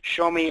on,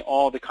 show me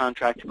all the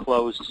contract to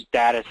close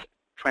status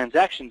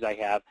transactions I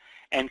have,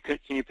 and can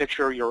you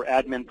picture your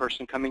admin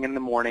person coming in the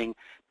morning?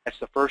 That's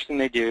the first thing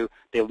they do.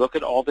 They look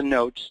at all the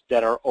notes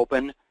that are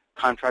open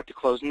contract to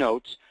close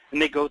notes,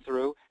 and they go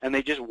through and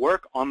they just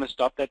work on the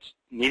stuff that's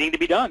needing to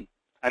be done.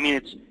 I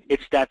mean,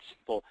 it's that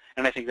simple,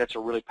 and I think that's a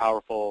really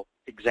powerful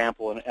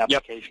example and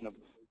application of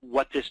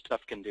what this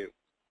stuff can do.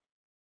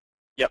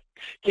 Yep.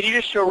 Can you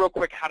just show real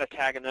quick how to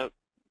tag a note,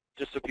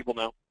 just so people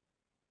know?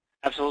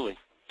 Absolutely.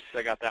 So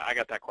I got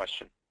that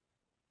question.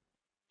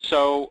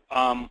 So,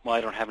 well, I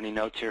don't have any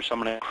notes here, so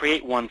I'm going to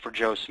create one for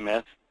Joe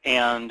Smith.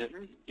 And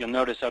you'll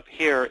notice up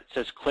here it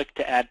says click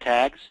to add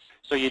tags.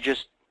 So you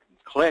just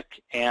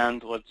click,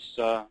 and let's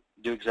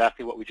do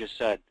exactly what we just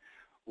said.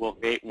 We'll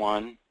create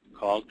one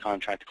called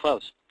contract to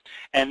close.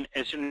 And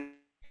as soon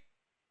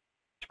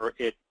as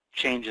it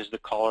changes the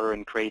color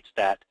and creates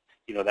that,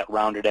 that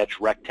rounded edge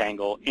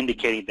rectangle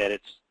indicating that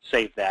it's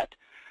saved that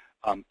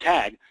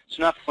tag.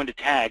 So now if I'm going to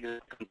tags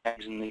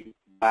in the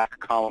back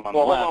column on the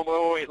left. Hold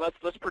on, wait.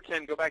 Let's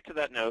pretend. Go back to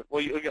that note.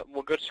 Well,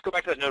 just go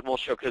back to that note, and we'll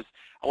show because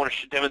I want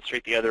to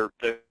demonstrate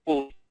the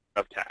cool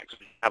of tags.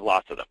 We have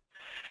lots of them.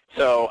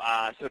 So,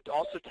 so to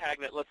also tag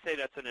that, let's say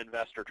that's an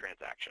investor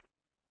transaction.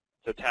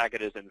 So tag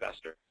it as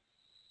investor.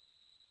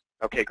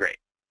 Okay, great.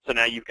 So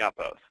now you've got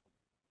both.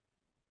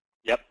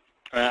 Yep.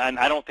 And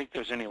I don't think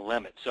there's any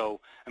limit. So,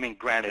 I mean,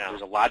 granted,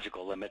 there's a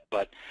logical limit,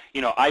 but,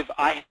 you know,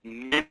 I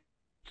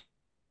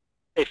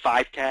say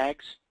 5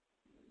 tags.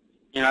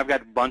 You know, I've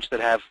got a bunch that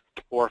have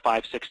 4,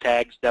 5, 6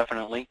 tags,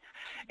 definitely.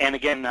 And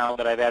again, now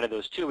that I've added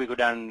those 2, we go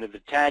down into the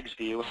tags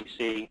view and we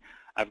see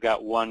I've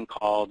got one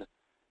called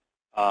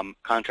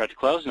contract to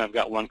close, and I've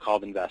got one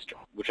called investor,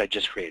 which I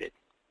just created.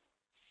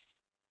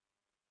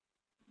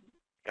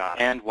 Got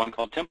it. And one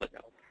called template.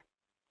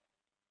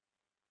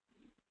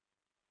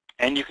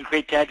 And you can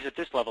create tags at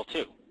this level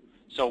too.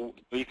 So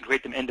you can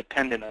create them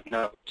independent of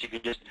notes. You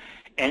can just,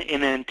 and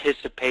in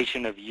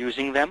anticipation of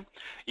using them,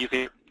 you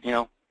can, you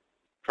know,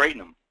 create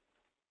them.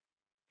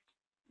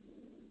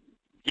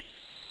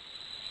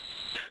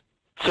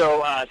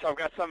 So, so I've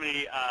got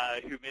somebody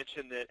who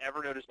mentioned that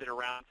Evernote has been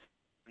around,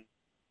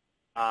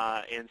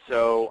 and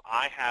so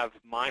I have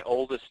my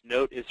oldest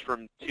note is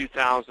from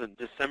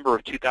December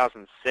of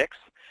 2006.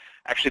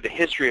 Actually, the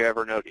history of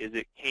Evernote is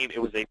it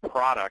was a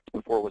product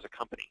before it was a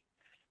company,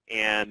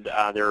 and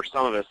there are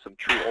some of us, some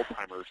true old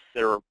timers,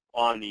 that are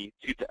on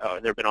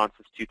they've been on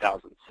since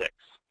 2006.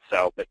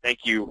 So, but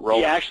thank you,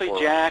 Roland. Yeah,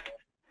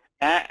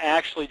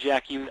 actually,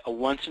 Jack, you a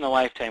once in a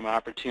lifetime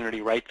opportunity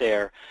right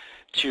there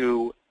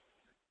to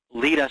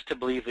lead us to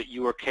believe that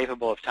you are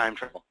capable of time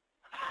travel.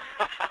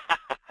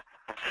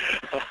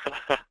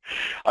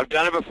 I've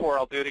done it before.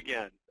 I'll do it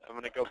again. I'm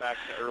going to go back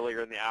to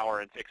earlier in the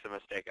hour and fix a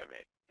mistake I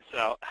made.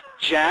 So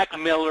Jack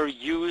Miller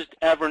used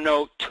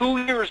Evernote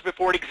 2 years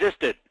before it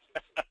existed.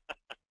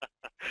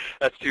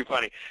 That's too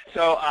funny.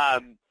 So,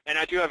 and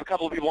I do have a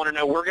couple of people want to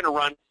know, we're going to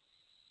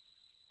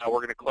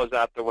close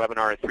out the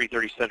webinar at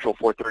 3:30 Central,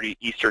 4:30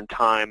 Eastern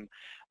Time,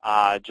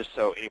 just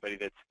so anybody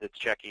that's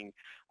checking,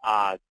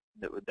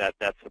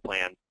 that's the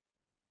plan.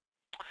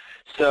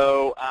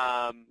 So,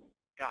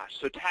 gosh,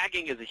 so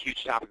tagging is a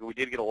huge topic. We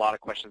did get a lot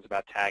of questions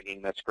about tagging.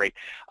 That's great.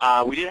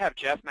 We did have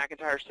Jeff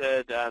McIntyre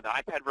said the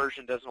iPad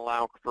version doesn't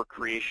allow for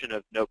creation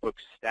of notebook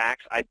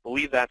stacks. I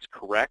believe that's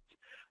correct.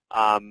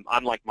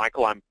 I'm like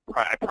Michael. I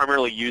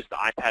primarily use the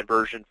iPad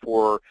version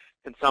for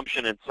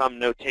consumption and some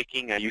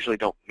note-taking. I usually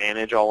don't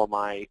manage all of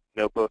my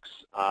notebooks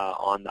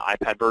on the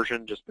iPad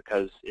version just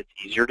because it's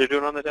easier to do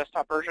it on the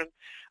desktop version.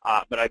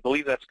 But I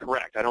believe that's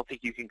correct. I don't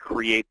think you can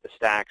create the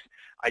stacks.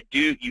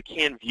 You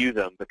can view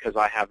them because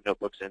I have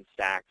notebooks in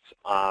stacks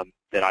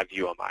that I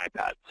view on my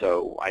iPad.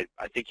 So I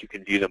think you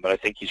can view them, but I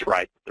think he's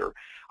right.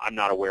 I'm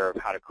not aware of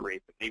how to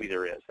create them. Maybe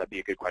there is. That'd be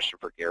a good question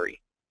for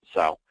Gary.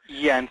 So.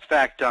 Yeah, in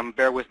fact,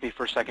 bear with me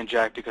for a second,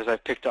 Jack, because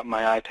I've picked up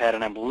my iPad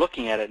and I'm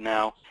looking at it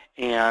now.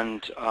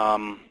 And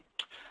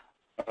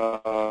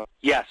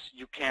yes,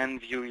 you can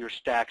view your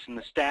stacks, and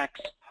the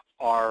stacks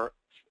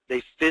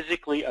they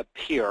physically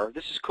appear.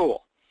 This is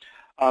cool.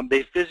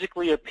 They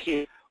physically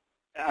appear.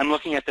 I'm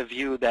looking at the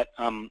view that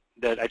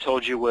that I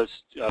told you was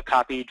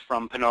copied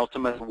from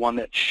Penultimate, the one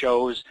that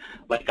shows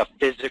like a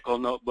physical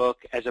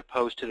notebook as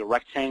opposed to the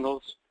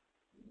rectangles.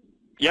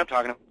 Yep. I'm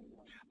talking about.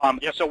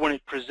 Yep. So when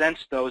it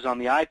presents those on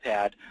the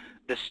iPad,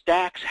 the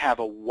stacks have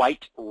a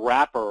white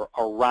wrapper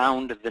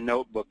around the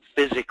notebook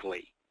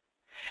physically.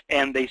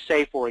 And they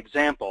say, for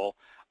example,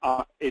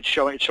 it's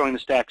showing the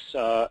stacks.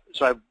 So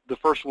the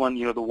first one,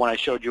 you know, the one I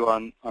showed you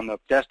on the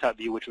desktop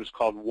view, which was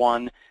called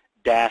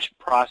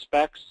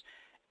 1-prospects,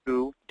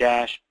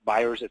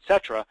 2-buyers,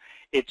 etc.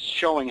 It's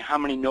showing how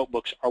many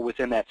notebooks are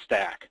within that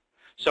stack.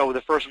 So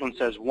the first one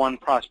says 1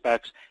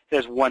 prospects, it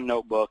has 1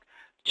 notebook.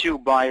 2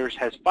 buyers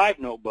has 5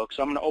 notebooks.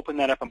 So I'm going to open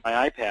that up on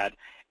my iPad,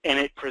 and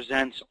it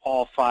presents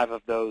all 5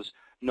 of those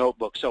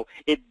notebooks. So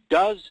it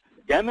does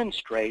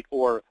demonstrate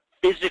or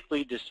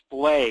physically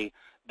display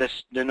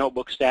the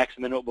notebook stacks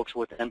and the notebooks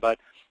within, but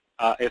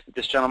if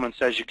this gentleman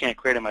says you can't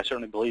create them, I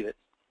certainly believe it.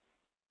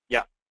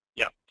 Yeah,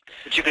 yeah.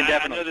 But you can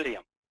definitely see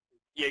them.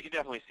 Yeah, you can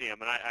definitely see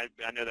them, and I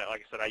know that.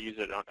 Like I said, I use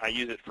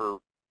it for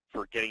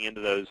getting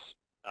into those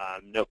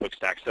notebook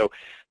stacks. So,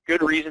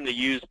 good reason to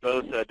use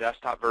both the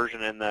desktop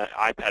version and the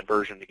iPad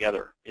version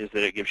together is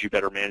that it gives you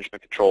better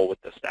management control with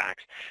the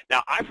stacks.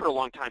 Now, I for a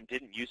long time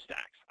didn't use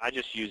stacks. I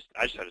just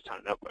had a ton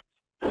of notebooks.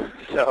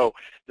 So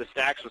the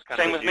stacks was kind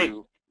of a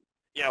new.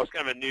 Yeah, it was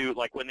kind of a new.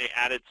 Like when they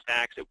added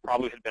stacks, it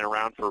probably had been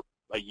around for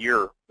a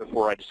year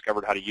before I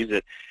discovered how to use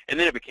it, and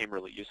then it became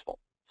really useful.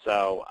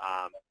 So,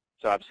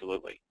 so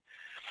absolutely.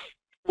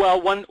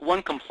 Well,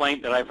 one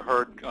complaint that I've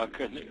heard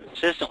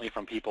consistently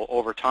from people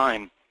over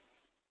time,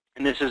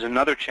 and this is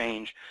another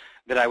change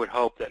that I would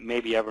hope that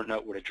maybe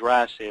Evernote would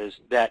address, is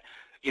that,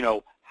 you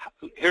know,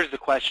 here's the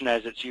question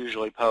as it's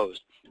usually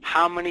posed: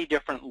 how many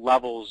different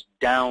levels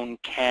down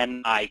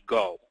can I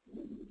go?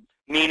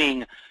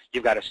 Meaning,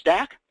 you've got a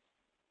stack,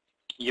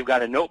 you've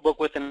got a notebook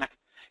within that.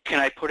 Can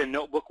I put a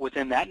notebook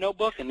within that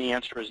notebook? And the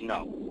answer is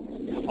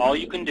no. All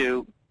you can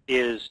do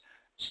is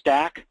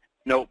stack,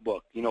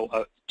 notebook, you know,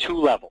 2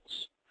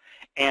 levels.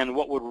 And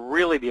what would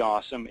really be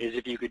awesome is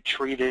if you could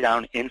treat it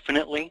down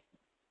infinitely.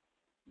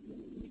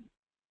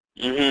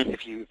 Mm-hmm.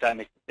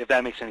 If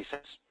that makes any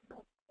sense.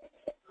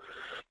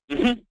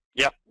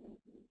 Yep.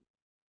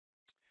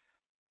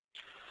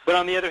 But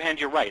on the other hand,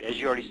 you're right. As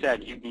you already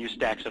said, you can use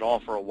Stacks at all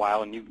for a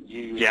while, and you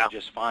use it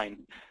just fine.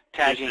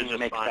 Tagging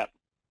makes that.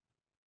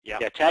 Yeah.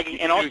 Yeah, tagging,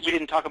 and also we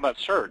didn't talk about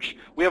search.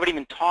 We haven't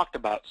even talked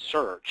about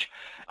search,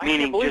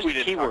 meaning just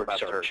keyword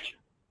search.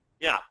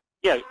 Yeah.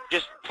 Yeah,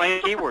 just plain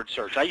keyword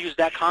search. I use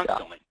that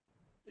constantly.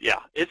 Yeah,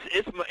 it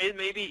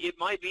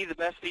might be the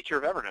best feature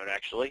of Evernote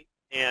actually,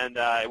 and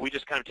we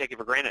just kind of take it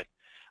for granted.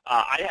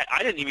 I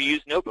didn't even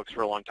use notebooks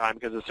for a long time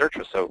because the search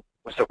was so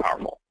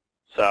powerful.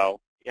 So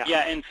yeah.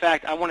 Yeah, in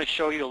fact, I want to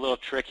show you a little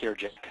trick here,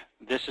 Jack.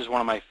 This is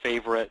one of my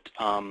favorite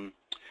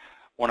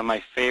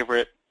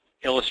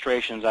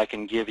illustrations I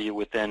can give you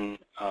within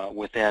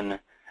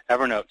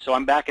Evernote. So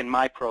I'm back in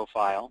my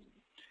profile,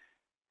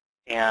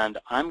 and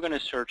I'm going to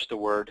search the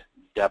word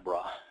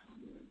Deborah,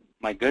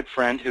 my good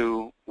friend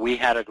who we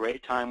had a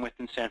great time with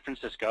in San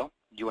Francisco,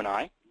 you and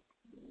I,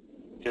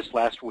 just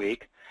last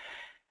week.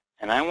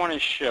 And I want to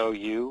show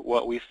you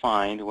what we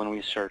find when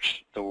we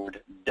search the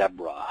word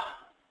Deborah.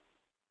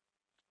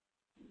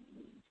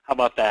 How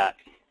about that?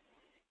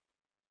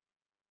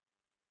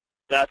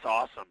 That's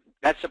awesome.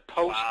 That's a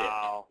Post-it.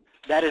 Wow.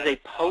 That is a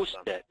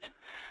Post-it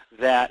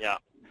that,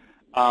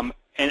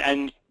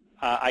 in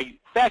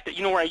fact,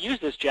 you know where I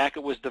used this, Jack?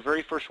 It was the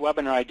very first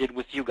webinar I did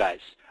with you guys.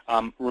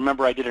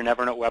 Remember I did an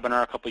Evernote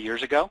webinar a couple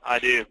years ago? I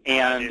do.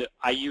 And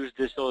I used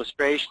this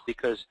illustration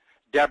because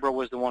Deborah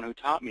was the one who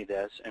taught me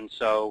this. And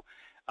so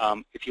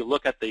if you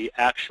look at the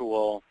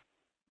actual,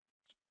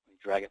 let me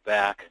drag it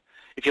back.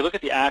 If you look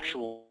at the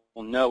actual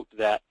note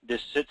that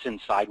this sits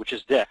inside, which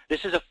is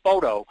this is a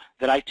photo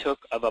that I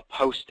took of a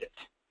Post-it.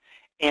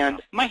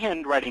 And my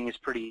handwriting is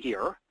pretty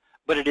here,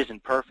 but it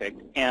isn't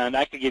perfect. And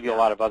I could give you a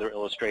lot of other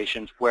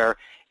illustrations where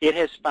it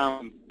has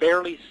found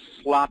fairly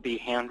sloppy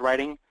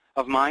handwriting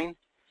of mine.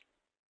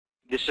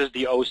 This is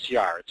the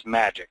OCR. It's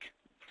magic.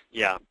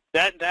 Yeah,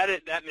 that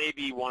may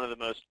be one of the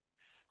most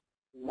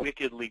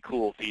wickedly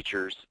cool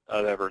features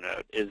of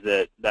Evernote is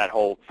that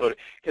whole photo.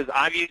 Because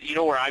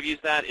where I've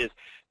used that is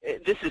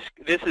this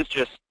is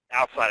just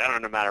outside. I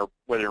don't know, no matter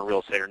whether you're in real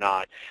estate or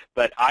not,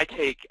 but I'll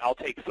take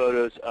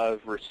photos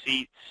of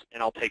receipts,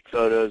 and I'll take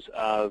photos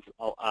of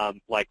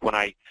like when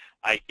I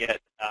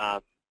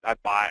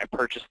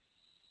purchase.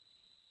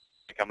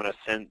 Like I'm going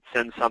to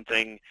send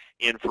something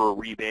in for a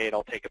rebate.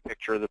 I'll take a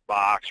picture of the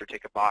box or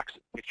take a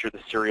picture of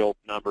the serial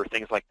number,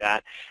 things like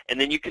that, and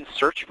then you can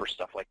search for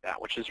stuff like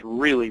that, which is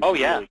really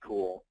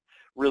cool.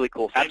 Really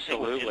cool. Same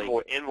Absolutely. thing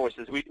with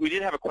invoices. We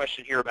did have a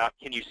question here about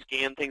can you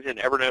scan things in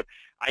Evernote.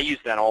 I use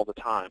that all the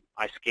time.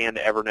 I scan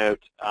to Evernote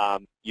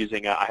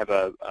using I have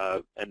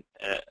a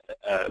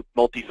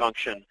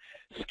multifunction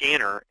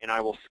scanner, and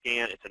I will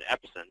scan. It's an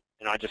Epson,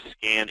 and I just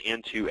scan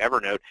into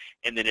Evernote,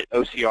 and then it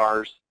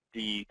OCRs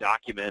the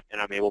document,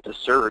 and I'm able to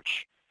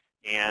search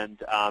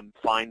and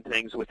find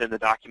things within the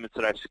documents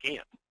that I've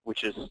scanned,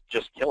 which is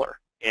just killer.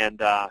 And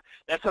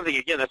that's something,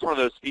 again, that's one of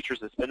those features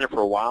that's been there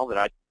for a while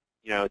that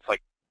it's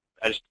like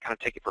I just kind of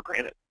take it for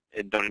granted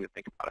and don't even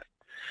think about it.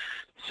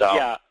 So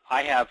yeah,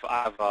 I have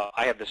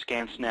the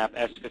ScanSnap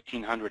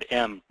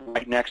S1500M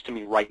right next to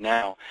me right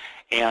now,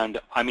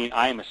 and I mean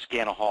I am a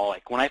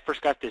scanaholic. When I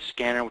first got this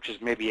scanner, which is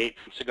maybe 8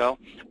 months ago,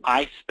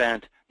 I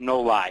spent, no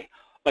lie,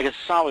 like a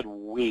solid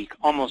week,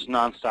 almost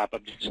nonstop,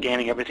 of just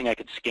scanning everything I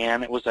could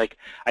scan. It was like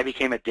I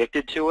became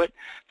addicted to it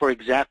for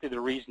exactly the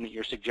reason that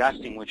you're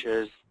suggesting, which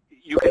is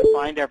you can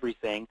find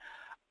everything,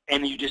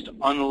 and you just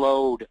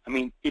unload. I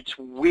mean, it's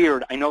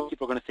weird. I know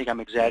people are going to think I'm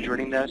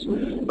exaggerating this,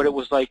 but it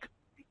was like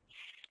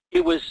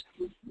it was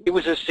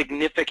a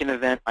significant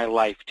event in my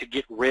life to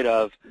get rid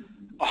of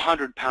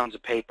 100 pounds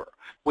of paper,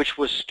 which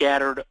was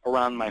scattered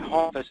around my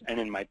office and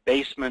in my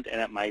basement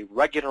and at my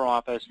regular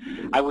office.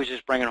 I was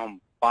just bringing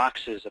home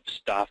boxes of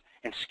stuff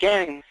and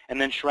scanning and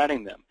then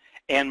shredding them.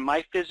 And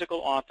my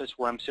physical office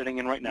where I'm sitting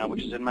in right now,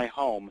 which is in my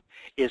home,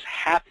 is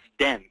half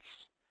dense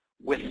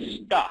with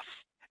stuff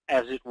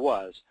as it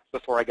was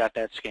before I got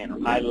that scanner.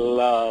 I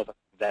love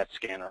that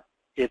scanner.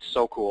 It's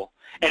so cool.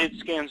 And it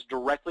scans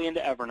directly into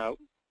Evernote,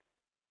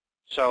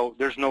 so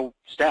there's no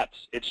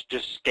steps. It's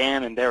just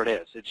scan, and there it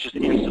is. It just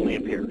instantly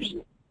appears.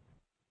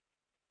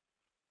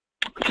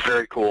 It's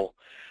very cool.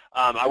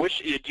 I wish.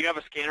 Do you have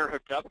a scanner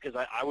hooked up? Because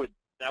I would.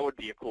 That would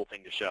be a cool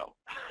thing to show.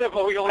 But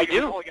we only got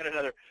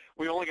another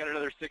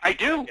 60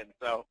 seconds.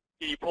 So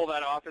can you pull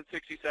that off in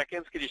 60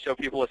 seconds? Can you show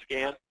people a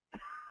scan?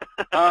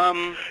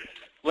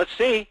 Let's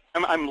see.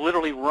 I'm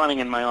literally running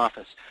in my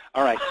office.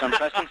 All right, so I'm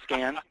pressing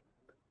scan.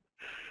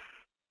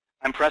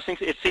 I'm pressing.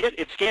 See it?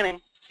 It's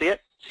scanning. See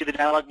it? See the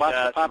dialog box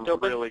that popped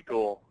open? That's really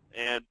cool.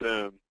 And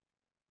boom.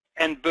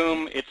 And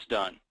boom, it's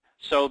done.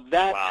 So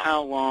that's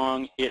how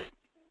long it.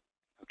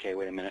 Okay,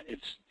 wait a minute.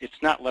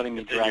 It's not letting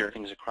me drag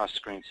things across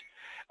screens.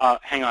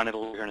 Hang on,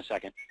 it'll be here in a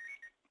second.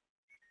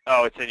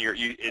 Oh, it's in your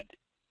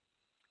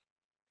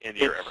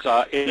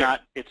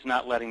It's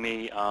not letting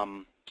me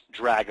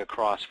drag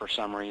across for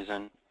some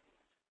reason.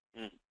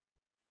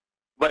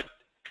 But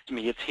to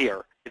me, it's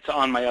here. It's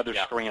on my other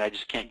screen. I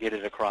just can't get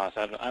it across.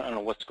 I don't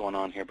know what's going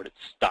on here, but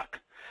it's stuck.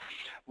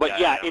 But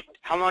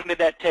how long did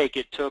that take?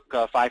 It took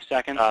 5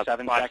 seconds,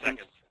 7 seconds?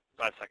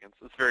 5 seconds.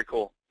 That's very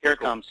cool. Here it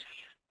comes.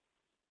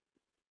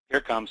 Here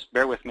it comes.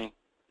 Bear with me.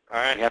 All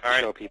right. We have to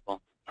show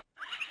people.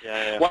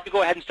 Yeah. Why don't you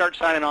go ahead and start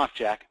signing off,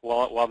 Jack,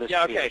 while this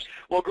Yeah, appears. okay.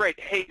 Well, great.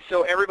 Hey,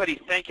 so everybody,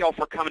 thank y'all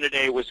for coming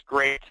today. It was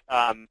great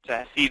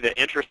to see the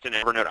interest in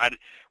Evernote.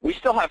 We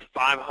still have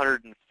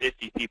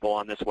 550 people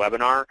on this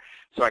webinar,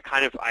 so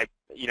I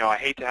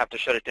hate to have to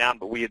shut it down,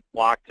 but we had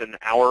blocked an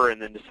hour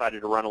and then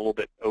decided to run a little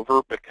bit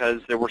over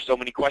because there were so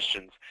many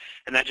questions.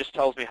 And that just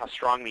tells me how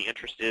strong the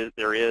interest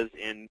there is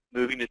in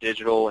moving to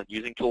digital and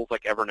using tools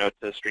like Evernote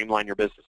to streamline your business.